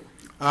Mayor Lee.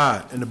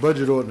 Aye, and the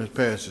budget ordinance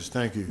passes.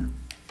 Thank you.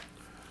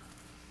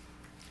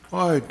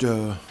 All right,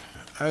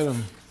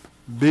 item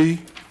B.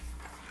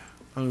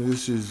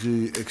 This is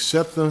the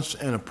acceptance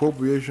and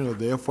appropriation of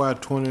the FY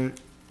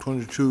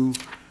 2022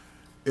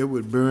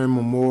 Edward Berry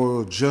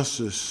Memorial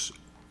Justice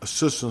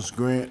Assistance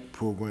Grant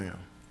Program.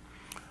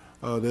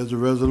 There's a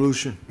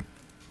resolution.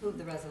 Move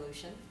the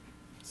resolution.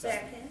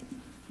 Second.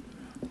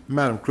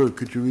 Madam Clerk,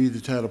 could you read the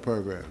title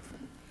paragraph?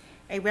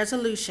 A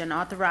resolution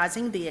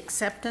authorizing the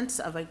acceptance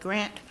of a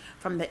grant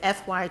from the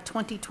FY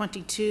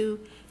 2022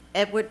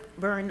 Edward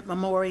Byrne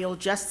Memorial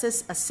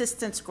Justice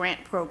Assistance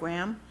Grant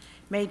Program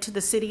made to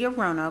the City of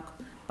Roanoke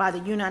by the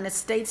United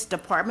States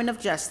Department of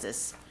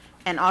Justice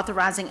and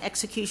authorizing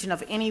execution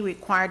of any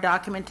required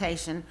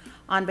documentation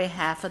on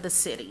behalf of the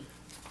city.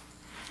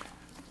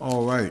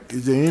 All right,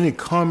 is there any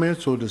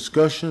comments or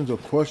discussions or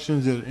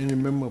questions that any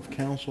member of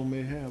council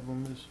may have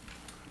on this?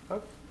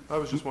 I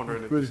was just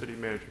wondering if Really? the city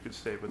manager could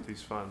state what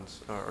these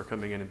funds are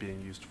coming in and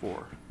being used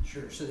for.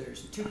 Sure. So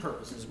there's two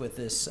purposes with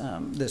this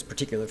this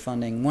particular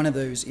funding. One of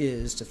those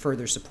is to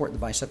further support the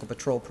bicycle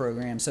patrol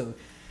program. So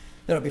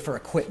that'll be for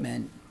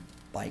equipment,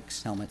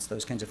 bikes, helmets,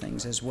 those kinds of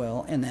things as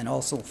well. And then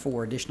also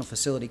for additional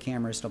facility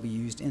cameras that'll be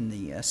used in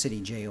the city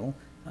jail,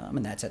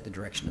 and that's at the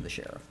direction of the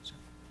sheriff. So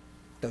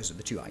those are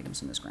the two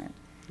items in this grant.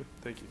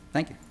 Thank you.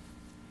 Thank you.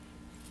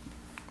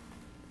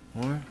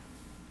 All right.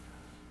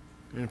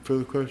 Any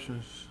further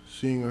questions?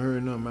 Seeing or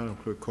hearing none, Madam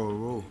Clerk, call the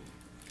roll.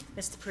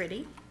 Mr.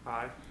 Pretty?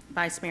 Aye.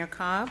 Vice Mayor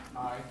Cobb?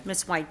 Aye.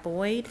 Ms. White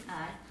Boyd?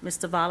 Aye.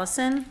 Mr.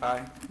 Volleson?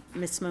 Aye.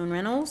 Ms. Moon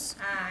Reynolds?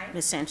 Aye.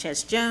 Ms.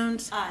 Sanchez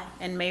Jones? Aye.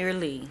 And Mayor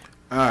Lee.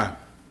 Aye.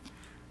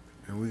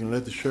 And we can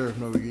let the sheriff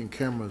know we're getting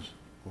cameras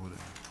over there.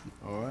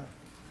 All right?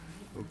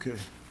 Okay.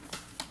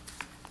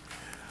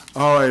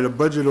 All right, a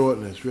budget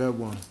ordinance, we have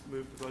one.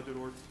 Move the budget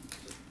ordinance.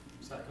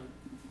 Second.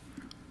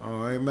 All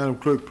right, Madam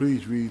Clerk,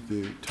 please read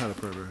the title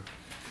paragraph.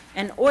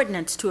 An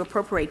ordinance to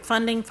appropriate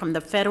funding from the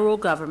federal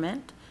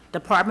government,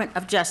 Department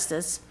of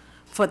Justice,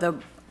 for the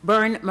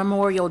Byrne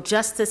Memorial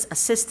Justice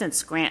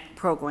Assistance Grant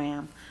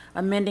Program,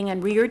 amending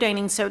and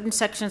reordaining certain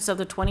sections of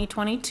the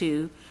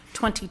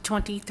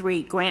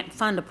 2022-2023 grant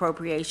fund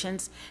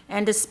appropriations,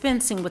 and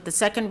dispensing with the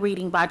second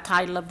reading by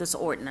title of this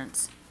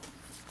ordinance.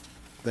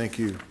 Thank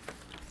you.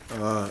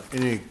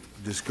 Any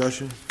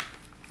discussion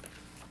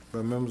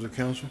by members of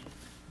council?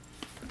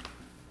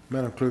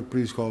 Madam Clerk,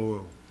 please call the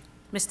roll.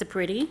 Mr.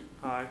 Pretty?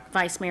 Aye.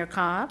 Vice Mayor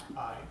Cobb?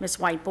 Aye. Ms.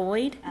 White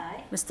Boyd?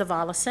 Aye. Mr.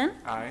 Volleson?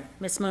 Aye.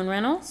 Ms. Moon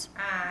Reynolds?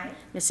 Aye.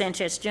 Ms.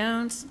 Sanchez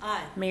Jones?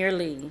 Aye. Mayor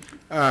Lee.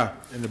 Aye,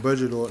 and the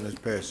budget ordinance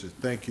passes.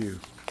 Thank you.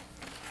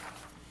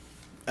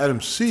 Item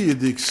C is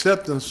the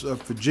acceptance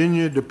of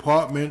Virginia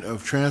Department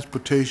of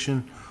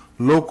Transportation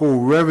local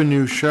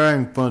revenue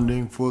sharing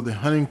funding for the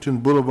Huntington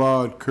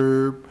Boulevard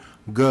curb,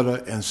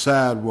 gutter, and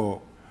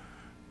sidewalk,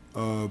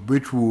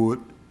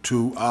 Bridgewood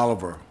to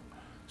Oliver,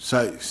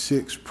 Site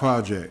 6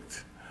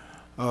 project.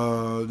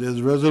 There's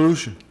a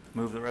resolution.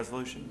 Move the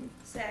resolution.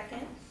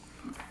 Second.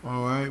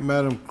 All right,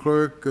 Madam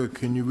Clerk,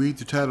 can you read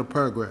the title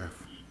paragraph?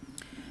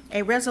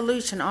 A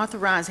resolution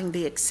authorizing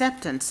the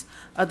acceptance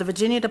of the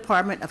Virginia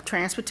Department of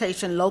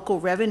Transportation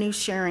local revenue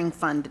sharing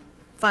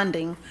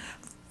funding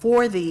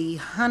for the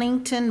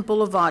Huntington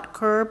Boulevard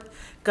curb,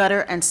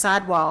 gutter, and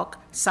sidewalk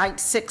Site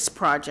 6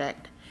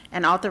 project,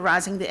 and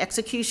authorizing the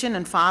execution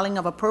and filing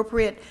of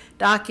appropriate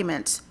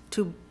documents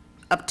to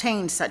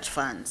obtain such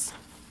funds.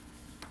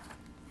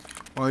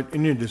 All right,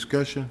 any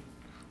discussion,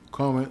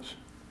 comments,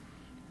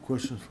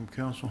 questions from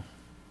council?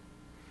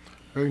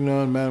 Hearing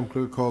none, Madam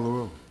Clerk, call the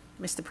roll.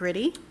 Mr.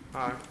 Pretty?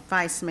 Aye.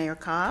 Vice Mayor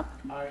Cobb?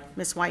 Aye.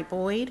 Ms. White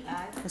Boyd?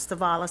 Aye. Mr.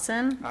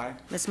 Volleson? Aye.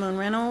 Ms. Moon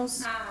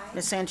Reynolds? Aye.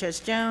 Ms. Sanchez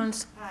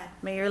Jones? Aye.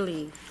 Mayor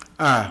Lee?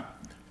 Aye,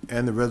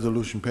 and the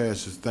resolution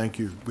passes. Thank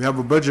you. We have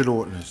a budget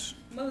ordinance.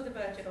 Move the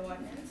budget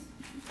ordinance.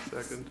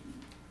 Second.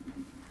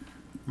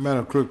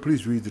 Madam Clerk,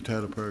 please read the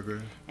title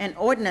paragraph. An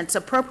ordinance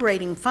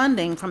appropriating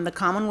funding from the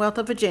Commonwealth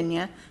of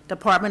Virginia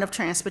Department of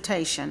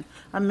Transportation,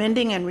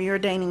 amending and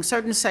reordaining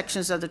certain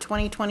sections of the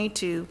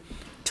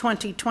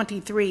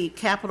 2022-2023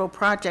 capital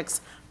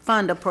projects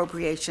fund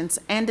appropriations,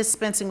 and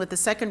dispensing with the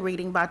second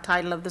reading by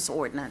title of this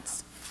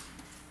ordinance.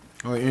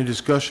 All right, any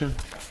discussion,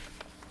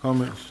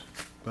 comments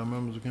by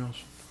members of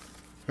council?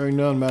 Hearing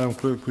none, Madam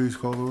Clerk, please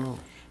call the roll.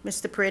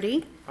 Mr.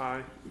 Pretty?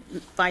 Aye.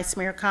 Vice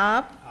Mayor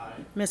Cobb? Aye.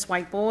 Ms.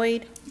 White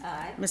Boyd?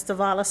 Aye. Mr.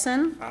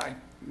 Volleson? Aye.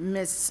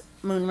 Ms.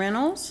 Moon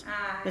Reynolds?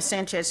 Aye. Ms.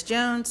 Sanchez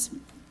Jones?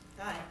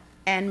 Aye.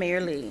 And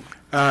Mayor Lee?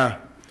 Aye,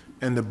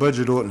 and the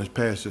budget ordinance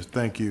passes.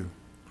 Thank you.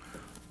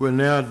 We're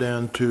now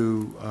down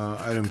to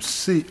item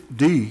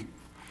D,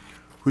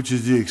 which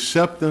is the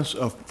acceptance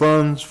of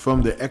funds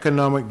from the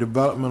Economic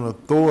Development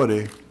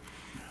Authority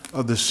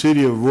of the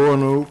City of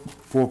Roanoke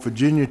for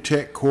Virginia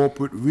Tech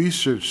Corporate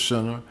Research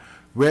Center,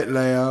 Wet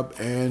Lab,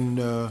 and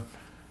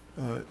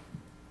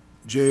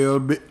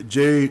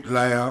J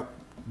Lab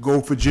Go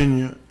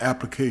Virginia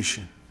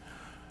application.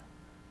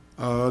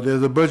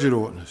 There's a budget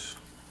ordinance.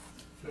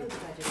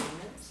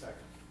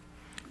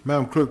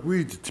 Madam Clerk,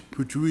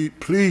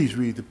 please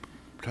read the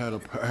title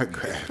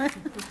paragraph.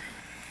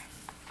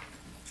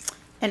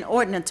 An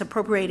ordinance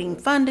appropriating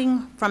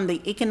funding from the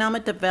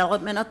Economic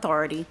Development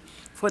Authority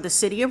for the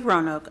City of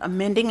Roanoke,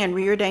 amending and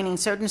reordaining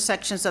certain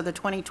sections of the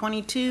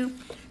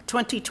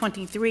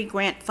 2022-2023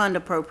 grant fund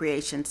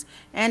appropriations,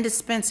 and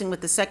dispensing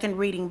with the second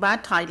reading by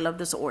title of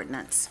this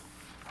ordinance.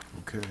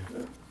 Okay.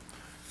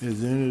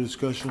 Is there any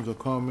discussions or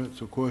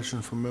comments or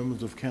questions from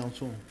members of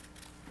council?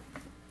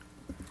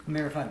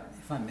 Mayor, if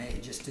I may,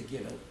 just to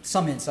give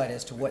some insight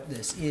as to what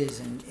this is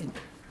and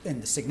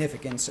the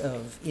significance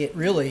of it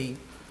really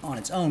on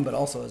its own, but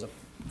also as a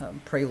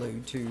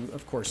prelude to,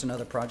 of course,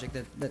 another project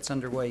that's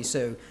underway.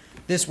 So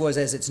this was,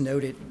 as it's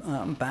noted,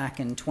 back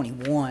in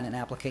 21, an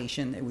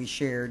application that we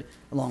shared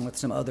along with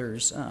some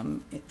others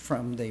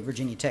from the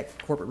Virginia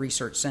Tech Corporate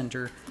Research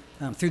Center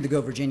through the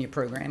Go Virginia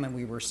program, and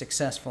we were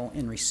successful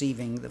in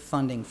receiving the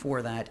funding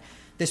for that.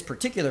 This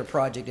particular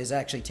project is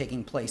actually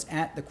taking place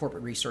at the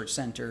Corporate Research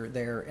Center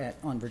there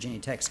on Virginia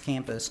Tech's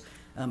campus,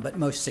 but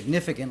most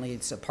significantly,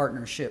 it's a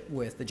partnership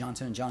with the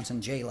Johnson &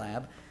 Johnson J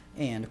Lab,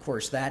 and of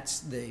course, that's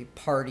the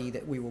party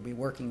that we will be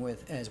working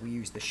with as we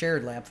use the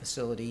shared lab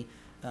facility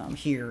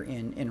here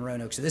in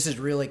Roanoke. So this is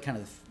really kind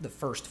of the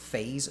first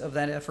phase of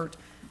that effort,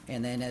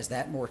 and then as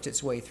that works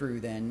its way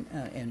through then,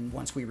 and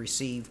once we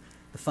receive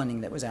the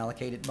funding that was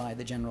allocated by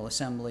the General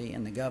Assembly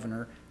and the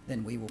governor,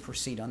 then we will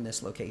proceed on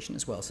this location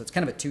as well. So it's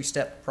kind of a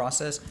two-step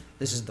process.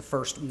 This is the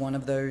first one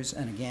of those,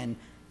 and again,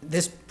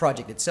 this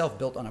project itself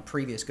built on a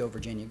previous Go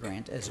Virginia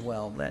grant as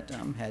well that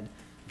had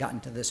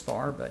gotten to this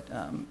far, but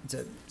it's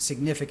a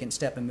significant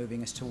step in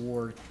moving us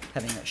toward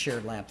having that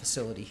shared lab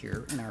facility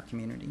here in our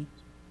community.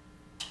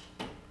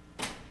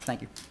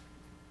 Thank you.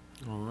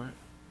 All right.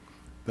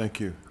 Thank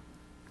you.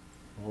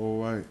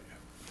 All right.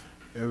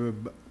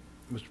 Everybody,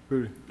 Mr.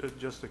 Pretty.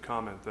 Just a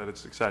comment that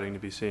it's exciting to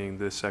be seeing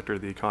this sector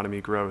of the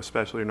economy grow,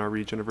 especially in our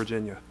region of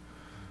Virginia.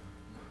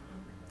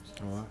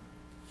 All right.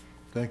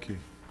 Thank you.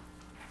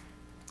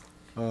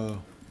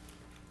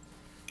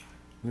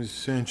 Mr.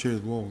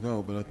 Sanchez walked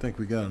out, but I think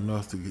we got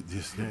enough to get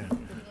this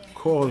down.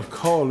 Call the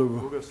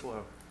We'll go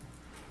slow.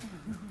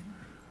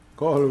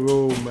 Call the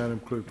roll, Madam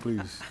Clerk,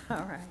 please. All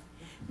right.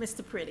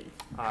 Mr. Pretty?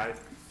 Aye.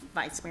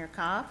 Vice Mayor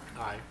Cobb?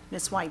 Aye.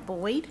 Ms. White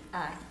Boyd?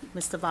 Aye.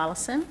 Mr.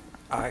 Volleson?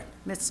 Aye.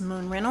 Ms.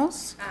 Moon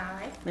Reynolds?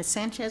 Aye. Ms.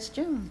 Sanchez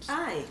Jones?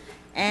 Aye.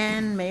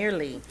 And Mayor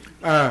Lee?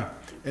 Aye,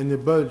 and the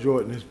budget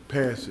ordinance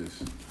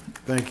passes.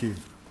 Thank you.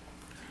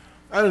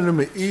 Item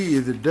number E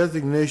is the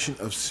designation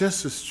of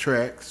census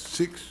tracts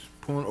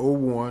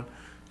 6.01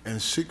 and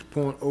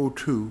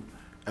 6.02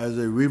 as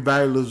a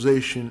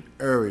revitalization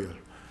area.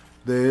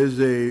 There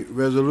is a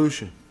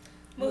resolution.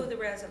 Move the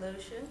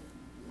resolution.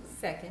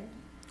 Second.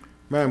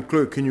 Madam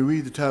Clerk, can you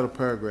read the title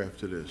paragraph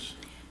to this?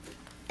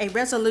 A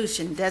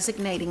resolution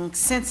designating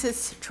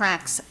census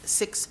tracts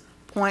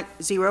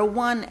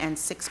 6.01 and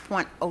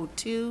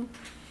 6.02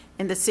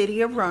 in the city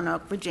of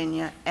Roanoke,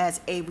 Virginia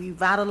as a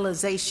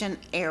revitalization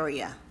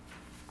area.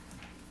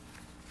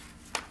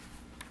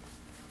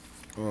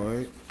 All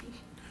right.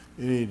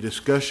 Any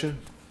discussion?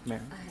 Mayor.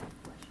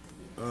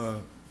 I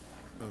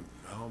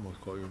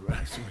almost called you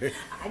Vice Mayor.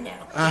 I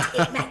know.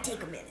 It might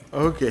take a minute.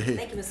 Okay.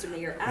 Thank you, Mr.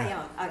 Mayor.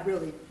 I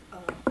really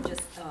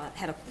just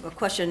had a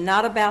question,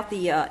 not about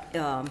the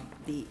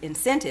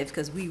incentives,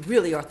 because we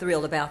really are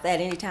thrilled about that.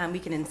 Anytime we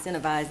can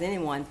incentivize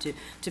anyone to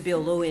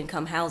build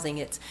low-income housing,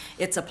 it's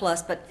a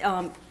plus. But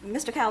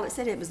Mr. Cowlett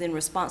said it was in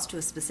response to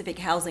a specific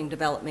housing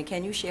development.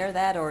 Can you share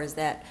that, or is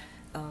that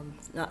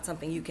not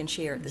something you can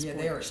share at this point?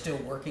 They are still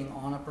working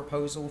on a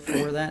proposal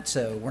for that,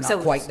 so we're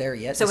not quite there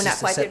yet. So we're not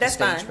quite there. That's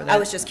fine. I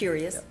was just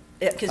curious.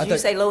 Because you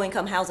say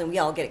low-income housing, we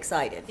all get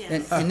excited.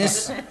 In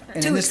this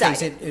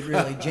case, it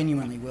really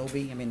genuinely will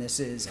be. I mean, this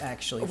is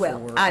actually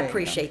well, I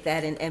appreciate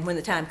that, and when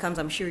the time comes,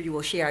 I'm sure you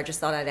will share. I just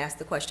thought I'd ask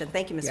the question.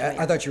 Thank you, Mr. Mayor.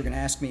 I thought you were going to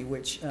ask me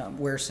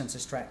where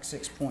Census Tract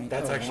 6.0.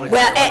 That's actually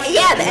well, and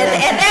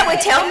that would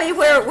tell me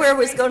where it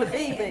was going to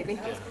be, baby.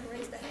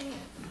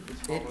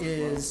 It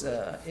is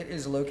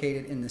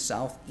located in the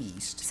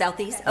southeast.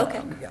 Southeast?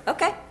 Okay. Yeah.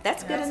 Okay,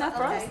 that's good enough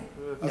for us.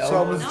 I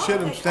saw Mr.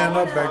 Chittum stand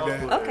up back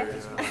there. Okay.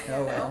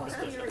 Oh, well.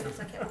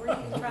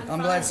 I'm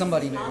glad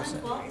somebody knows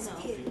it.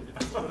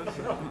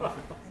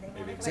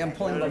 See, I'm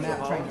pulling the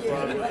map trying to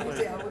find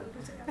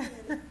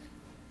it.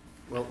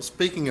 Well,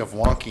 speaking of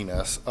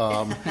wonkiness,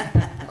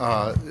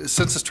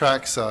 census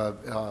tracts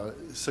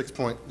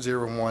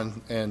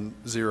 6.01 and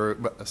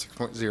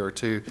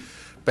 6.02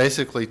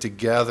 basically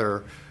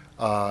together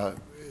are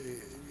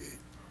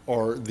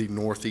the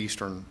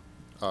northeastern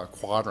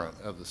quadrant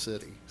of the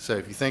city. So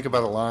if you think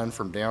about a line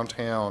from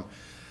downtown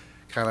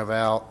kind of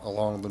out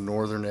along the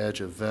northern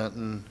edge of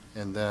Vinton,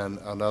 and then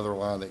another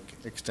line that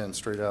extends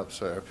straight up.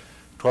 So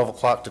 12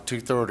 o'clock to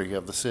 2:30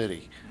 of the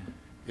city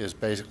is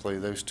basically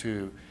those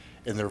two,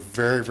 and they're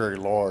very, very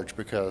large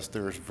because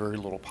there's very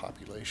little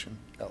population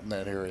out in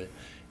that area,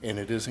 and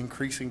it is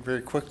increasing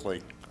very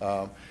quickly.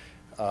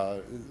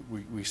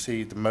 We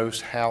see the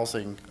most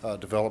housing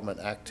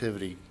development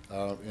activity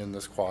in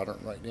this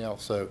quadrant right now.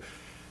 So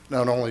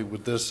not only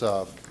would this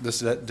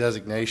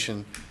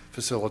designation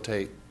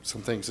facilitate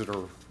some things that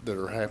are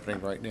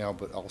happening right now,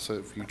 but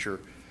also future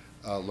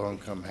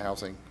low-income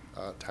housing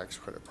tax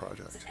credit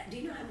projects. Do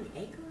you know how many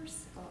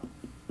acres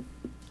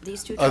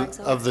these two tracts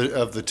are? Of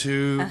the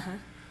two,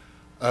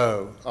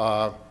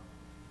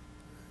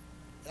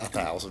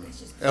 1,000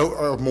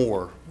 or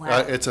more.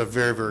 Wow. It's a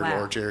very, very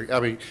large area. I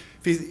mean,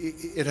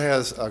 it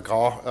has a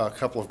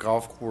couple of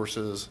golf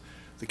courses,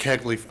 the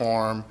Kegley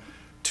Farm,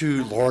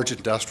 two large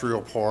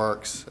industrial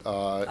parks,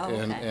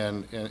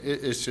 and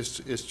it's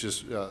just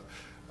a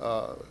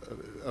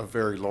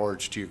very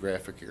large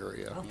geographic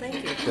area. Oh,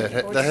 thank you.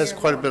 That has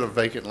quite a bit of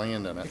vacant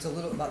land in it. It's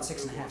about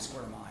 6.5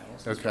 square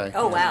miles. Okay.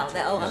 Oh, wow.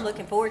 I'm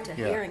looking forward to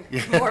hearing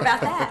more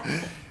about that.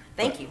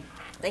 Thank you.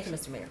 Thank you,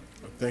 Mr. Mayor.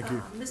 Thank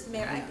you. Mr.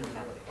 Mayor, I do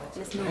have a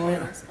question.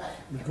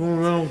 Going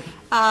around.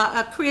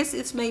 Chris,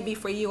 it's maybe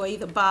for you or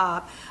either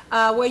Bob,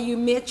 where you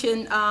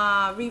mentioned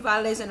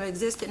revitalizing or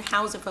existing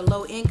housing for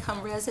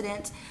low-income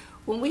residents.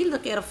 When we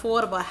look at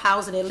affordable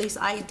housing, at least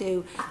I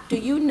do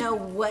you know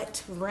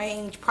what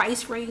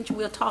price range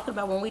we're talking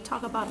about when we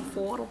talk about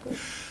affordable?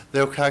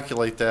 They'll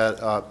calculate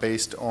that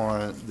based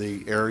on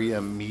the area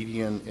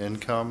median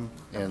income,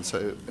 and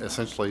so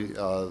essentially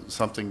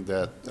something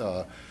that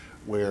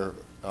where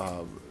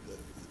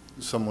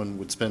someone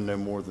would spend no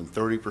more than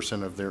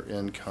 30% of their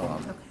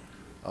income.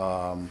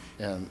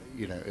 And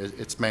you know,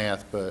 it's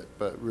math, but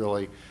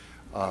really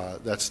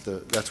that's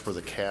where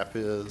the cap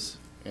is,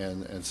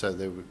 and so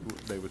they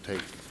would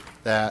take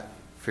that,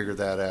 figure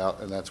that out,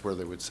 and that's where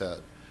they would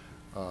set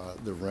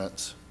the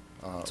rents.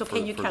 So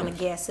can you kind of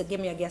guess? Give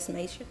me a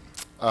guesstimation.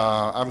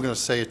 I'm going to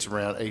say it's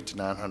around $800 to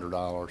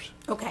 $900.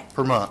 Okay.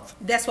 Per month.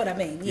 That's what I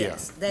mean.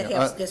 Yes, Yeah. that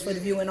helps. Just for the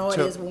viewing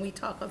audience, when we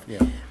talk of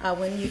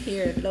when you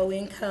hear low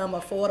income,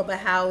 affordable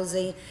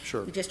housing,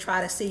 Sure. you just try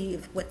to see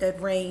what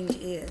that range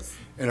is.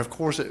 And of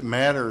course, it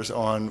matters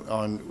on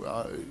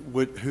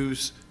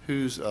whose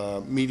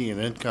median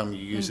income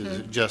you use. Is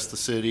it just the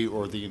city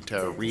or the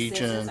entire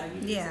region?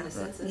 Yeah.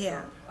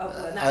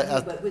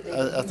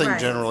 I think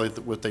generally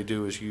what they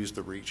do is use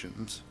the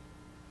regions.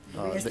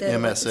 The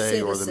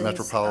MSA or the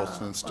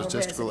metropolitan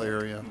statistical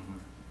area.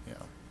 Yeah.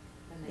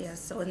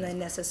 Yes, so and not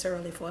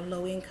necessarily for a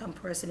low-income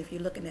person if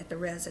you're looking at the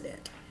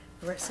resident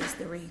versus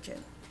the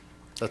region.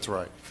 That's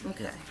right.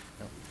 Okay.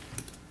 Yeah.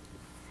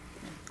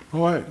 All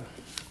right.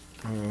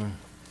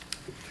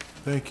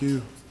 Thank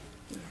you.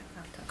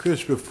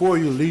 Chris, before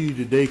you leave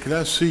today, can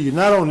I see you,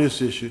 not on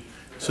this issue,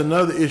 it's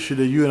another issue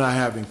that you and I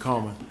have in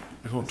common.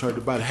 I want to talk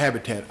about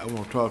habitat. I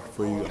want to talk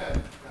for you.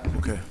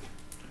 Okay.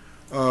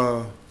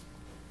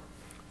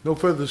 No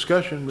further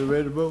discussion. We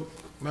ready to vote?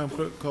 Madam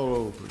Clerk, call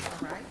over, please.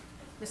 All right.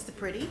 Mr.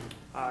 Pretty?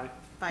 Aye.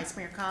 Vice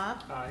Mayor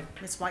Cobb? Aye.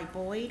 Ms. White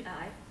Boyd?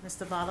 Aye.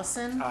 Mr.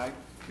 Volleson? Aye.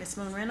 Ms.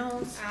 Moon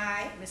Reynolds?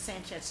 Aye. Ms.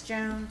 Sanchez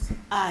Jones?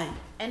 Aye.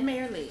 And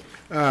Mayor Lee.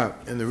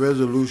 And the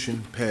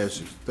resolution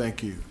passes.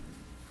 Thank you.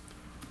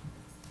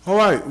 All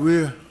right,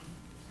 we're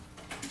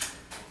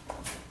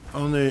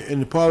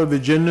in the part of the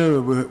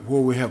agenda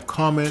where we have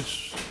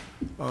comments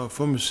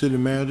from the city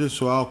manager,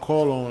 so I'll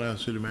call on our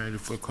city manager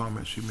for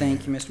comments.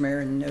 Thank you, Mr.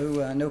 Mayor.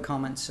 No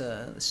comments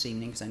this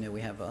evening, because I know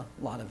we have a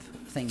lot of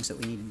things that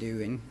we need to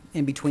do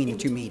in between the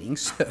two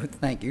meetings, so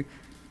thank you.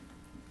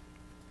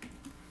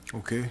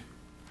 Okay.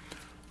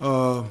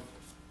 Item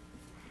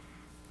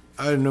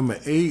number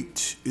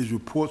 8 is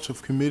reports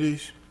of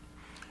committees.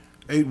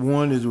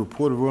 8.1 is a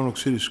report of Roanoke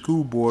City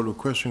School Board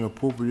requesting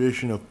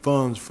appropriation of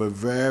funds for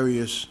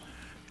various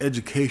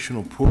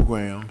educational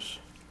programs,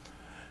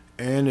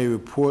 and a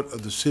report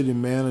of the city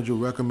manager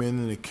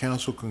recommending the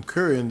council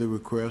concur in the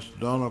request.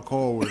 Donna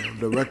Caldwell,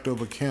 Director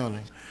of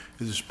Accounting,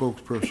 is the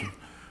spokesperson.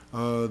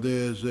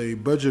 There's a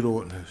budget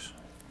ordinance.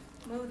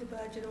 Move the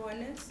budget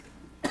ordinance.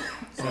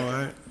 All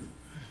right.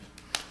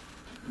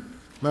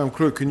 Madam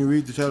Clerk, can you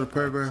read the title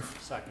paragraph?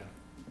 Second.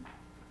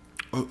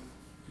 Oh,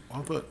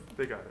 I thought.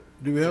 They got it.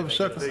 Do we have a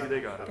second? They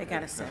got it. They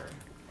got a second.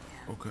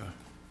 Okay.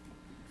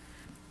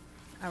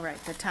 All right,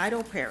 the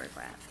title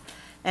paragraph.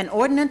 An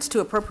ordinance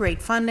to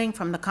appropriate funding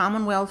from the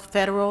Commonwealth,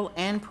 federal,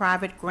 and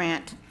private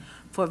grant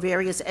for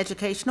various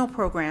educational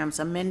programs,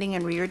 amending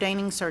and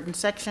reordaining certain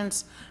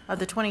sections of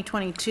the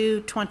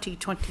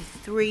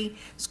 2022-2023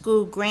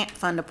 school grant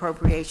fund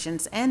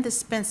appropriations, and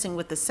dispensing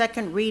with the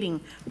second reading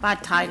by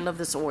title of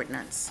this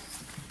ordinance.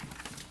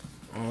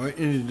 All right,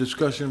 any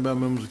discussion by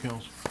members of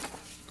council?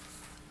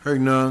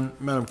 Hearing none,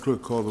 Madam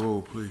Clerk, call the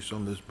roll, please,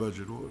 on this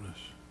budget ordinance.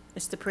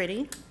 Mr.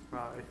 Pretty?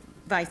 Aye.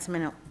 Vice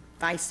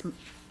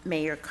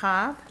Mayor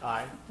Cobb?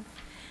 Aye.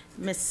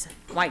 Ms.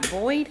 White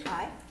Boyd?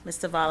 Aye.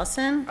 Mr.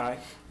 Volleson? Aye.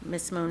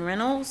 Ms. Moon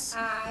Reynolds?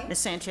 Aye. Ms.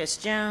 Sanchez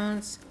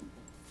Jones?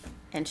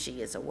 And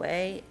she is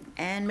away.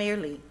 And Mayor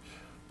Lee.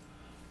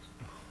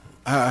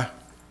 Aye.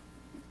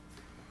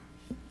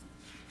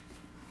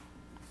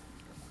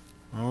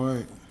 All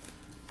right.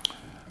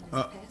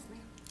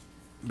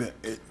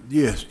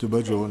 Yes, the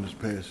budget ordinance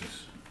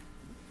passes.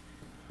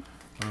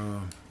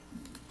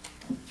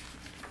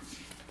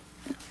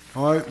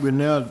 All right, we're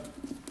now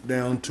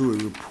down to a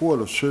report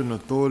of certain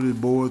authorities,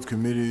 boards,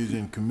 committees,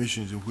 and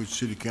commissions in which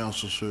city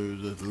council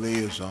serves as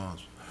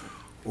liaisons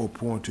or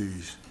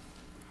appointees.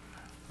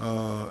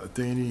 Are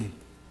there any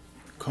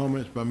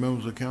comments by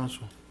members of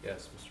council?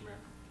 Yes, Mr. Mayor.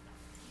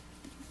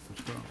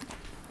 Mr. Brown.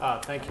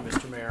 Thank you,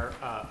 Mr. Mayor.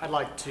 I'd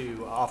like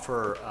to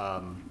offer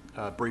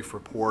a brief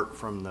report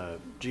from the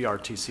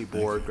GRTC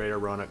Board, Greater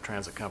Roanoke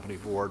Transit Company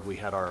Board. We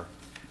had our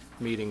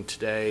meeting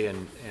today,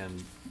 and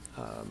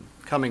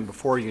coming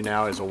before you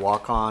now is a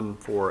walk-on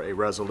for a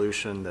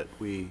resolution that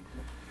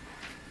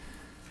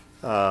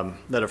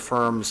that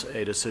affirms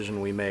a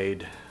decision we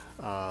made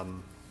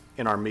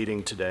in our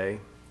meeting today.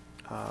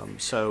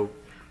 So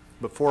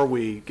before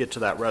we get to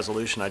that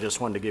resolution, I just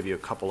wanted to give you a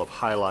couple of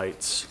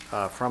highlights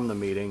from the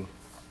meeting.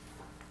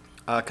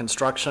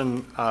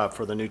 Construction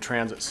for the new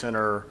transit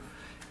center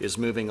is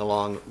moving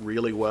along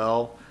really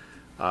well.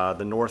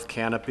 The north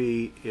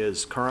canopy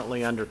is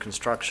currently under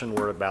construction.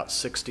 We're about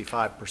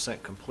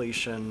 65%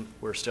 completion.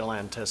 We're still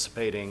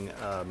anticipating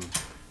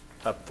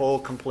a full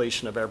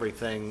completion of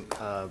everything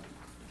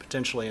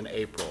potentially in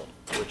April,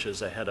 which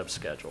is ahead of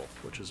schedule,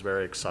 which is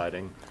very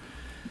exciting.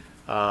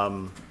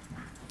 So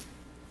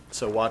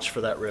watch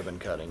for that ribbon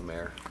cutting,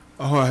 Mayor.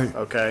 All right.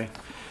 Okay.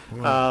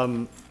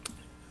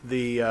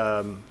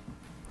 The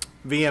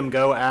VM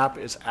Go app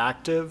is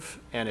active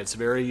and it's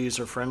very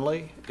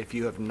user-friendly. If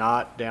you have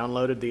not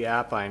downloaded the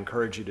app, I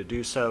encourage you to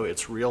do so.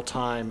 It's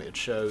real-time. It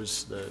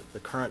shows the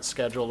current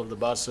schedule of the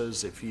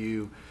buses. If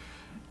you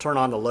turn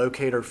on the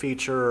locator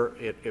feature,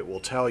 it will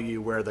tell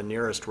you where the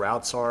nearest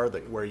routes are,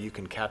 where you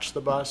can catch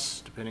the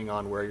bus, depending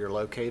on where you're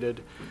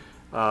located.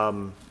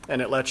 And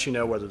it lets you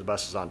know whether the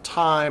bus is on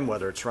time,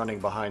 whether it's running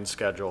behind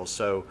schedule.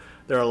 So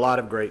there are a lot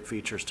of great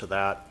features to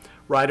that.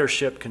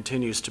 Ridership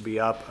continues to be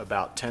up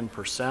about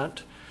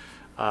 10%.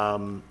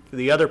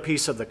 The other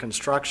piece of the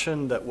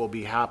construction that will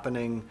be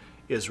happening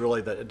is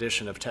really the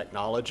addition of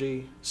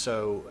technology.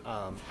 So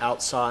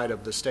outside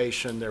of the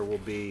station, there will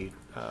be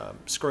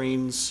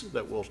screens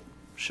that will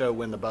show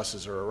when the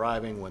buses are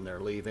arriving, when they're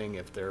leaving,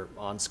 if they're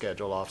on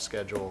schedule, off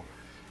schedule.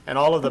 And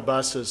all of the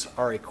buses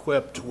are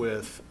equipped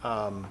with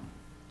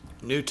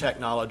new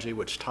technology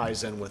which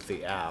ties in with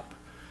the app.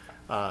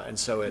 And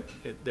so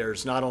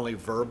there's not only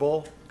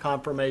verbal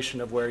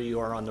confirmation of where you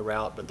are on the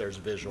route, but there's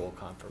visual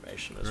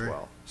confirmation as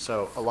well.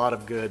 So a lot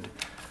of good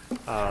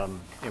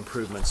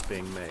improvements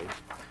being made.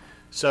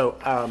 So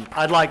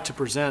I'd like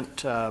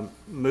to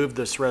move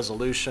this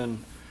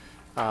resolution,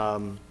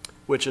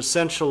 which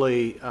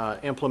essentially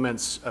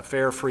implements a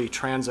Fare Free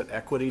Transit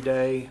Equity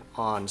Day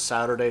on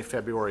Saturday,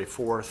 February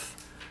 4th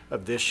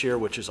of this year,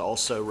 which is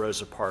also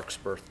Rosa Parks'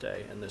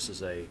 birthday. And this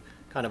is a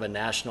kind of a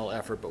national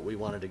effort, but we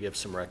wanted to give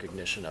some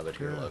recognition of it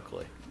here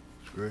locally.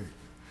 That's great.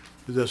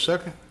 Is there a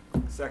second?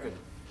 Second.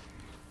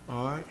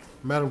 All right.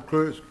 Madam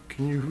Clerk,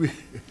 can you read?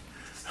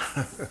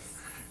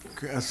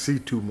 I see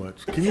too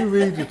much. Can you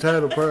read the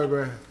title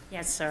paragraph?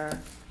 Yes, sir.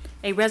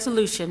 A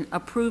resolution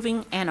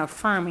approving and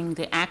affirming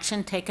the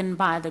action taken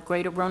by the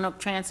Greater Roanoke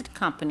Transit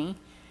Company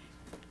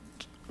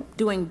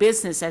doing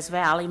business as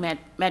Valley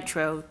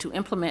Metro to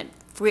implement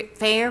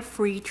Fare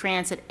Free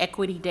Transit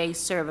Equity Day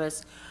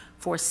service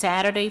for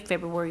Saturday,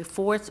 February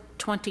 4th,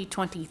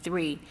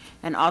 2023,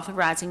 and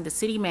authorizing the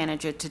city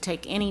manager to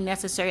take any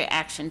necessary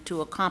action to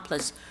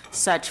accomplish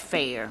such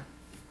fare.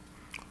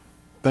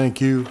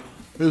 Thank you.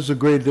 This is a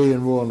great day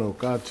in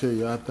Roanoke. I tell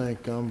you, I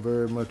think I'm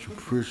very much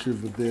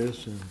appreciative of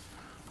this, and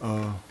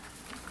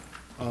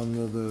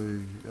under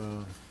the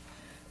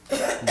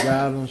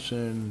guidance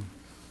and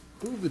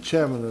who's the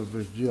chairman of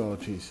this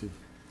GRTC?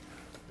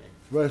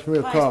 Vice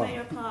Mayor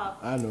Cobb.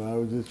 I know, I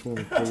was just want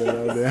to put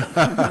that out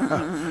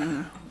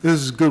there. This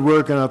is good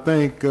work, and I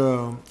think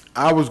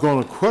I was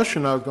going to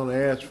question, I was going to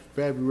ask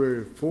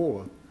February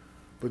 4th,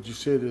 but you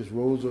said it's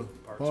Rosa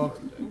Parks'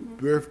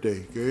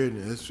 birthday.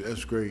 Good,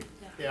 that's great.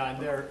 Yeah,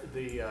 and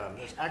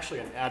there's actually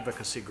an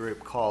advocacy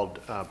group called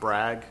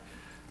BRAG,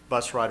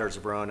 Bus Riders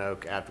of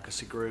Roanoke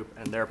Advocacy Group,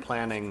 and they're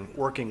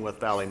working with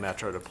Valley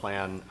Metro to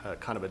plan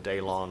kind of a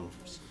day-long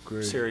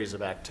series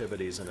of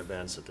activities and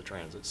events at the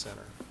Transit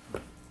Center.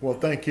 Well,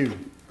 thank you.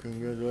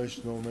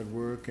 Congratulations on that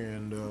work.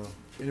 And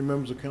any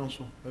members of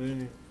council have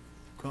any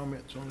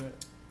comments on that?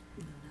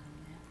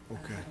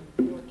 Okay.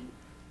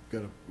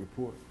 Got a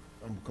report?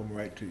 I'm gonna come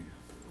right to you.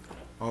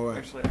 All right.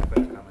 Actually, I have a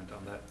better comment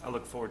on that. I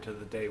look forward to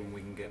the day when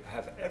we can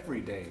have every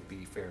day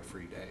be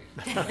fare-free day.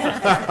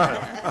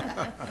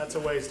 That's a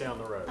ways down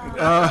the road.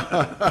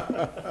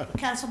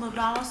 Councilman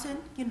Dollison,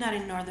 you're not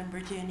in Northern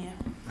Virginia.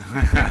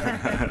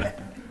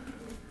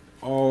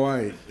 All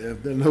right.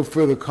 If there are no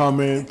further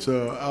comments,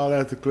 I'll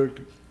ask the clerk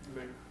to.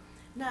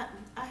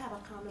 I have a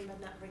comment,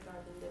 but not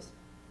regarding this.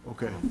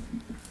 Okay.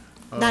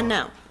 Not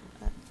now.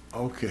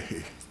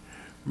 Okay.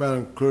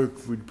 Madam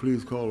Clerk, would you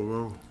please call the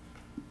roll?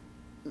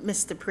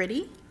 Mr.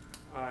 Pretty?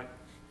 Aye.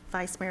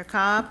 Vice Mayor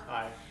Cobb?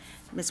 Aye.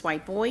 Ms.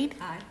 White Boyd?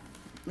 Aye.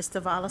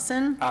 Mr.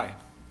 Volleson? Aye.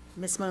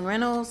 Ms. Moon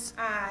Reynolds?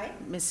 Aye.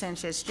 Ms.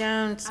 Sanchez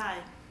Jones? Aye.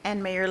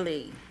 And Mayor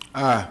Lee.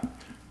 Aye.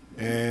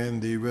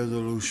 And the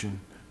resolution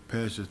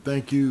passes.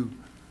 Thank you,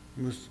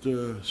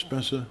 Mr.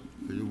 Spencer,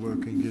 for your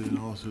work in getting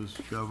all this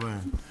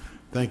governed.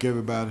 Thank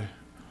everybody.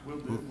 We'll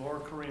do.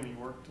 Laura Carini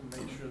worked to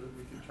make sure that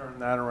we can turn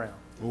that around.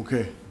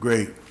 Okay,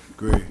 great.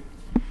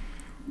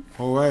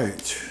 All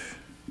right.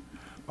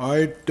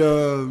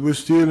 We're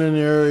still in the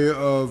area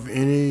of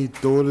any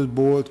authorities,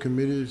 boards,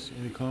 committees,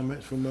 any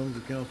comments from members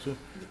of council?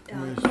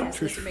 Yes,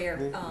 Mr.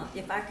 Mayor,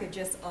 if I could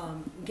just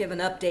give an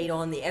update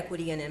on the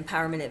Equity and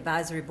Empowerment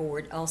Advisory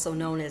Board, also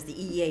known as the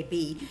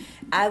EEAB.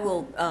 I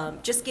will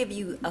just give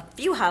you a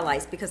few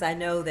highlights because I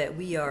know that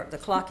the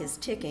clock is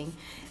ticking.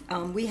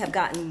 We have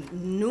gotten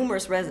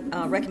numerous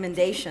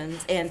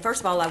recommendations, and first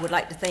of all, I would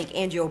like to thank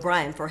Angie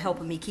O'Brien for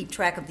helping me keep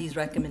track of these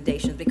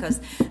recommendations because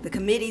the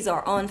committees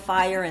are on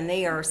fire and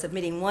they are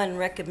submitting one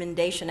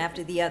recommendation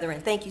after the other,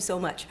 and thank you so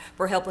much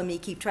for helping me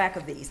keep track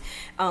of these.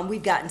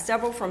 We've gotten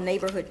several from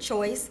Neighborhood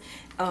Choice.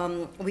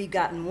 We've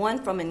gotten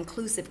one from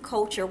Inclusive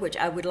Culture, which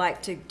I would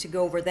like to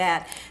go over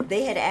that.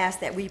 They had asked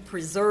that we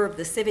preserve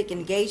the civic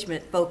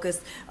engagement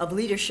focus of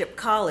Leadership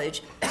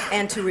College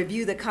and to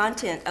review the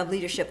content of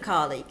Leadership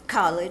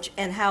College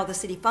and how the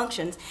city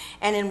functions.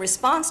 And in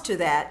response to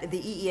that,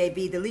 the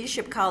EEAB, the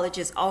Leadership College,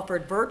 is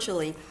offered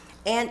virtually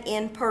and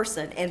in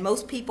person, and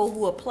most people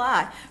who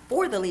apply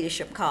for the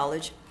Leadership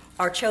College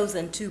are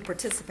chosen to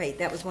participate.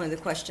 That was one of the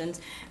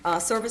questions.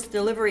 Service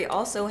Delivery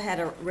also had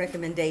a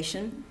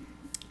recommendation.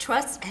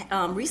 Trust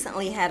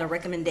recently had a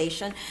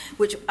recommendation,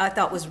 which I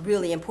thought was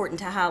really important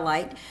to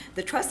highlight.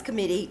 The Trust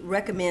Committee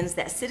recommends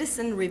that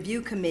Citizen Review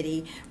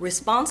Committee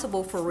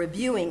responsible for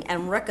reviewing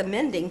and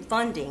recommending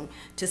funding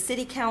to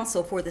City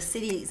Council for the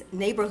city's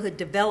neighborhood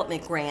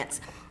development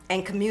grants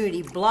and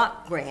community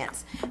block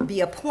grants be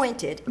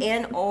appointed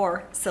and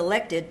or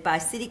selected by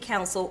City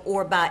Council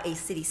or by a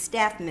city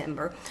staff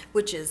member,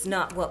 which is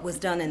not what was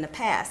done in the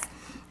past.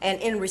 And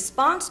in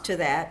response to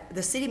that,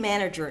 the city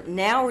manager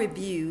now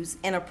reviews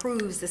and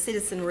approves the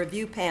citizen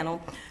review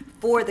panel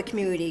for the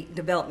community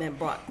development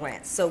block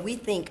grants. So we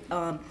think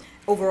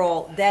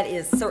overall that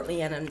is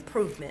certainly an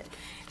improvement.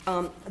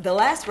 The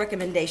last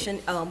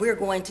recommendation we're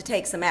going to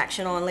take some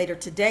action on later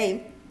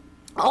today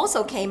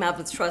also came out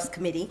of the Trust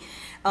Committee.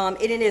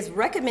 It is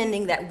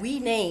recommending that we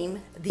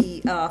name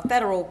the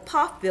federal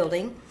POF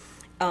building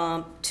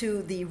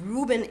to the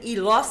Reuben E.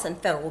 Lawson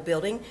Federal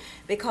Building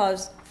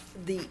because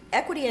the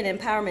Equity and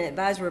Empowerment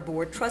Advisory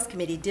Board Trust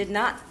Committee did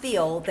not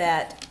feel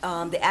that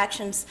the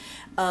actions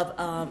of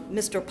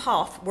Mr.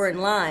 Poff were in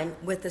line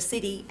with the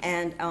city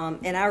and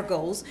our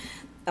goals.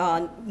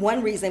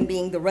 One reason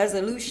being the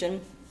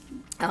resolution,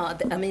 that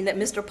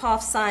Mr.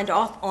 Poff signed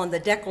off on the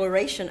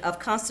Declaration of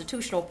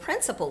Constitutional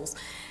Principles,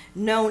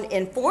 known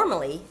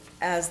informally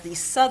as the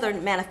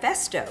Southern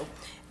Manifesto,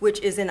 which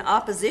is in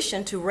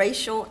opposition to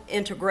racial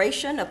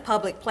integration of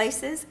public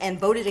places and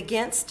voted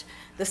against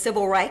the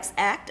Civil Rights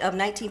Act of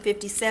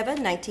 1957,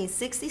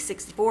 1960,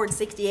 64, and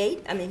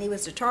 68. I mean, he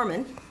was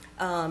determined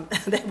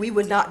that we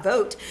would not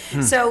vote.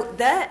 So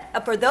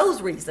that, for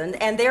those reasons,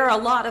 and there are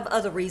a lot of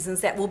other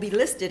reasons that will be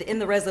listed in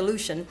the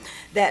resolution,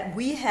 that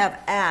we have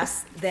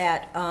asked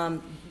that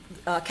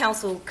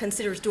council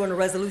considers doing a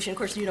resolution. Of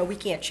course, you know, we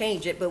can't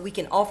change it, but we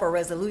can offer a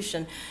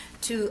resolution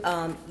to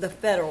the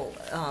federal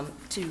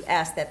to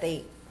ask that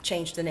they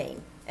change the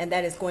name. And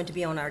that is going to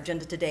be on our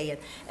agenda today.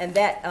 And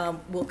that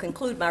will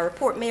conclude my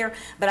report, Mayor.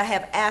 But I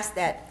have asked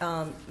that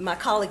my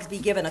colleagues be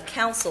given a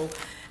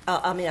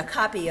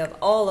copy of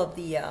all of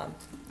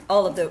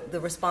the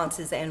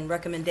responses and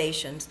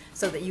recommendations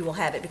so that you will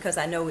have it, because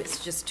I know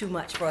it's just too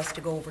much for us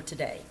to go over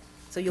today.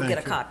 So you'll get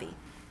a copy.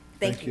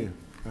 Thank you.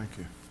 Thank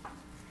you.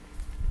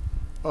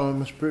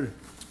 Ms. Pretty.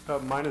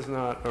 Mine is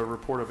not a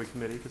report of a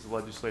committee because the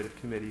legislative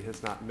committee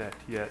has not met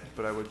yet,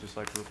 but I would just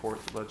like to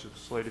report the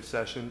legislative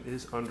session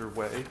is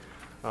underway.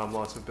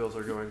 Lots of bills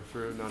are going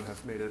through. None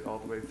have made it all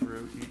the way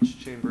through each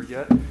chamber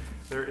yet.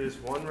 There is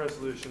one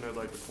resolution I'd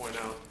like to point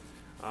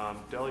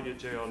out. Delegate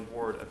Jay on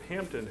board of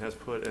Hampton has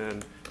put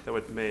in that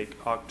would make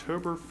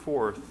October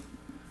 4th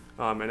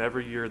and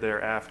every year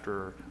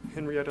thereafter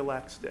Henrietta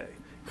Lacks Day.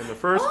 And the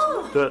first,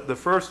 the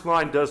first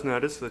line does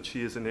notice that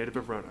she is a native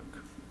of Roanoke.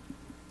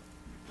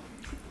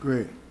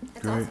 Great,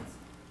 great.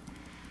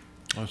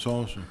 That's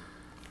awesome.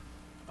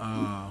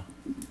 And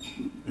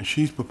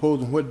she's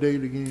proposing what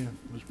date again?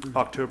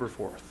 October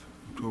 4th.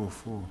 October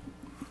 4th.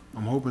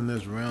 I'm hoping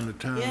that's around the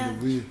time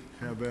that we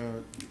have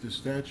the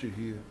statue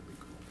here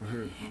for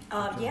her.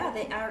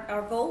 Yeah,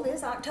 our goal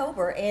is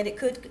October, and it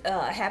could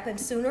happen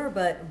sooner,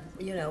 but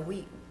you know,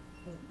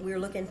 we're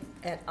looking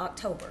at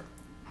October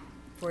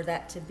for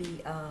that to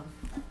be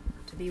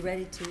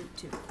ready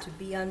to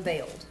be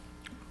unveiled.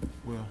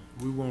 Well,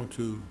 we want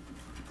to.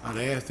 I'd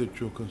ask that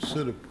you'll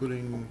consider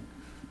putting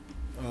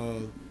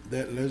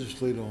that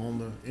legislator on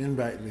the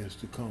invite list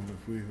to come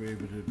if we're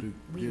able to do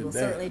that. We will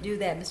certainly do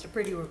that. Mr.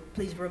 Pretty,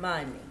 please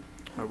remind me.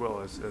 I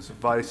will, as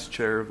vice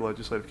chair of the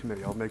legislative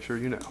committee. I'll make sure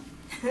you know.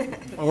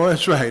 Oh,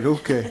 that's right.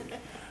 Okay.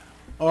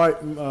 All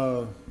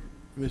right,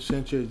 Ms.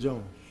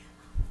 Sanchez-Jones.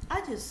 I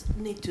just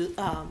need to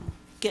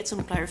get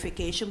some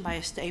clarification by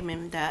a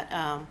statement that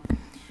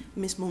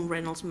Ms. Moon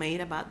Reynolds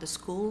made about the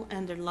school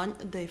and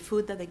the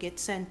food that they get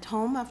sent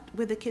home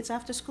with the kids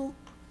after school.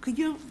 Could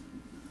you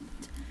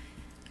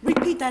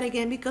repeat that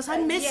again, because I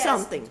missed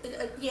something?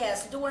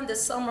 Yes, during the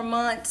summer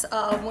months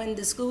when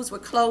the schools were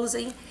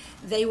closing,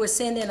 they were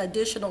sending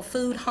additional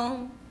food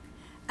home.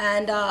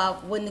 And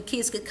when the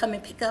kids could come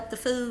and pick up the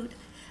food,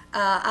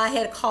 I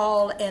had a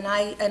call and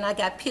I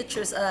got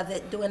pictures of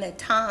it during that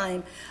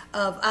time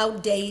of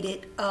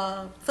outdated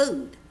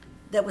food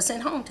that was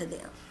sent home to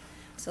them.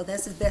 So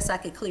that's as best I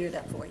could clear it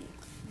up for you.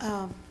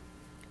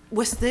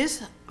 Was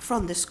this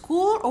from the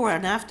school or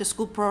an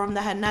after-school program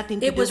that had nothing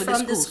to do with the schools?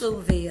 It was from the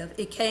school, Viv.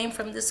 It came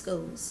from the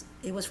schools.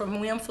 It was from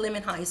William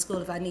Fleming High School,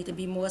 if I need to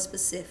be more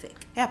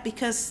specific. Yeah,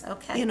 because,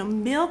 you know,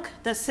 milk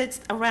that sits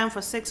around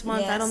for 6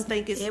 months, I don't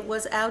think it's... It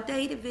was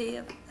outdated,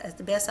 Viv. That's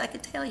the best I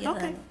could tell you, Okay.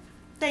 honey.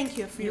 Thank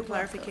you for your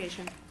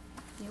clarification.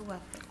 You're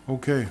welcome.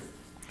 Okay.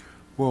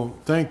 Well,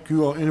 thank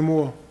you all. Any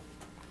more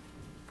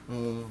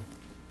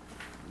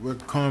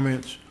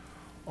comments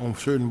on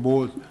certain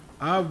boards?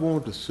 I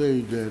want to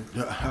say that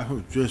I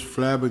was just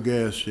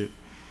flabbergasted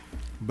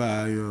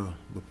by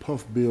the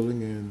Puff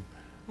building, and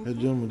that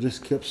gentleman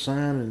just kept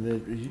signing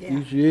it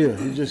each year.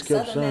 He just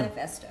kept Southern signing.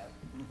 Manifesto.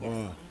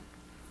 Wow.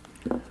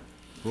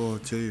 Boy, I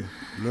tell you,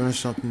 learn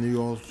something new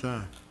all the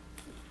time.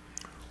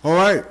 All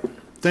right.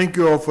 Thank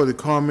you all for the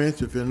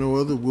comments. If there are no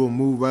other, we'll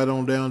move right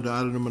on down to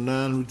item number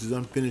 9, which is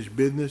unfinished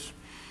business.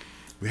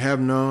 We have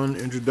none.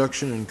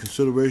 Introduction and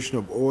consideration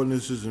of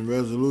ordinances and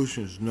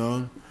resolutions,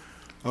 none.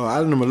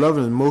 Item number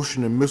 11 is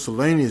motion and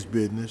miscellaneous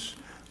business.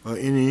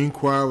 Any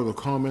inquiry or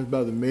comments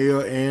by the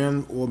mayor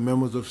and or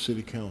members of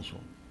city council?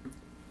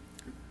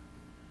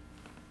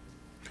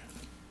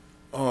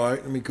 All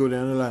right, let me go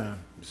down the line.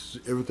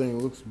 Everything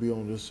looks to be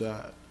on this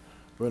side.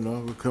 But no,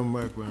 we'll come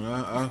back around.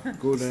 I'll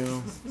go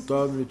down,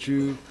 starting with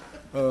you,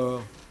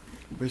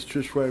 Ms.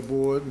 Trish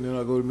Whiteboard, and then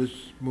I'll go to Ms.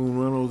 Moon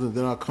Reynolds, and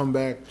then I'll come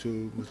back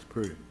to Mr.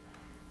 Purdy.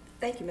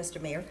 Thank you, Mr.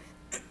 Mayor.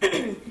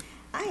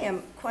 I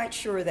am quite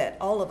sure that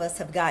all of us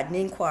have gotten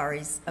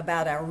inquiries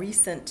about our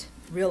recent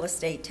real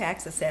estate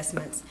tax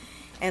assessments,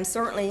 and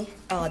certainly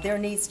there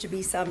needs to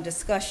be some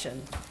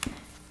discussion.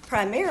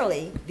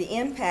 Primarily, the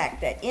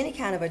impact that any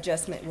kind of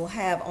adjustment will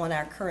have on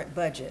our current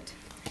budget.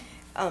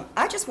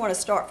 I just want to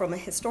start from a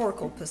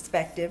historical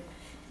perspective,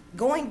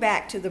 going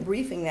back to the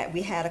briefing that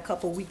we had a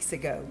couple weeks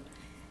ago.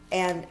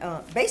 And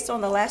based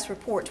on the last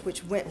report,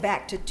 which went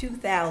back to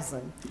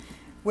 2000,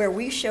 where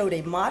we showed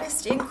a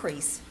modest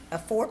increase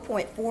of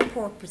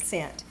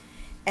 4.44%,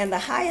 and the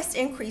highest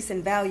increase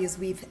in values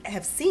we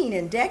have seen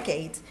in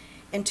decades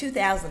in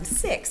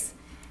 2006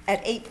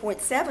 at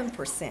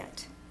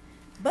 8.7%.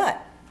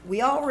 But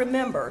we all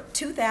remember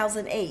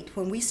 2008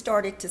 when we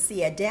started to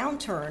see a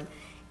downturn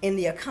in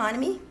the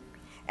economy,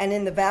 and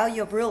in the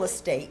value of real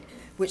estate,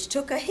 which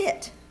took a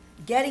hit,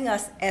 getting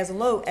us as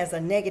low as a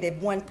negative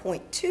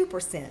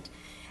 1.2%.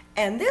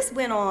 And this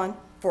went on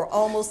for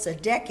almost a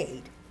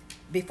decade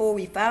before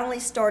we finally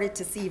started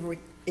to see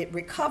it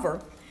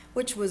recover,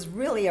 which was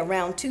really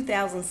around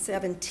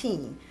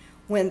 2017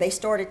 when they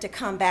started to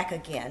come back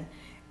again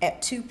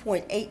at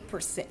 2.8%,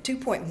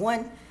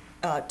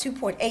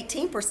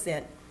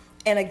 2.18%.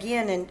 And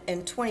again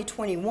in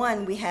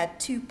 2021, we had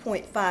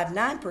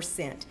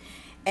 2.59%.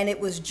 And it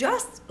was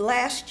just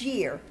last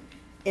year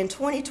in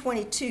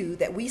 2022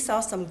 that we saw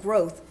some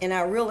growth in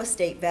our real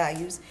estate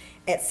values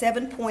at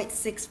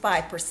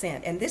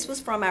 7.65%. And this was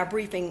from our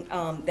briefing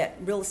that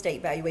real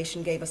estate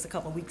valuation gave us a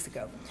couple weeks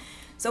ago.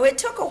 So it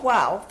took a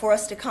while for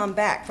us to come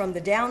back from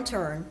the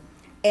downturn.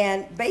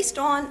 And based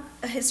on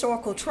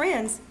historical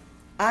trends,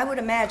 I would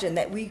imagine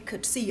that we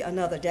could see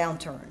another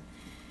downturn.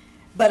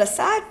 But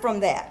aside from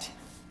that,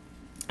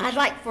 I'd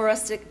like for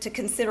us to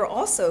consider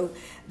also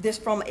this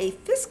from a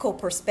fiscal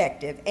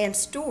perspective and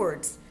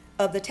stewards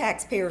of the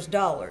taxpayers'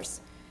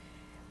 dollars.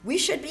 We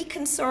should be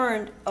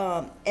concerned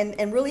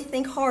and really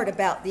think hard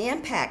about the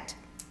impact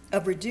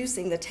of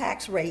reducing the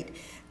tax rate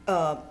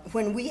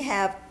when we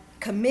have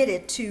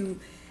committed to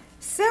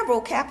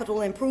several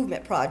capital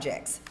improvement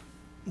projects,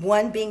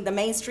 one being the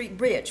Main Street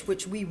Bridge,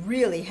 which we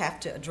really have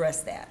to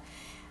address that.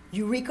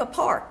 Eureka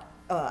Park,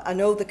 I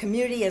know the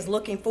community is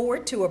looking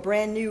forward to a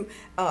brand new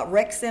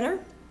rec center,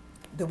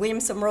 the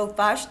Williamson Road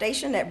Fire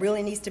Station that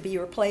really needs to be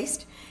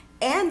replaced,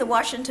 and the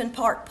Washington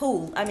Park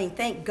pool. I mean,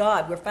 thank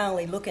God we're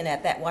finally looking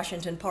at that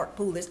Washington Park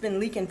pool. It's been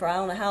leaking for I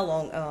don't know how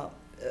long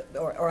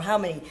or how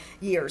many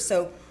years.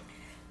 So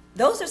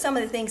those are some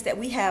of the things that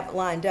we have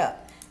lined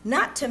up.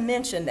 Not to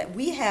mention that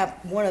we have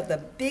one of the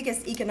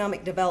biggest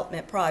economic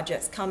development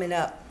projects coming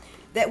up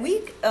that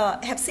we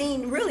have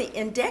seen really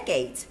in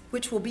decades,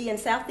 which will be in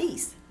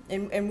Southeast.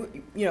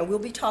 And you know, we'll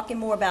be talking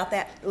more about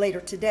that later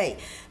today.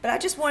 But I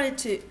just wanted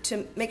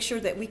to make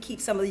sure that we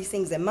keep some of these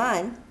things in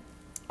mind.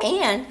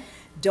 And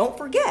don't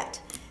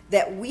forget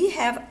that we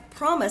have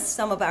promised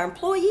some of our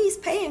employees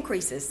pay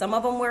increases. Some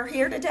of them were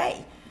here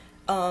today.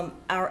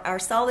 Our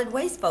solid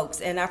waste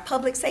folks and our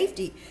public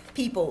safety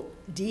people,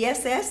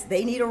 DSS,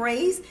 they need a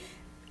raise.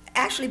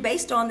 Actually,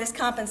 based on this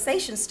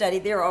compensation study,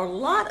 there are a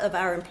lot of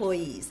our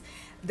employees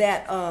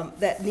that,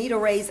 that need a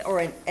raise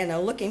and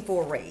are looking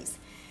for a raise.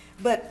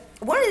 But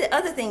one of the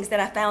other things that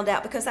I found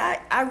out, because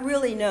I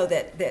really know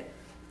that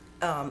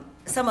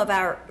some of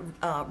our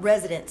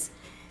residents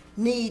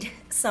need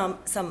some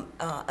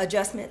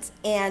adjustments,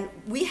 and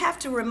we have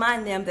to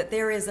remind them that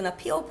there is an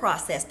appeal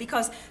process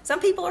because some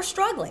people are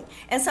struggling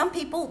and some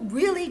people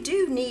really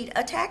do need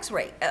a tax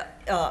rate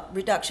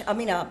reduction. I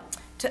mean,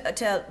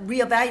 to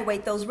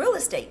reevaluate those real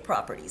estate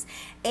properties,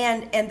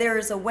 and there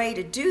is a way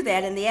to do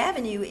that, and the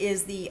avenue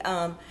is the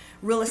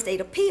real estate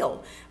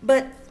appeal.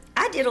 But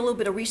I did a little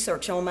bit of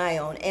research on my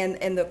own,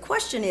 and the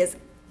question is,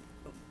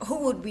 who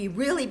would we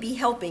really be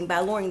helping by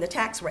lowering the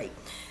tax rate?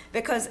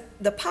 Because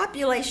the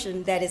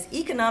population that is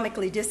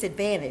economically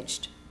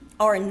disadvantaged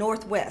are in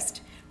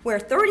Northwest, where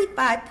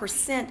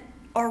 35%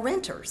 are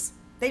renters.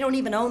 They don't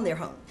even own their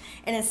home.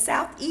 And in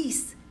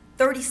Southeast,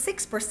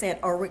 36%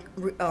 are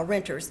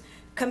renters,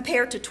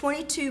 compared to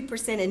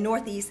 22% in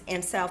Northeast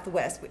and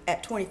Southwest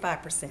at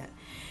 25%.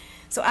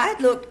 So I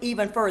looked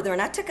even further,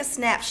 and I took a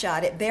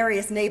snapshot at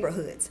various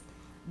neighborhoods.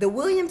 The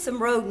Williamson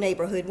Road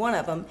neighborhood, one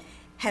of them,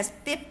 has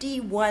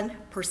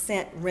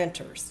 51%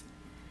 renters.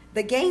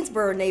 The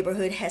Gainsborough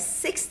neighborhood has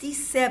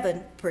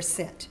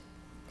 67%.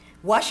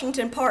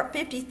 Washington Park,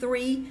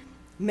 53%.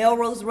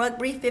 Melrose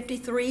Rugby,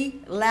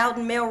 53%.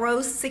 Loudon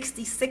Melrose,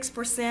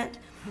 66%.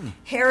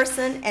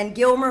 Harrison and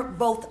Gilmer,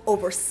 both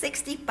over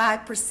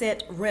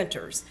 65%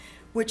 renters,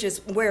 which is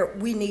where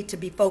we need to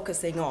be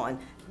focusing on,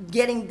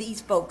 getting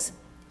these folks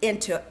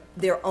into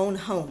their own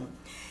home.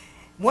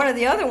 One of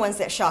the other ones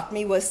that shocked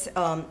me was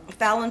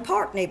Fallon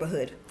Park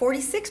neighborhood,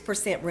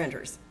 46%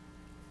 renters.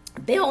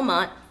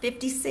 Belmont,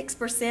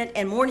 56%,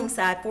 and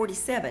Morningside,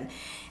 47%.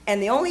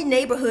 And the only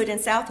neighborhood in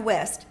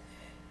Southwest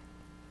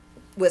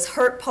was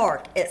Hurt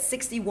Park at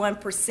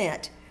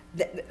 61%.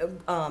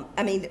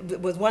 I mean,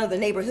 it was one of the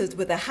neighborhoods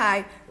with a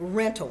high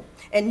rental.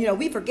 And you know,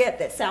 we forget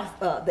that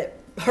that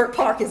Hurt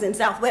Park is in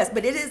Southwest,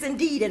 but it is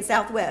indeed in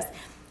Southwest.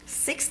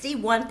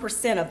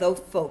 61% of those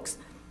folks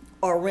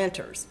are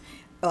renters,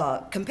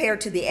 compared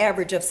to the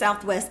average of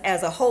Southwest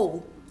as a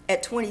whole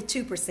at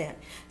 22%.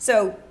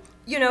 So,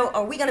 you know,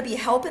 are we going to be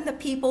helping the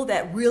people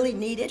that really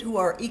need it, who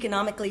are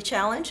economically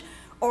challenged,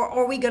 or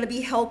are we going to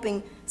be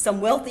helping some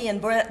wealthy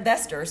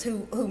investors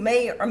who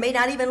may or may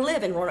not even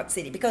live in Roanoke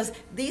City, because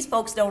these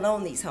folks don't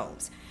own these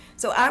homes?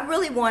 So I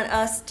really want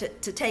us to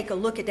take a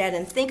look at that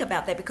and think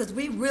about that, because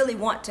we really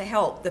want to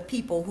help the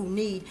people who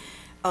need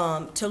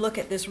to look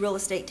at this real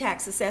estate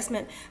tax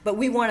assessment, but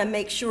we want to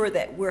make sure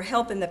that we're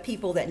helping the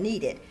people that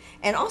need it.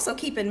 And also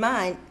keep in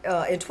mind,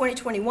 in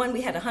 2021,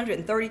 we had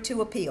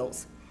 132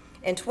 appeals.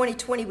 In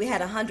 2020, we had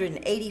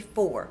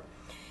 184.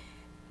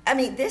 I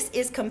mean, this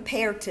is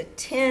compared to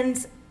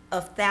tens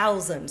of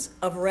thousands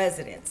of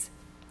residents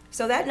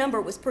So that number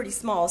was pretty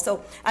small.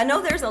 So I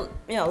know there's a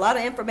lot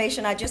of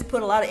information. I just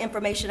put a lot of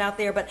information out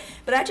there, but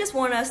I just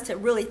want us to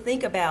really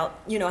think about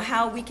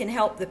how we can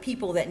help the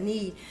people that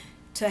need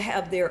to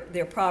have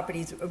their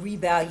properties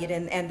revalued,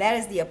 and that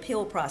is the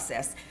appeal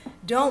process.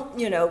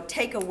 Don't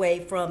take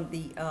away from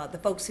the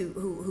folks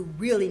who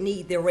really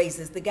need their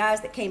raises, the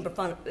guys that came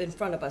in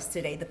front of us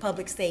today, the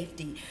public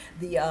safety,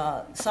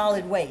 the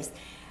solid waste.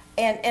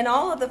 And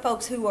all of the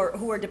folks who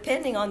are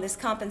depending on this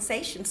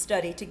compensation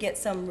study to get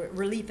some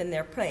relief in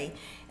their pay.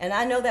 And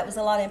I know that was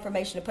a lot of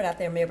information to put out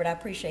there, Mayor, but I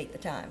appreciate the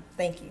time.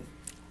 Thank you.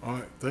 All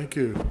right, thank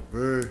you.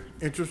 Very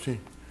interesting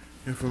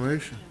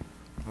information.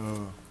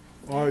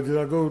 All right,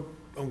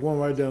 I'm going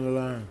right down the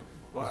line.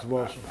 Mr.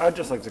 Boston. I'd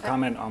just like to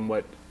comment on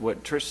what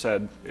Trish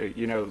said.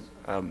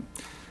 When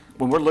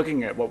we're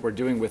looking at what we're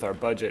doing with our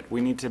budget,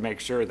 we need to make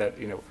sure that,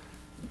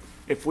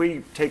 if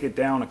we take it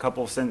down a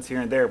couple of cents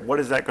here and there, what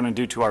is that going to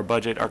do to our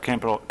budget, our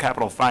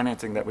capital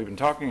financing that we've been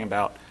talking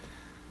about?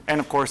 And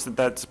of course,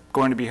 that's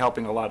going to be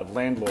helping a lot of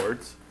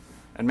landlords,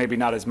 and maybe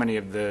not as many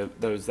of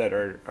those that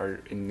are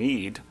in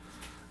need.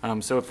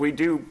 So if we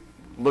do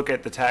look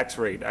at the tax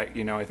rate, I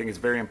think it's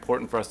very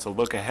important for us to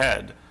look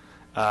ahead.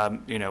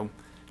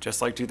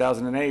 Just like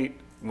 2008,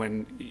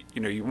 when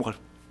you want.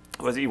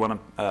 You want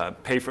to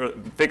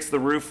fix the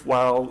roof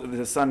while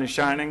the sun is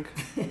shining,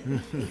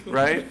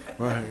 right?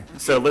 Right.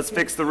 So let's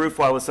fix the roof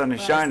while the sun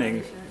is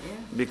shining,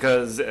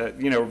 because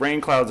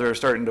rain clouds are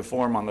starting to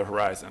form on the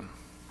horizon.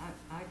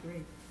 I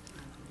agree.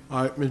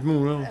 All right, Ms.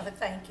 Moon.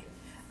 Thank you.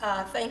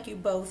 Thank you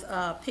both,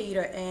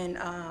 Peter and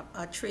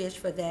Trish,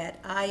 for that.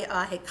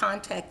 I had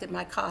contacted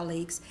my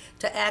colleagues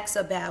to ask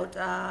about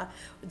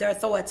their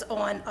thoughts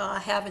on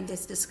having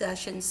this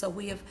discussion. So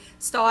we have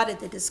started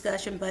the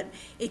discussion, but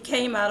it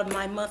came out of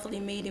my monthly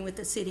meeting with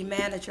the city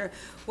manager,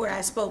 where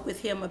I spoke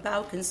with him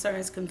about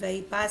concerns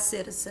conveyed by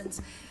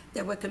citizens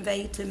that were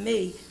conveyed to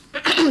me,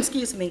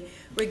 excuse me,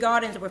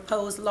 regarding the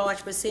proposed large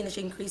percentage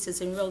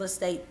increases in real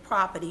estate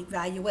property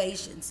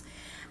valuations.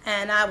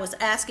 And I was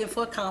asking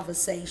for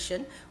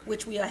conversation,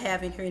 which we are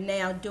having here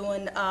now.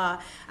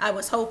 I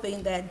was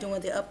hoping that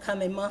during the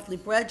upcoming monthly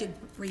budget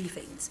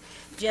briefings,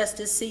 just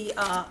to see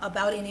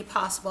about any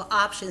possible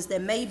options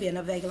that may be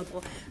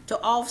available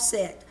to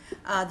offset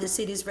the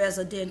city's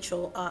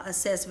residential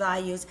assessed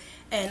values,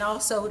 and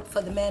also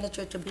for the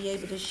manager to be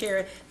able to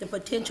share the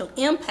potential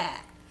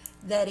impact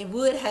that it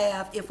would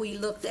have if we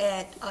looked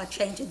at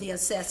changing the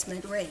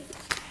assessment rate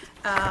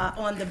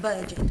on the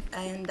budget.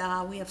 And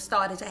we have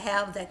started to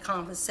have that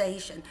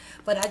conversation.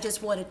 But I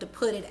just wanted to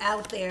put it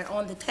out there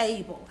on the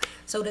table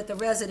so that the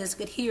residents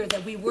could hear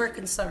that we were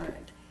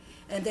concerned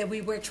and that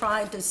we were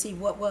trying to see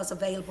what was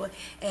available.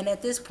 And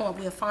at this point,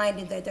 we are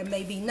finding that there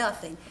may be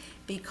nothing,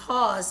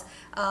 because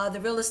the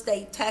real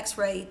estate tax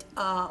rate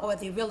or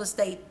the real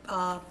estate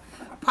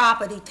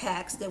property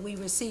tax that we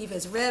receive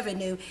as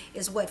revenue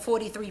is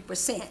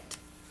 43%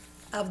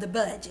 of the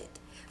budget.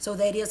 So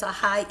that is a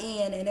high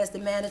end, and as the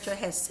manager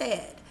has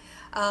said,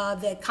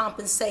 that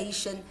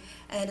compensation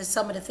and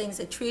some of the things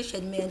that Trish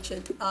had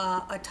mentioned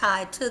are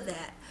tied to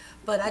that.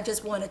 But I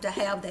just wanted to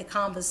have that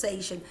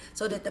conversation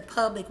so that the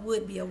public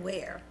would be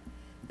aware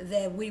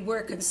that we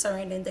were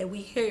concerned and that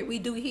we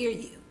do hear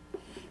you,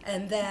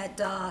 and that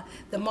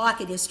the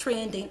market is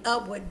trending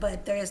upward,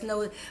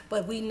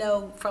 but we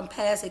know from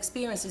past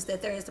experiences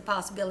that there is the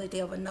possibility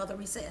of another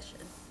recession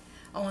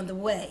on the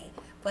way.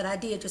 But I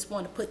did just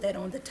want to put that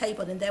on the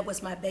table, and that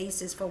was my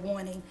basis for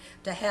wanting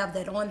to have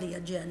that on the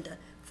agenda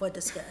for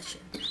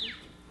discussion.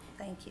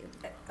 Thank you.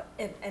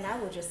 And I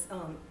will just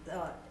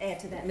add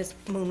to that, Ms.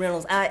 Moon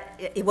Reynolds.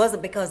 It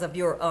wasn't because of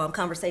your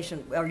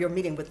conversation or your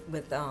meeting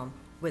with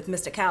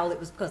Mr. Cowell.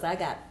 It was because I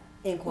got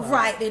inquiries.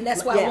 Right, and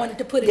that's why I wanted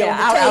to put it on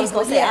the table. I was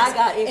going to say,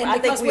 I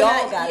think we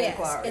all got yes,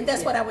 inquiries. And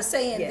that's what I was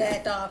saying,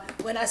 that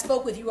when I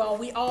spoke with you all,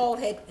 we all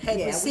had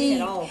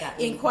received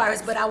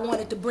inquiries, but I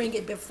wanted to bring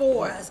it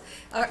before us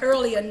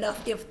early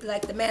enough, if,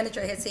 like the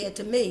manager had said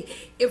to me,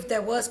 if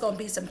there was going to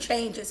be some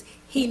changes,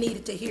 he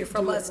needed to hear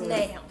from us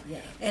now,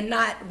 and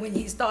not when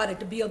he started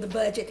to build the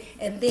budget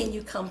and then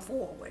you come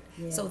forward.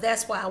 So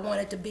that's why I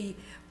wanted to be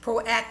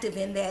proactive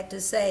in that,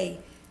 to say,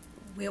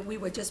 we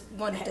were just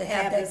wanting to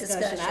have that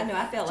discussion. I know.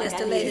 I felt like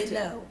I needed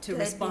to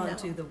respond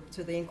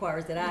to the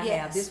inquiries that I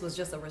have. This was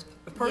just a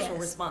personal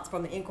response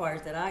from the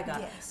inquiries that I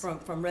got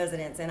from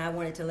residents, and I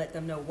wanted to let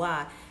them know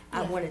why.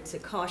 I wanted to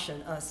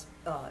caution us,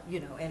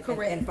 and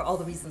for all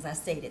the reasons I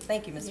stated.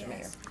 Thank you, Mr.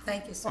 Mayor.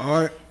 Thank you, sir.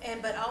 All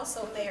right. But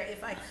also, Mayor,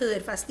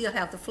 if I still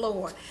have the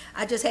floor,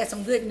 I just had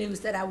some good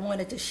news that I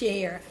wanted to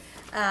share.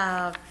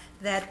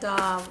 That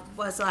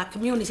was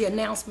community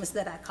announcements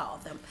that I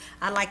called them.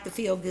 I like the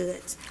feel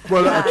goods.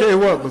 Well, I tell you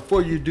what,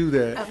 before you do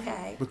that,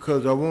 okay,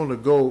 because I want to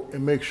go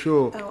and make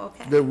sure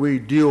that we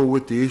deal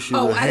with the issue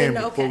at hand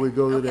before we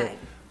go to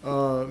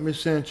that.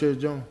 Ms.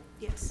 Sanchez-Jones.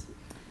 Yes.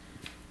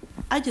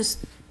 I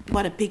just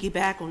want to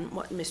piggyback on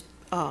what Ms.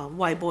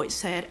 Whiteboy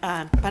said,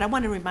 but I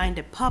want to remind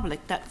the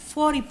public that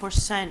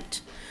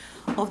 40%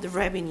 of the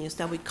revenues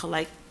that we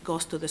collect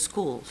goes to the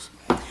schools.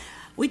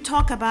 We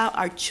talk about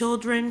our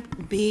children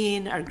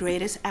being our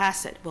greatest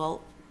asset.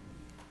 Well,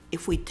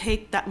 if we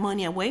take that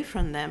money away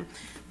from them,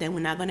 then we're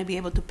not going to be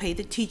able to pay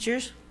the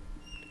teachers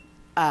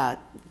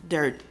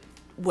their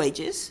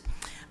wages,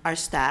 our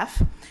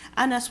staff,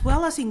 and as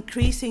well as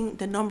increasing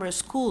the number of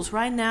schools.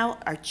 Right now,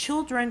 our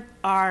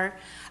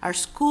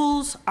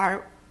schools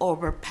are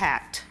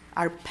overpacked,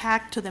 are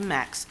packed to the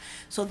max.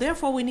 So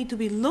therefore, we need to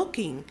be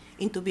looking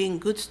into being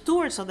good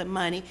stewards of the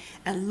money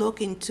and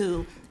look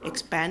into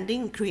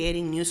expanding,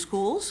 creating new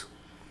schools.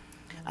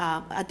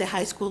 At the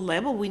high school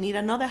level, we need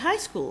another high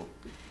school.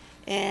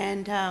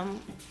 And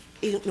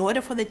in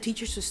order for the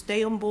teachers to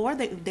stay on board,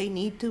 they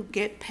need to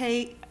get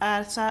paid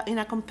in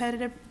a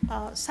competitive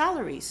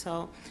salary.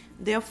 So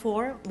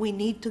therefore, we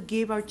need to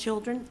give our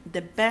children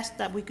the best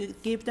that we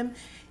could give them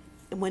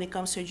when it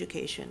comes to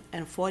education.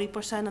 And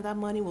 40% of that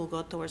money will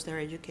go towards their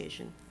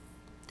education.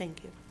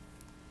 Thank you.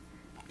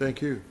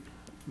 Thank you.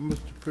 Mr.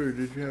 Pruitt,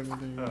 did you have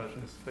anything?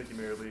 Thank you,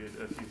 Mayor Lee.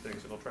 A few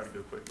things, and I'll try to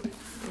go quickly.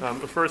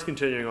 First,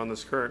 continuing on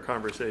this current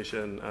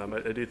conversation,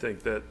 I do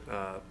think that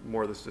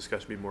more of this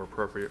discussion would be more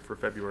appropriate for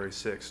February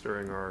 6th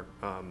during our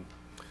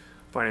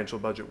financial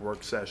budget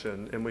work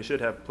session, and we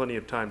should have plenty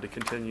of time to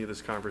continue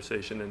this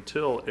conversation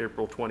until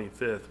April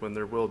 25th, when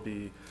there will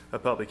be a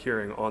public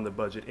hearing on the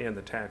budget and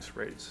the tax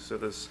rates. So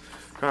this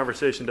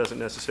conversation doesn't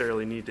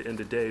necessarily need to end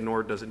today,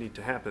 nor does it need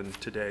to happen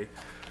today.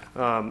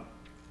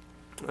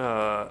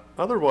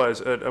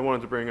 Otherwise, I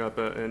wanted to bring up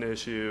an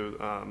issue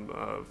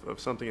of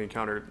something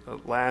encountered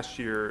last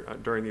year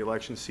during the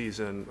election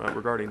season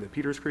regarding the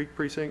Peters Creek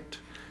precinct.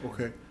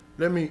 Okay.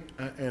 Let me,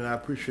 and I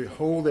appreciate,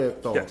 hold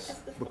that thought. Yes.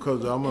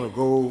 Because I'm going to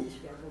go,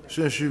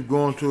 since you've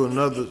gone to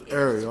another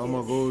area, I'm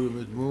going to go to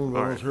Ms. Moon. I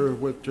want to hear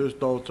what your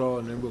thoughts are,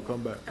 and then we'll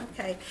come back.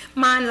 Okay.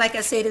 Mine, like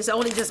I said, is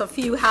only just a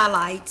few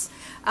highlights.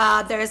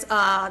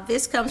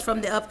 This comes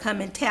from the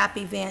upcoming TAP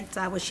event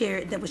that was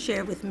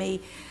shared with me.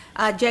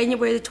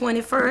 January the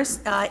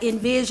 21st,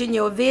 Envision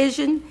Your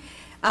Vision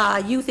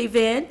youth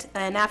event,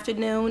 an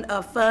afternoon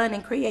of fun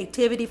and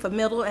creativity for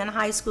middle and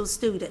high school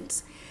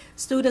students.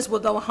 Students will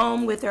go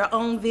home with their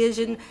own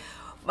vision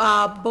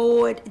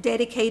board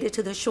dedicated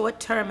to the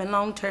short-term and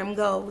long-term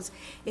goals.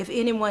 If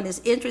anyone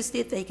is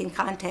interested, they can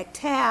contact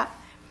TAP.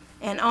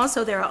 And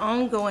also there are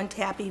ongoing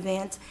TAP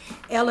events,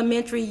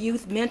 elementary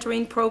youth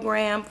mentoring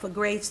program for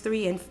grades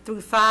 3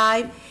 through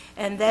 5,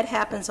 and that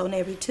happens on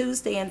every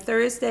Tuesday and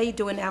Thursday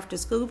during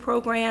after-school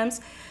programs.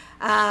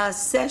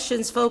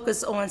 Sessions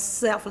focus on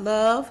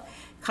self-love,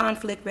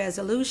 conflict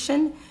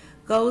resolution,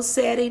 goal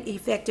setting,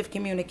 effective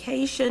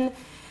communication,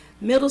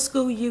 middle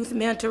school youth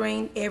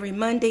mentoring every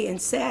Monday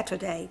and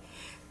Saturday.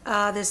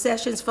 The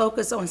sessions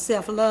focus on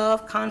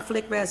self-love,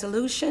 conflict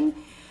resolution,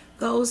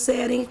 goal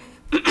setting,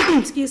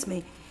 excuse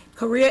me,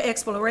 career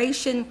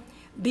exploration,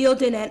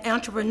 building an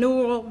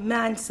entrepreneurial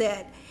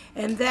mindset.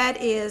 And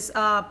that is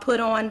put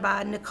on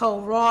by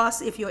Nicole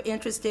Ross. If you're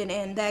interested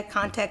in that,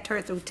 contact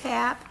her through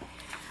TAP.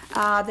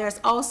 There's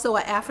also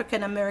an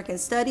African American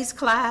Studies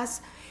class,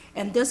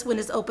 and this one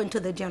is open to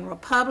the general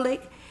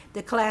public.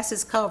 The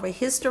classes cover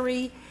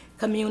history,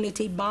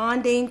 community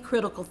bonding,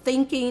 critical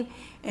thinking,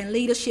 and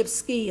leadership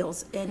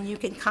skills. And you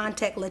can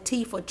contact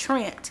Latifah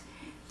Trent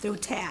through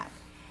TAP.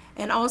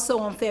 And also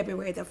on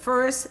February the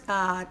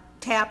 1st,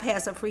 TAP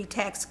has a free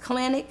tax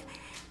clinic.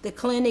 The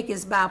clinic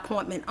is by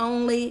appointment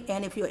only,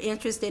 and if you're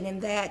interested in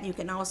that, you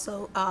can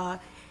also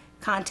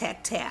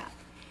contact TAP.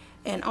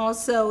 And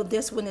also,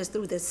 this one is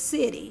through the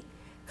city,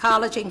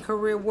 college and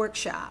career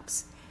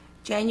workshops,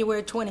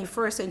 January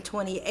 21st and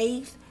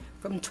 28th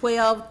from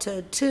 12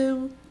 to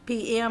 2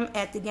 p.m.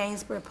 at the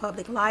Gainsborough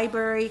Public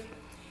Library.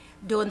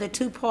 During the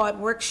two-part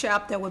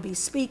workshop, there will be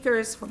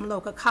speakers from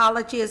local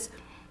colleges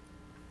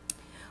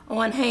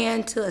on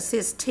hand to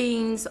assist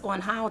teens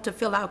on how to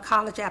fill out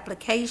college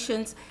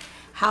applications,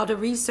 how to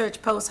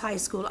research post-high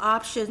school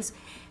options,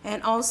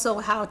 and also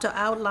how to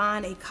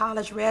outline a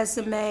college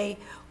resume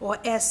or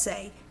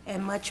essay,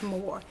 and much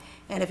more.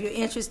 And if you're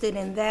interested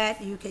in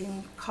that, you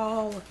can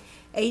call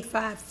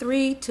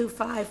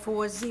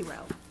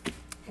 853-2540.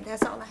 And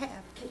that's all I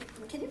have.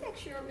 Can you make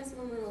sure, Ms.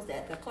 Moon,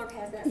 that the clerk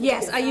has that?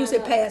 Yes, I usually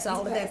pass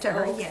all You of that pass- to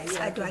her. oh, okay, Yes,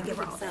 yeah, I do. I give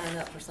her you all can that. sign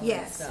up for some of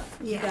Yes, that stuff.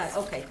 You yes. got it.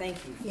 Okay, thank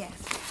you. Yes,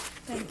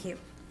 thank you.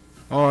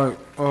 All right,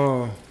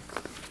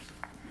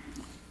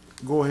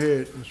 go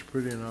ahead, Mr.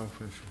 Pretty, and I'll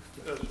finish.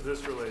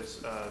 This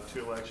relates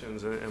to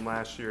elections and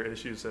last year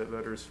issues that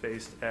voters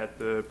faced at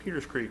the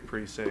Peters Creek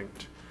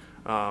precinct.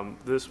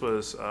 This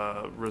was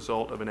a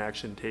result of an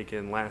action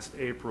taken last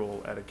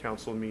April at a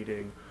council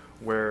meeting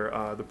where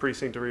the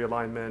precinct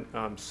realignment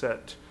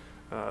set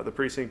the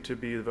precinct to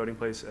be the voting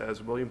place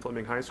as William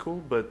Fleming High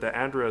School, but the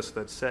address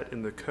that's set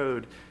in the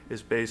code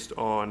is based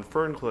on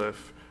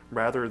Ferncliff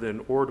rather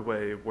than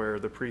Ordway, where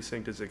the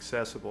precinct is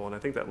accessible. And I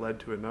think that led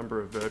to a number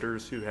of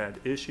voters who had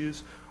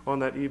issues on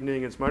that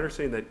evening. It's my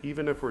understanding that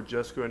even if we're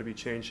just going to be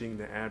changing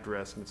the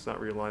address and it's not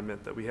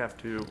realignment, that we have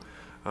to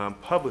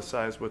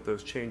publicize what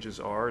those changes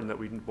are, and that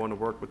we want to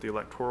work with the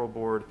electoral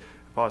board,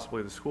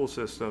 possibly the school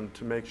system,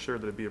 to make sure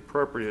that it'd be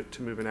appropriate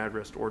to move an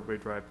address to Ordway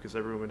Drive, because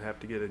everyone would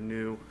have to get a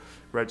new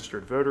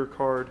registered voter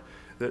card.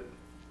 That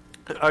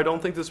I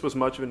don't think this was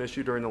much of an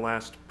issue during the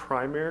last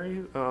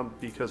primary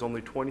because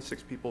only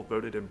 26 people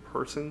voted in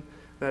person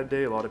that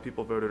day. A lot of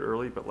people voted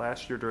early, but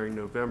last year during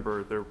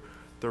November,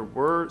 there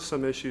were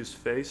some issues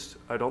faced.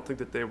 I don't think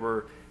that they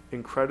were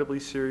incredibly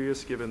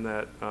serious, given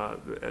that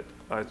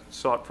I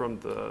saw it from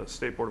the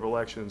State Board of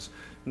Elections.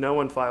 No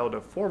one filed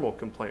a formal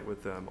complaint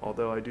with them,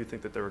 although I do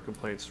think that there were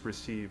complaints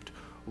received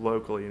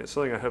locally. And it's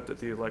something I hope that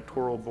the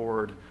Electoral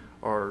Board,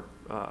 our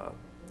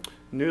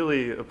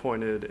newly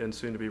appointed and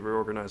soon to be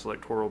reorganized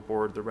Electoral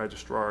Board, the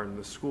registrar, and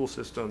the school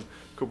system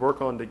could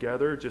work on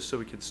together, just so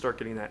we could start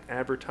getting that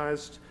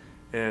advertised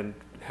and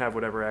have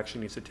whatever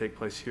action needs to take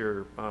place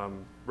here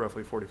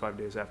roughly 45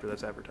 days after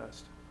that's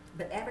advertised.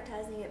 But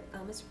advertising it,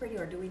 Mr. Pretty,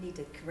 or do we need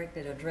to correct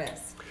it or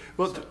address?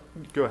 Well,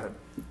 go ahead.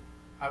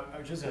 I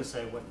was just going to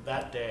say,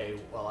 that day,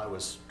 while I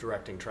was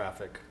directing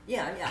traffic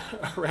yeah.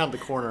 around the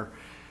corner,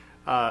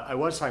 I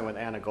was talking with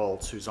Anna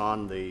Goltz, who's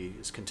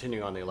is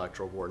continuing on the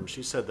electoral board, and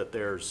she said that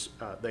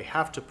they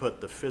have to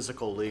put the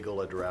physical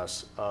legal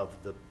address of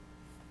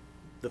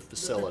the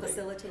facility.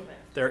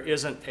 There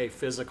isn't a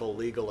physical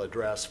legal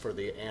address for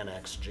the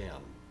annex gym,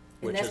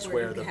 which is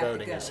where the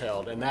voting is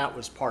held, and that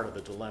was part of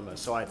the dilemma.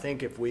 So I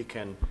think if we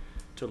can,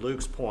 to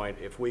Luke's point,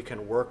 if we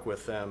can work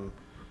with them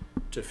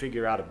to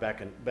figure out a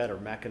better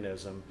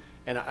mechanism,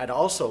 and I'd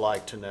also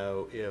like to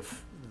know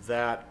if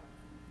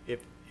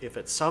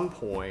at some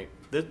point,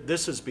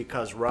 this is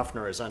because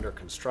Ruffner is under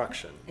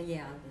construction.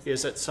 Yeah.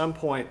 Is at some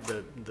point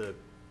the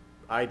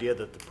idea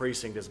that the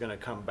precinct is going to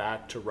come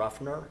back to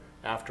Ruffner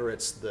after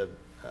it's the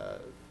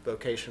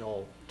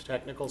vocational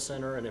technical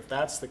center? And if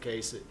that's the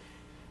case,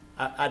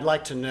 I'd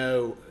like to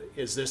know,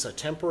 is this a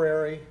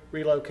temporary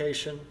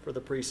relocation for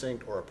the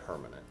precinct or a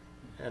permanent?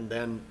 And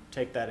then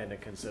take that into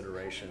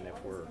consideration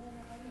if we're...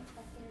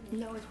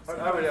 No,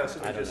 I would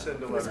ask that you just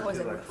send a letter to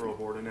the electoral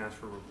board and ask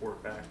for a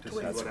report back to see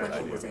what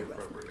action would be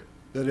appropriate.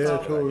 That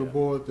editorial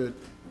board that...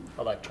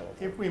 Electoral.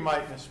 If we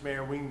might, Mr.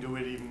 Mayor, we can do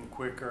it even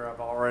quicker. I've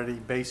already,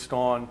 based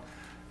on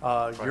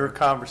your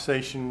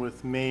conversation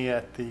with me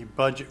at the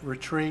budget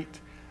retreat,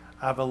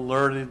 I've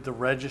alerted the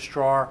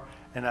registrar,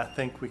 and I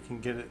think we can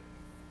get it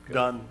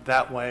done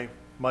that way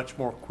much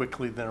more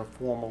quickly than a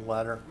formal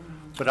letter.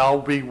 But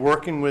I'll be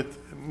working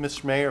with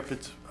Mr. Mayor, if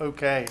it's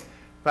okay,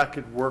 if I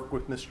could work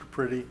with Mr.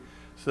 Pretty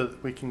so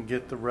that we can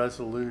get the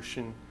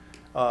resolution,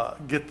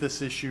 get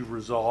this issue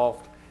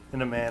resolved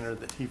in a manner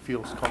that he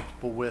feels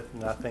comfortable with,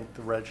 and I think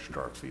the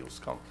registrar feels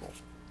comfortable.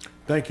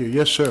 Thank you.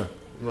 Yes, sir.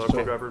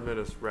 Local government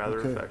is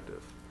rather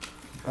effective.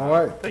 All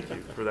right. Thank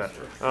you for that.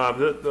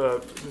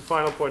 The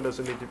final point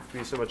doesn't need to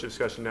be so much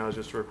discussion now, is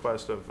just a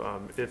request of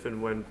if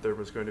and when there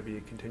was going to be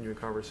a continuing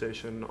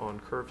conversation on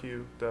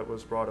curfew that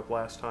was brought up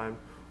last time,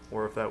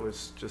 or if that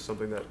was just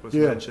something that was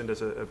mentioned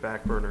as a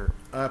back burner.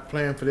 I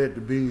plan for that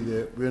to be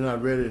that. We're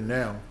not ready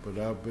now, but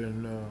I've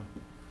been,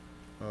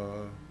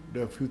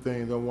 there are a few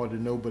things I want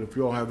to know, but if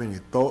you all have any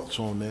thoughts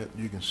on that,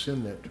 you can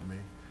send that to me,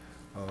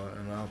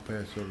 and I'll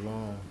pass it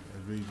along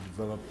as we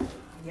develop.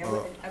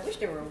 Yeah, I wish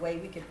there were a way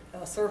we could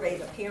survey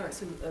the parents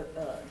who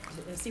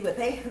and see what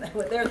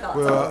their thoughts are.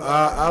 Well,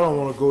 I don't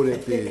want to go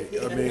that big.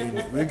 I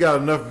mean, we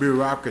got enough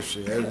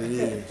bureaucracy as it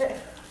is,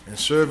 and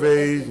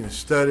surveys and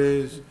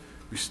studies.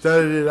 We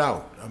studied it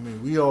out. I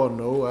mean, we all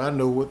know. I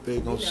know what they're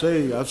gonna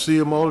say. I see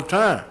them all the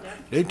time.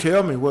 They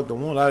tell me what they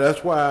want.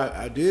 That's why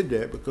I did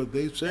that, because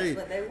they say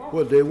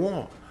what they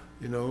want.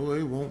 You know,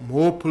 they want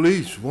more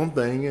police, one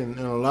thing, and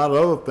a lot of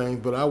other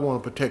things. But I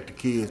want to protect the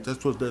kids.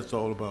 That's what that's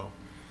all about.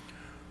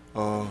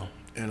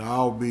 And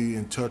I'll be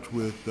in touch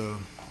with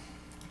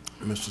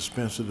Mr.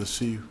 Spencer to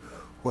see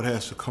what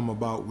has to come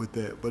about with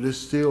that. But it's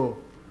still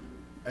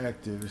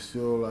active. It's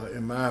still,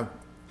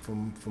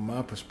 from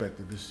my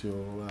perspective, it's still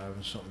alive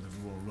and something that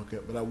we want to look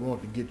at. But I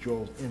want to get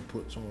your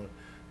inputs on it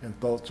and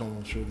thoughts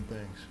on certain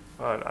things.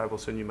 I will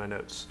send you my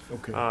notes.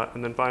 Okay.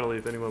 And then finally,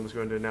 if anyone was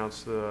going to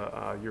announce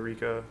the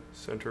Eureka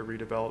Center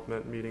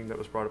redevelopment meeting that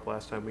was brought up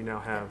last time, we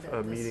now have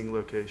a meeting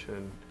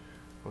location.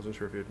 I wasn't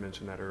sure if you had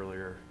mentioned that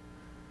earlier.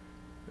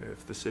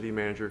 If the city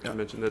manager can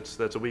mention,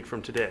 that's a week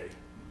from today.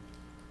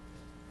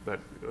 But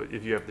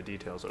if you have the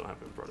details, I don't have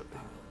them brought up.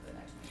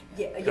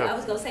 Yeah, I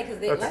was going to say,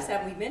 because last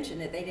time we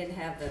mentioned it, they didn't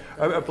have the...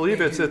 I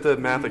believe it's at the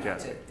Math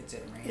Academy.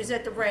 It's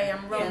at the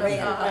Ram, Roanoke.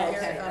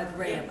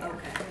 Ram,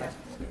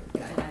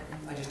 okay.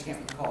 I just can't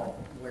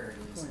recall where it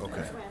is.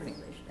 Okay.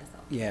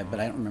 Yeah, but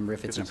I don't remember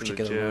if it's in a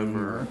particular room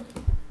or...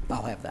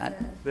 I'll have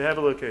that. They have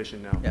a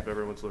location now, if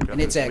everyone's looking up.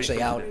 And it's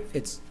actually out,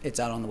 it's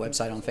out on the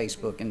website on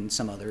Facebook and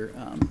some other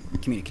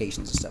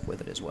communications and stuff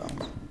with it as well.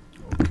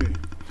 Okay.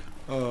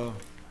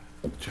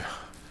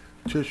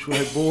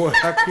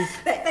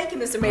 Thank you,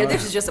 Mr. Mayor.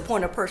 This is just a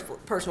point of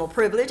personal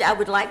privilege. I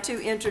would like to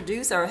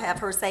introduce or have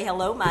her say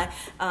hello, my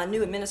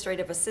new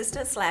administrative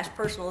assistant /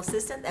 personal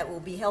assistant that will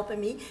be helping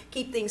me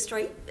keep things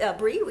straight.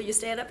 Bree, will you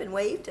stand up and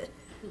wave to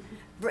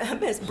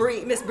Miss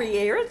Bree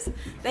Aarons?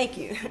 Thank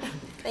you.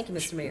 Thank you,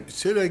 Mr. Mayor.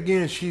 Say that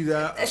again.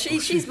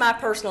 She's my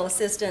personal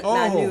assistant,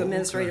 my new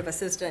administrative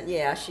assistant.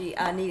 Yeah,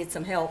 I needed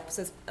some help,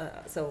 so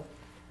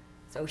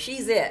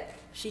she's it.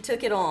 She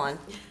took it on.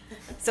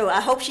 So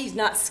I hope she's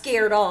not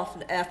scared off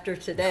after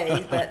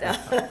today,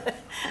 but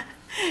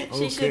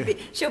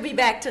she'll be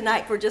back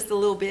tonight for just a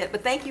little bit.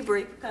 But thank you,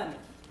 Bree, for coming.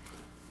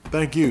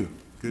 Thank you.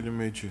 Good to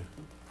meet you.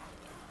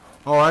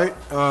 All right,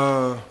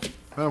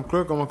 Madam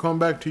Clerk, I'm gonna come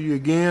back to you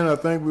again. I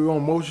think we're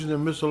on motions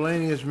and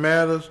miscellaneous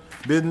matters,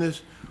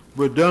 business.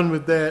 We're done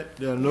with that.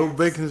 There are no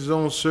vacancies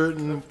on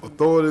certain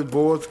authorities,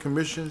 boards,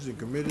 commissions, and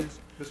committees.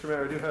 Mr.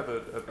 Mayor, I do have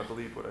I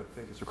believe what I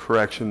think is a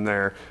correction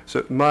there.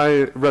 So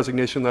my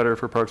resignation letter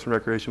for Parks and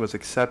Recreation was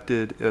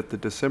accepted at the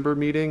December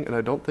meeting, and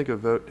I don't think a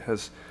vote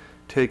has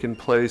taken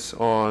place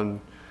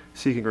on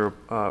seeking a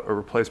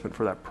replacement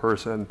for that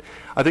person.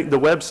 I think the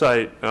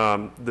website,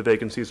 the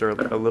vacancies are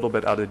a little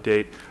bit out of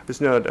date. I just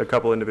know a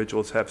couple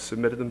individuals have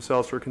submitted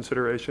themselves for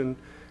consideration, and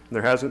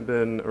there hasn't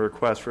been a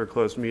request for a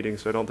closed meeting,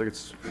 so I don't think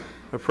it's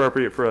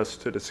appropriate for us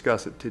to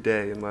discuss it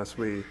today unless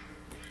we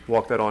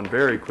walk that on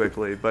very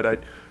quickly.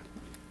 But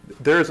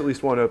there is at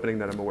least one opening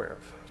that I'm aware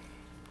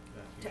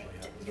of.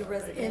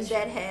 And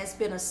that has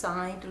been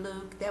assigned,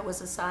 Luke. That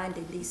was assigned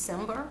in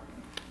December,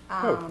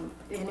 and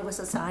it was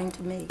assigned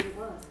to me. It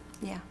was.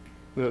 Yeah.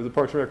 The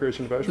Parks and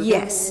Recreation Advisory?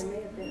 Yes.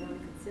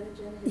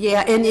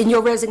 Yeah, and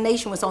your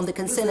resignation was on the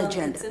consent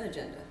agenda.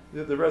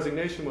 The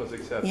resignation was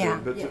accepted. Yeah.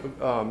 But,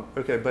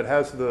 okay, but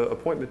has the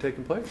appointment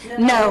taken place?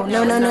 No.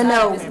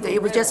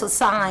 It was just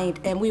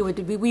assigned, and we would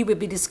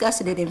be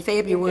discussing it in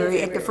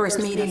February at the first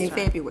meeting in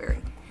February.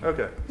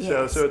 Okay.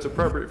 Yes. So it's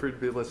appropriate for it to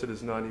be listed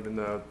as none, even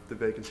though the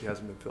vacancy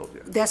hasn't been filled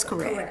yet. That's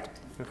correct.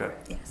 Okay.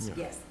 Yes.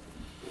 Yes.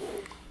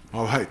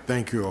 All right,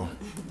 thank you all.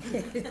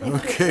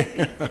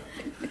 Okay.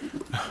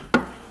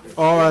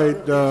 All right,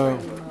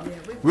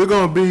 we're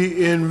going to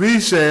be in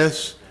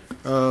recess,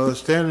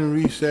 standing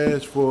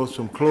recess for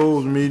some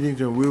closed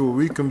meetings, and we will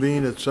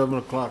reconvene at 7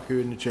 o'clock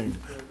here in the chamber.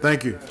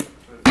 Thank you.